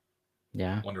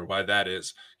 Yeah. Wonder why that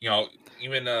is.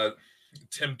 Even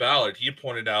Tim Ballard, he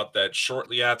pointed out that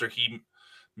shortly after he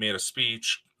made a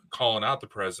speech calling out the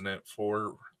president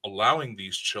for allowing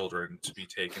these children to be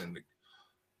taken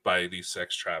by these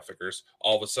sex traffickers,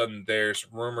 all of a sudden there's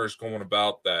rumors going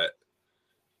about that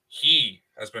he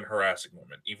has been harassing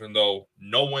women, even though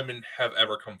no women have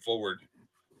ever come forward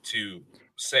to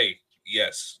say,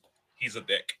 yes, he's a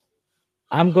dick.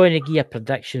 I'm going to give a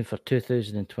prediction for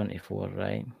 2024,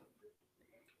 right?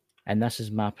 And this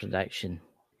is my prediction.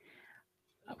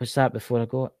 What's that before I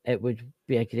go? It would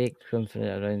be a great conference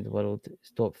around the world to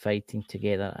stop fighting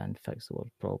together and fix the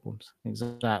world problems.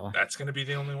 Exactly. That's going to be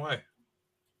the only way.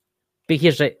 But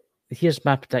here's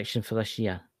my prediction for this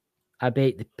year. I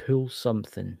bet they pull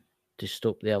something to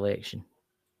stop the election.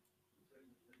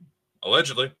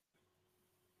 Allegedly.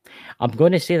 I'm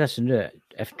going to say this now.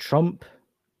 If Trump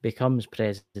becomes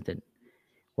president,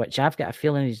 which I've got a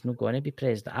feeling he's not going to be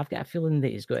president, I've got a feeling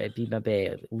that he's going to be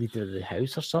maybe leader of the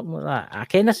House or something like that. I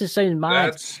kind of sound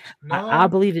mad. I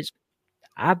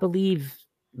believe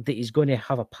that he's going to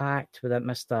have a pact with that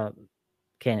Mr.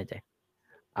 Kennedy.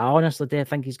 I honestly do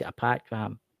think he's got a pact with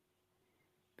him.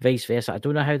 Vice versa. I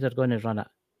don't know how they're going to run it.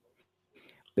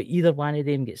 But either one of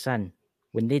them gets in.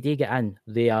 When they do get in,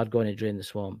 they are going to drain the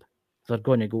swamp. They're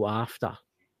going to go after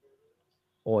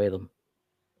all of them.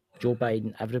 Joe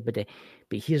Biden, everybody.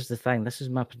 But here's the thing. This is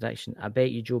my prediction. I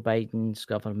bet you Joe Biden's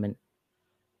government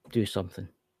do something.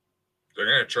 They're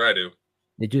going to try to.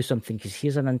 They do something, because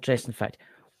here's an interesting fact.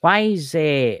 Why is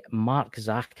Mark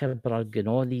Zuckerberg and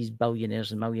all these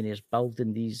billionaires and millionaires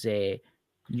building these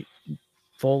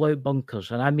fallout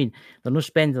bunkers? And I mean, they're not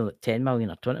spending like 10 million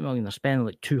or 20 million. They're spending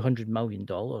like $200 million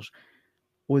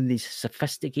on these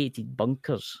sophisticated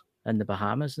bunkers in the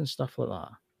Bahamas and stuff like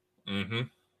that. Mm-hmm.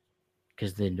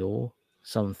 Because they know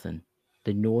something.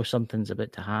 They know something's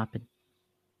about to happen.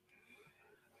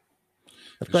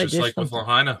 It's just like with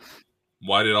Lahaina.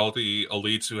 Why did all the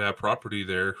elites who have property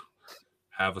there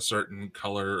have a certain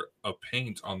color of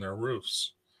paint on their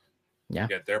roofs? Yeah.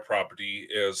 Yet their property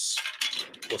was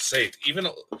safe. Even,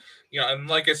 and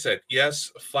like I said,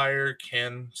 yes, fire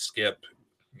can skip.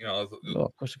 Of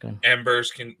course it can. Embers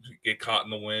can get caught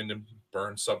in the wind and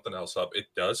burn something else up. It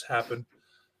does happen.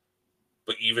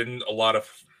 But even a lot of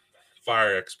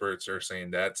fire experts are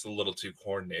saying that's a little too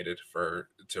coordinated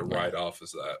to ride off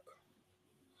as that.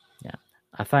 Yeah.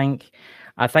 I think,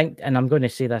 and I'm going to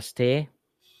say this today,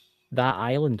 that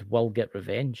island will get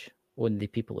revenge on the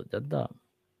people that did that.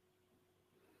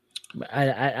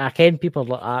 I ken people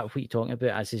like that, what you're talking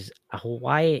about.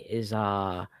 Hawaii is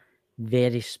a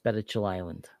very spiritual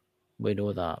island. We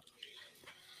know that.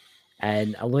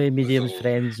 And a lot of medium's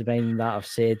friends of mine that have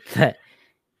said that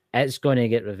it's going to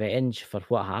get revenge for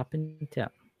what happened to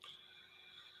it.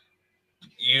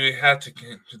 You have to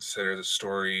consider the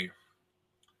story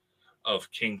of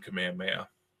King Kamehameha.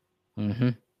 Mm-hmm.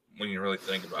 When you really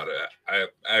think about it, I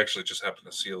actually just happened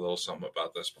to see a little something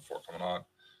about this before coming on.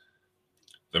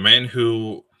 The man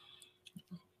who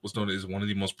was known as one of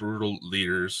the most brutal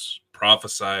leaders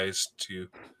prophesied to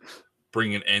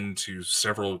bring an end to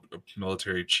several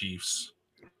military chiefs,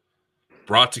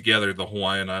 brought together the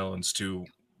Hawaiian Islands to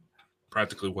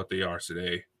practically what they are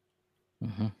today.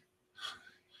 Mm-hmm.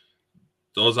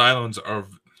 Those islands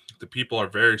the people are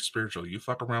very spiritual. You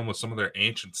fuck around with some of their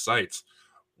ancient sites,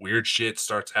 weird shit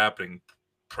starts happening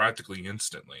practically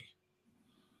instantly.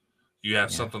 You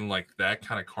have Yeah. something like that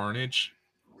kind of carnage,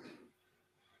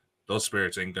 those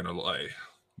spirits ain't gonna lay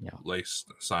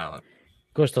silent.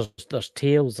 Of course, there's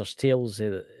tales.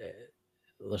 There's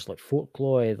like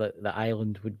folklore that the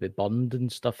island would be burned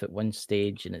and stuff at one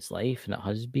stage in its life, and it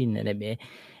has been, and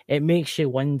it makes you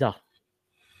wonder.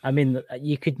 I mean,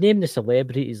 you could name the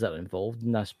celebrities that are involved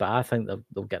in this, but I think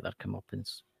they'll get their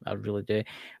comeuppance. I really do.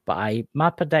 But my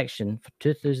prediction for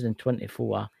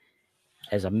 2024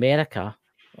 is America,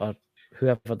 or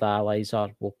whoever the allies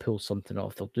are, will pull something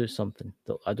off. They'll do something.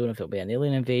 I don't know if it'll be an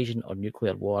alien invasion or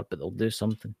nuclear war, but they'll do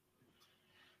something.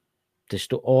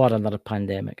 Or another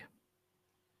pandemic.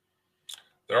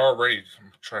 They're already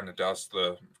trying to douse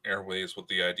the airways with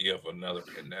the idea of another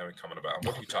pandemic coming about.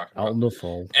 What are you talking about? No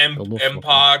fall.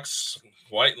 Mpox,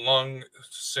 white lung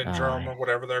syndrome, or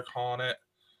whatever they're calling it.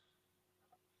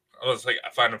 I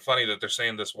find it funny that they're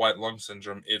saying this white lung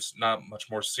syndrome. It's not much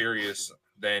more serious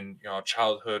than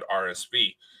childhood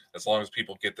RSV. As long as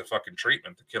people get the fucking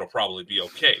treatment, the kid will probably be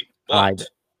okay. But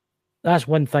that's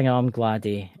one thing I'm glad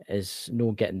is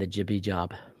no getting the jibby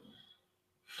jab.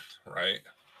 Right.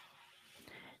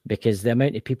 Because the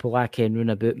amount of people I can run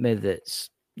about me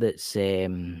that's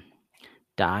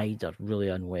died or really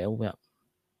unwell with it.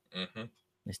 Mm-hmm.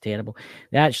 It's terrible.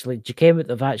 Do you care what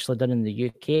they've actually done in the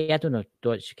UK? I don't know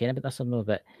what you care about this or no,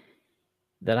 but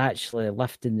they're actually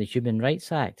lifting the Human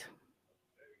Rights Act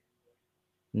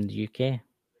in the UK.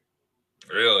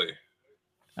 Really?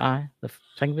 The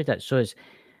thing with it. So it's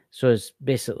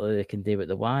basically they can do what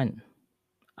they want.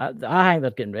 I think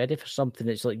they're getting ready for something.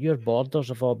 It's like your borders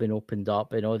have all been opened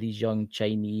up, and all these young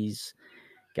Chinese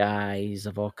guys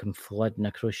have all come flooding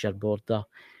across your border.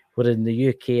 Where in the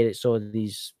UK, it's all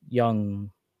these young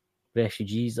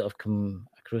refugees that have come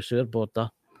across our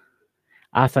border.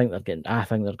 I think they're going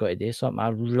to do something. I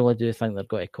really do think they're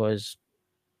going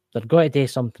to do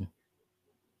something.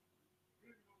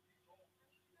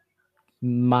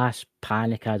 Mass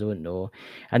panic, I don't know.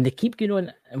 And they keep going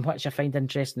on, and what I find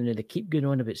interesting, they keep going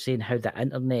on about saying how the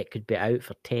internet could be out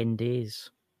for 10 days.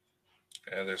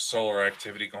 Yeah, there's solar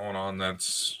activity going on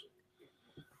that's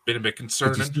been a bit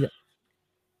concerning.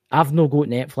 I've no got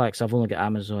Netflix, I've only got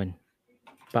Amazon.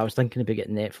 But I was thinking about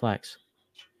getting Netflix.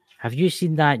 Have you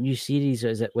seen that new series?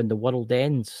 Is it When the World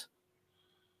Ends?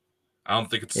 I don't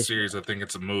think it's a series, I think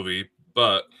it's a movie.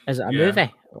 But is it a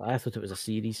movie? Well, I thought it was a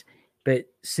series. But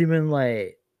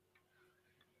seemingly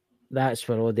that's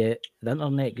where all the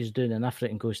internet goes down and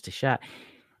everything goes to shit.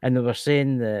 And they were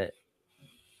saying that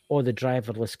all the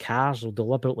driverless cars will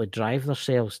deliberately drive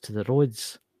themselves to the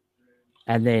roads.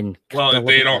 And then if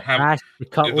they don't have if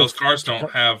those cars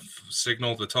don't have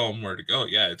signal to tell them where to go,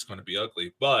 it's going to be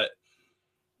ugly. But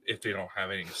if they don't have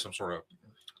some sort of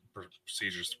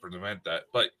procedures to prevent that,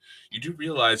 but you do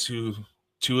realize who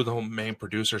two of the main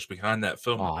producers behind that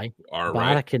film are, Barack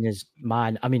right? And his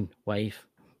wife.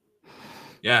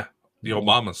 Yeah, the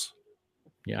Obamas.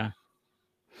 Yeah.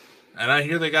 And I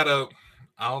hear they got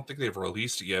I don't think they've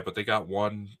released it yet, but they got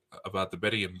one about the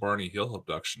Betty and Barney Hill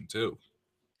abduction too.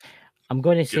 I'm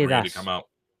going to say ready this. To come out.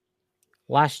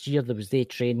 Last year there was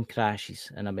train crashes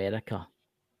in America.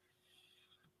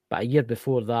 But a year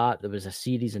before that, there was a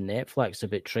series on Netflix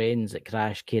about trains that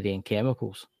crashed carrying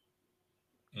chemicals.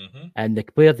 Mm-hmm. And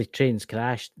where the trains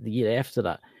crashed the year after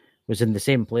that was in the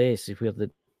same place where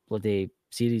the bloody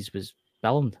series was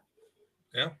filmed.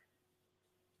 Yeah.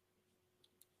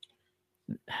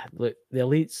 Look, the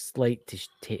elites like to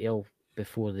tell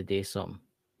before they do something.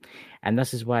 And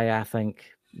this is why I think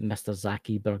Mr.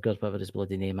 Zuckerberg, whatever his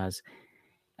bloody name is,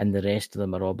 and the rest of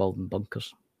them are all building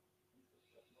bunkers.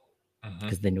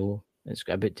 Because they know it's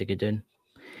about to go down.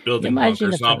 Building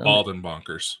bunkers, not balding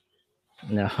bunkers.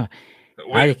 No.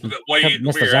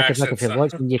 Mr. Zuckerberg, if you're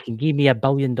watching, you can give me $1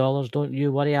 billion. Don't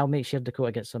you worry. I'll make sure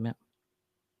Dakota gets some.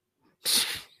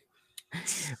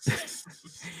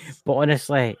 But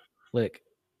honestly, look,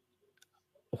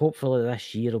 hopefully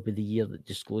this year will be the year that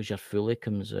Disclosure fully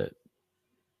comes out.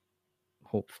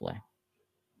 Hopefully.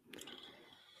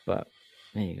 But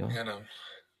there you go. You know,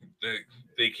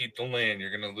 they keep delaying.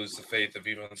 You're going to lose the faith of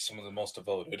even some of the most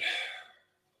devoted.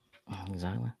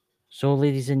 Exactly. So,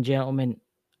 ladies and gentlemen,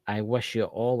 I wish you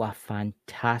all a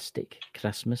fantastic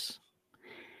Christmas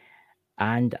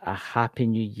and a happy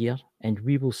new year. And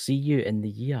we will see you in the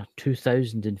year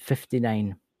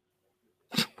 2059.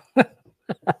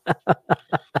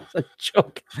 That's a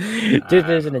joke.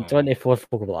 2024,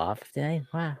 folk will be like,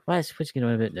 59? What's going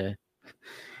on about now?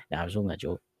 Nah, it was only a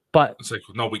joke. But it's like,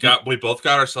 no, we both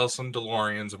got ourselves some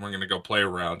DeLoreans and we're going to go play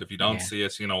around. If you don't see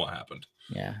us, you know what happened.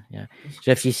 Yeah.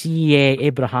 So if you see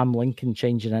Abraham Lincoln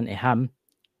changing into him,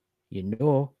 you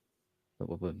know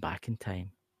but we'll be back in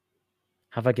time.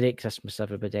 Have a great Christmas,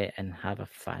 everybody, and have a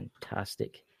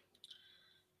fantastic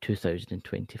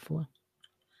 2024.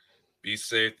 Be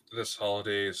safe this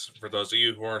holidays. For those of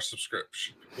you who are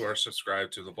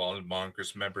subscribed to the Bald and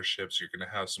Bonkers memberships, you're going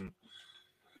to have some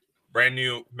brand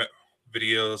new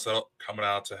videos coming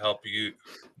out to help you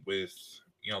with,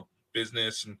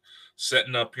 business and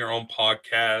setting up your own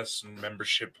podcasts and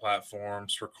membership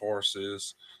platforms for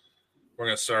courses. We're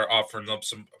going to start offering up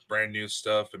some brand new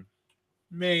stuff, and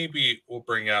maybe we'll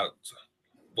we'll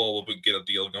get a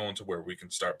deal going to where we can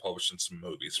start publishing some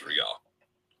movies for y'all.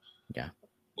 Yeah.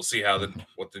 We'll see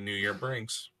what the new year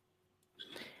brings.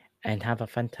 And have a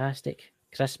fantastic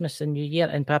Christmas and New Year.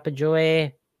 And Papa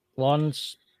Joey,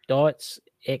 Lawrence, Dots,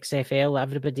 XFL,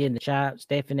 everybody in the chat,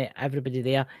 Stephanie, everybody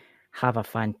there, have a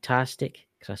fantastic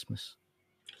Christmas.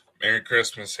 Merry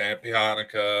Christmas, Happy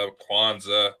Hanukkah,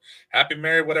 Kwanzaa, Happy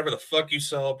Merry, whatever the fuck you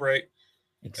celebrate.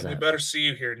 Exactly. And we better see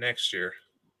you here next year.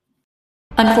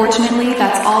 Unfortunately,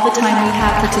 that's all the time we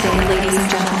have for today, ladies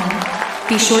and gentlemen.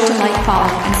 Be sure to like, follow,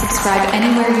 and subscribe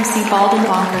anywhere you see Bald and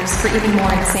Bonkers for even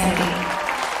more insanity.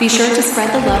 Be sure to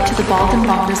spread the love to the Bald and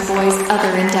Bonkers boys'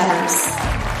 other endeavors.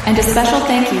 And a special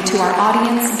thank you to our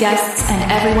audience, guests,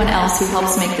 and everyone else who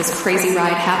helps make this crazy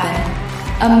ride happen.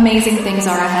 Amazing things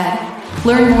are ahead.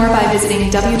 Learn more by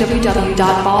visiting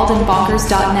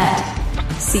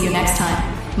www.baldandbonkers.net. See you next time.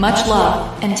 Much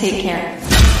love and take care.